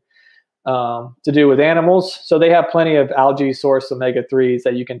anything to do with animals. So they have plenty of algae source omega-3s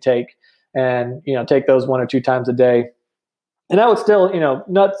that you can take, and take those 1 or 2 times a day. And I would still,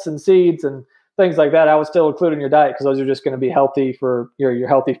 nuts and seeds and things like that, I would still include in your diet because those are just going to be healthy for your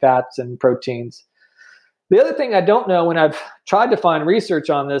healthy fats and proteins. The other thing I don't know, when I've tried to find research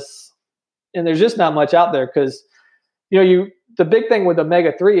on this, and there's just not much out there, because the big thing with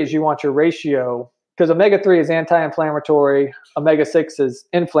omega-3 is you want your ratio, because omega-3 is anti-inflammatory, omega-6 is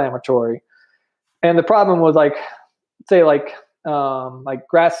inflammatory. And the problem with like, say like not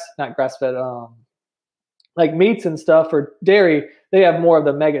grass fed, like meats and stuff or dairy, they have more of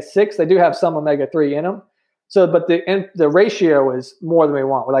the omega-6. They do have some omega-3 in them. So, but the ratio is more than we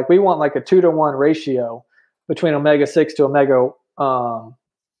want. Like we want like a 2-to-1 ratio between omega-6 to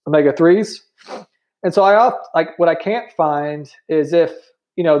omega-3s. And so what I can't find is if,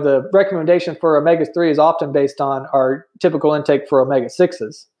 the recommendation for omega-3 is often based on our typical intake for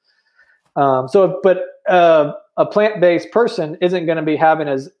omega-6s. A plant-based person isn't going to be having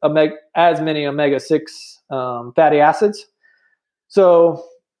as many omega-6 fatty acids. So,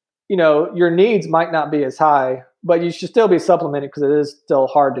 your needs might not be as high, but you should still be supplementing because it is still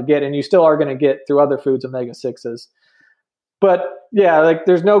hard to get, and you still are going to get through other foods omega-6s. But yeah, like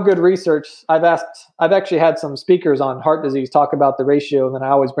there's no good research. I've actually had some speakers on heart disease talk about the ratio, and then I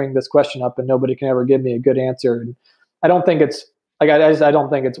always bring this question up, and nobody can ever give me a good answer. And I don't think it's I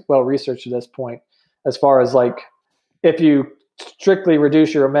don't think it's well researched at this point. As far as like, if you strictly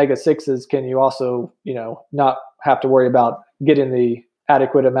reduce your omega-6s, can you also not have to worry about getting the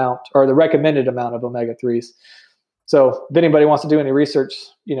adequate amount or the recommended amount of omega-3s? So if anybody wants to do any research,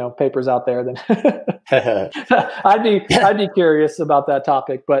 papers out there, then I'd be curious about that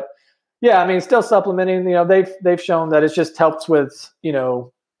topic. But yeah, I mean, still supplementing. They've shown that it just helps with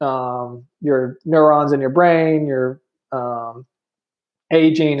your neurons in your brain, your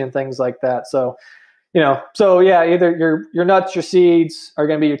aging and things like that. So yeah, either your nuts, your seeds are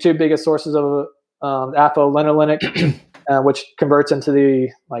going to be your two biggest sources of apolinolenic, which converts into the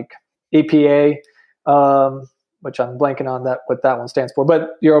like EPA. Which I'm blanking on what that one stands for,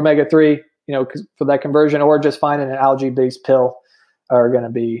 but your omega-3, for that conversion, or just finding an algae-based pill are going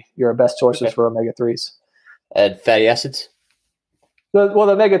to be your best sources for omega-3s. And fatty acids? The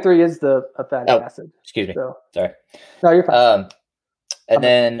omega-3 is a fatty acid. Excuse me. So, sorry. No, you're fine.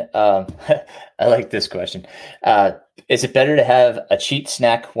 Then I like this question. Is it better to have a cheat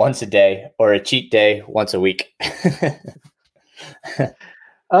snack once a day or a cheat day once a week?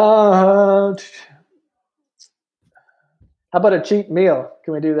 How about a cheat meal?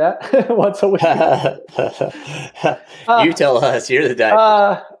 Can we do that once a week? You tell us. You're the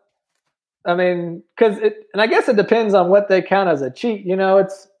dietitian. I mean, and I guess it depends on what they count as a cheat.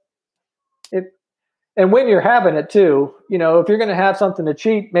 And when you're having it too. If you're going to have something to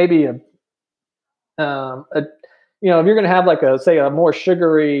cheat, maybe if you're going to have like a more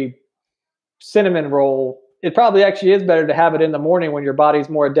sugary cinnamon roll, it probably actually is better to have it in the morning when your body's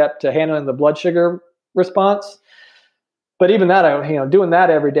more adept to handling the blood sugar response. But even that, doing that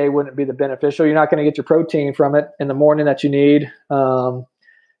every day wouldn't be the beneficial. You're not going to get your protein from it in the morning that you need. A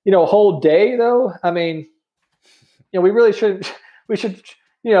whole day though. I mean, we really should. We should.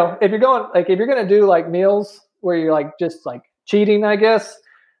 If you're going to do like meals where you're like just like cheating, I guess,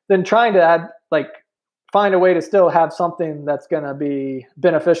 then trying to find a way to still have something that's going to be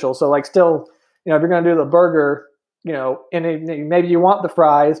beneficial. So like still, if you're going to do the burger, and maybe you want the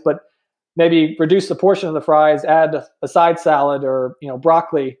fries, but maybe reduce the portion of the fries, add a side salad or,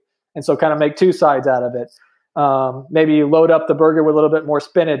 broccoli. And so kind of make two sides out of it. Maybe you load up the burger with a little bit more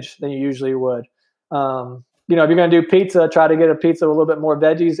spinach than you usually would. If you're going to do pizza, try to get a pizza with a little bit more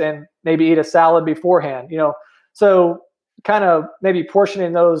veggies and maybe eat a salad beforehand, so kind of maybe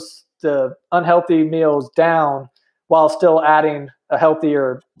portioning the unhealthy meals down while still adding a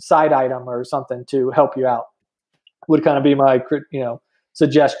healthier side item or something to help you out would kind of be my,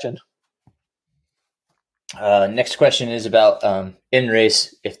 suggestion. Next question is about in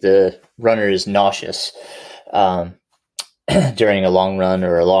race, if the runner is nauseous during a long run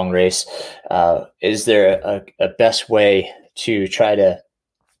or a long race, is there a best way to try to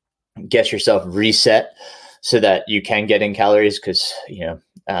get yourself reset so that you can get in calories? Because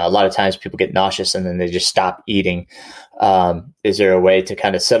a lot of times people get nauseous and then they just stop eating. Is there a way to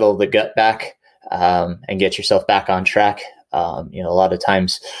kind of settle the gut back and get yourself back on track? A lot of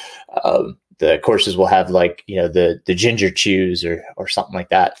times the courses will have the ginger chews or something like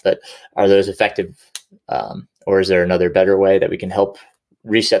that, but are those effective? Or is there another better way that we can help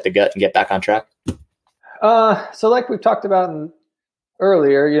reset the gut and get back on track? So like we've talked about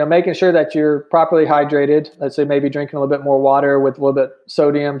earlier, making sure that you're properly hydrated. Let's say maybe drinking a little bit more water with a little bit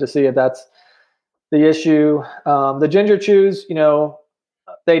sodium to see if that's the issue. The ginger chews,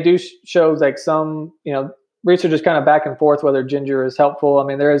 they do show like some, research is kind of back and forth whether ginger is helpful. I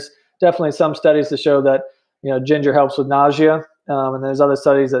mean, there is definitely some studies to show that, ginger helps with nausea. And there's other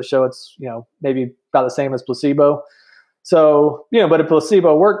studies that show it's, maybe about the same as placebo. So, but if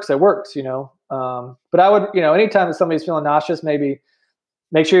placebo works, it works, but I would, anytime that somebody's feeling nauseous, maybe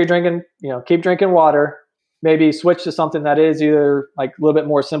make sure you're drinking, keep drinking water, maybe switch to something that is either like a little bit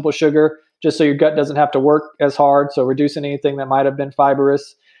more simple sugar, just so your gut doesn't have to work as hard. So reducing anything that might have been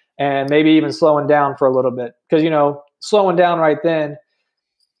fibrous, and maybe even slowing down for a little bit. Because, slowing down right then,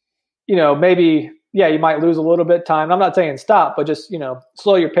 maybe, you might lose a little bit of time. I'm not saying stop, but just,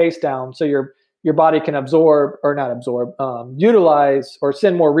 slow your pace down so your body can utilize or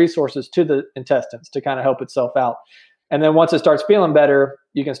send more resources to the intestines to kind of help itself out. And then once it starts feeling better,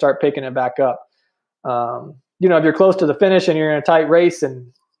 you can start picking it back up. If you're close to the finish and you're in a tight race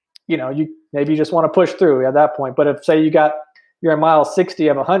and, maybe you just want to push through at that point. But if, say, you're a mile 60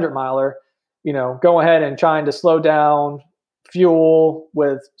 of a 100-miler, go ahead and trying to slow down, fuel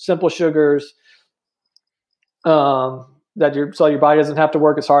with simple sugars, so your body doesn't have to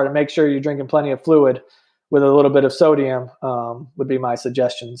work as hard, and make sure you're drinking plenty of fluid with a little bit of sodium, would be my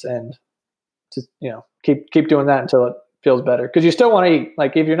suggestions. And to, keep doing that until it feels better. Cause you still want to eat.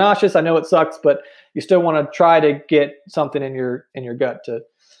 Like if you're nauseous, I know it sucks, but you still want to try to get something in your gut to,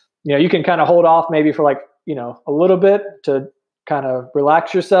 you can kind of hold off maybe for a little bit to kind of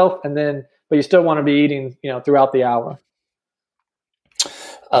relax yourself. And then, but you still want to be eating, throughout the hour.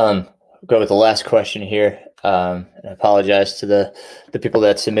 Go with the last question here. And I apologize to the people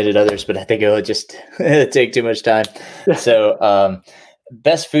that submitted others, but I think it would just take too much time. So,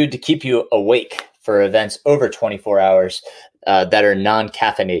 best food to keep you awake for events over 24 hours that are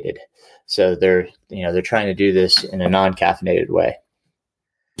non-caffeinated. So they're trying to do this in a non-caffeinated way.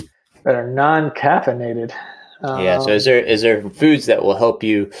 That are non-caffeinated. So is there foods that will help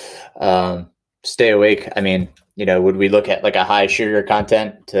you stay awake? I mean, would we look at like a high sugar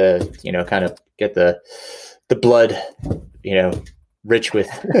content to, kind of get the blood, rich with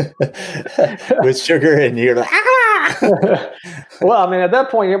with sugar, and you're like, Well, I mean, at that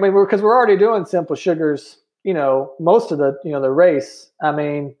point, because we're already doing simple sugars, most of the, the race. I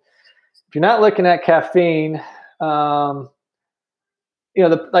mean, if you're not looking at caffeine,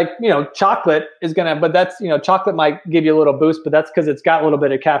 chocolate is gonna, but that's, chocolate might give you a little boost, but that's because it's got a little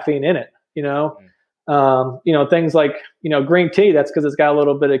bit of caffeine in it, things like, green tea, that's because it's got a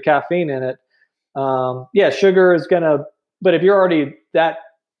little bit of caffeine in it. Sugar is gonna, but if you're already that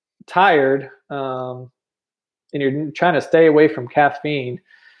tired, and you're trying to stay away from caffeine,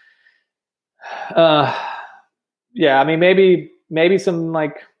 maybe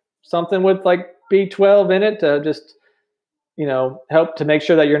some something with B12 in it to just, help to make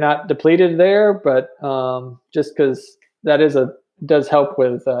sure that you're not depleted there. But just because that does help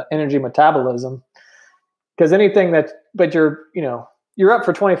with energy metabolism. Because anything but you're up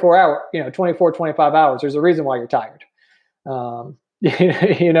for 24 hours, 24, 25 hours. There's a reason why you're tired.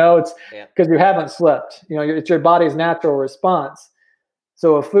 It's because you haven't slept. It's your body's natural response.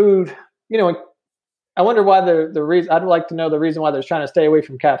 So a food, I wonder why the reason. I'd like to know the reason why they're trying to stay away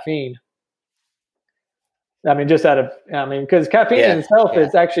from caffeine. I mean, because caffeine in itself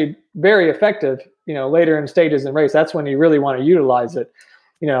is actually very effective. Later in stages in race, that's when you really want to utilize it.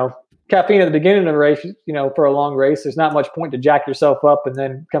 Caffeine at the beginning of the race, for a long race, there's not much point to jack yourself up and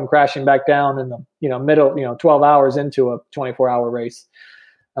then come crashing back down in the, middle, 12 hours into a 24-hour race.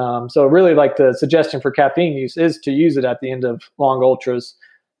 So really the suggestion for caffeine use is to use it at the end of long ultras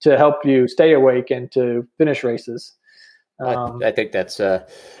to help you stay awake and to finish races. I think that's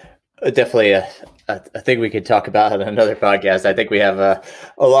definitely a thing we could talk about on another podcast. I think we have a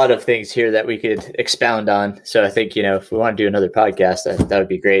lot of things here that we could expound on. So I think, if we want to do another podcast, that would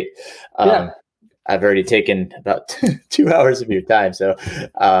be great. I've already taken about 2 hours of your time. So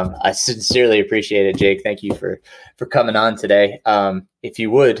I sincerely appreciate it, Jake. Thank you for coming on today. If you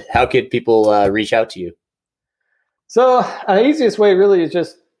would, how could people reach out to you? So the easiest way really is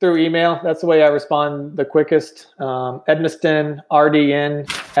just through email. That's the way I respond the quickest.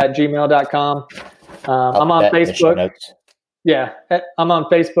 edmistonrdn@gmail.com. I'm on Facebook. Yeah. I'm on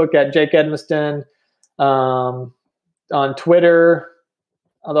Facebook at Jake Edmiston. On Twitter,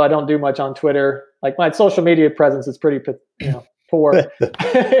 although I don't do much on Twitter. My social media presence is pretty poor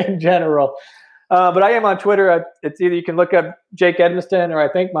in general. But I am on Twitter. It's either you can look up Jake Edmiston, or I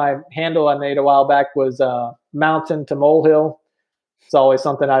think my handle I made a while back was Mountain to Molehill. It's always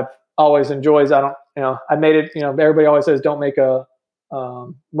something I've always enjoyed. I made it, everybody always says don't make a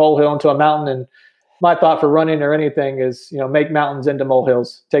molehill into a mountain. And my thought for running or anything is, make mountains into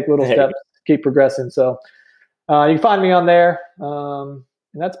molehills, take little steps, keep progressing. So you can find me on there. And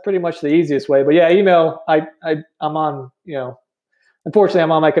that's pretty much the easiest way. But email, I'm on, unfortunately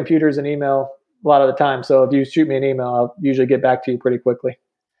I'm on my computers and email a lot of the time. So if you shoot me an email, I'll usually get back to you pretty quickly.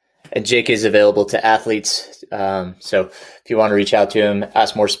 And Jake is available to athletes. So if you want to reach out to him,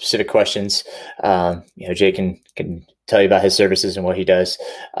 ask more specific questions, Jake can tell you about his services and what he does.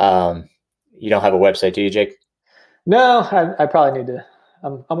 You don't have a website, do you, Jake? No, I probably need to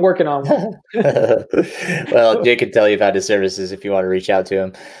I'm working on one. Well, Jake can tell you about his services if you want to reach out to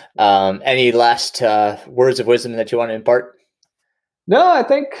him. Any last words of wisdom that you want to impart? No, I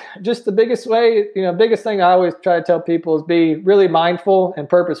think just the biggest thing I always try to tell people is be really mindful and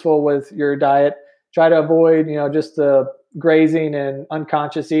purposeful with your diet. Try to avoid, just the grazing and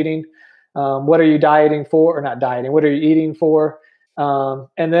unconscious eating. What are you dieting for, or not dieting? What are you eating for?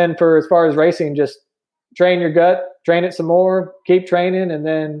 And then as far as racing, just train your gut, train it some more, keep training, and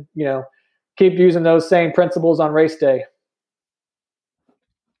then, keep using those same principles on race day.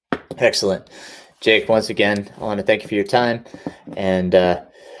 Excellent. Jake, once again, I want to thank you for your time, and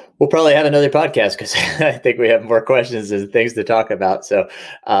we'll probably have another podcast because I think we have more questions and things to talk about. So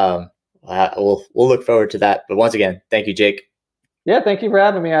we'll look forward to that. But once again, thank you, Jake. Yeah, thank you for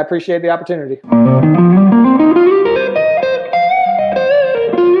having me. I appreciate the opportunity.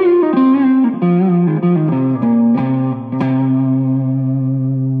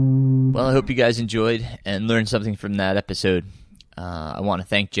 Well, I hope you guys enjoyed and learned something from that episode. I want to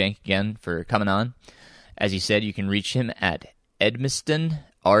thank Jake again for coming on. As he said, you can reach him at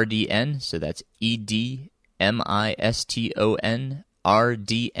edmistonrdn, so that's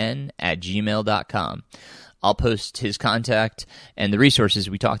edmistonrdn@gmail.com. I'll post his contact and the resources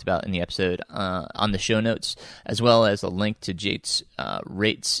we talked about in the episode on the show notes, as well as a link to Jake's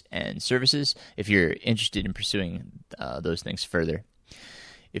rates and services if you're interested in pursuing those things further.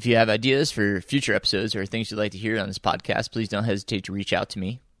 If you have ideas for future episodes or things you'd like to hear on this podcast, please don't hesitate to reach out to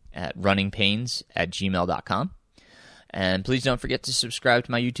me at runningpains@gmail.com. And please don't forget to subscribe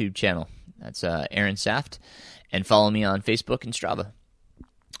to my YouTube channel. That's Aaron Saft. And follow me on Facebook and Strava.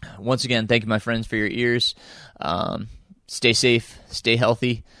 Once again, thank you, my friends, for your ears. Stay safe, stay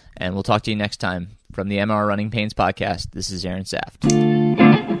healthy, and we'll talk to you next time. From the MR Running Pains podcast, this is Aaron Saft.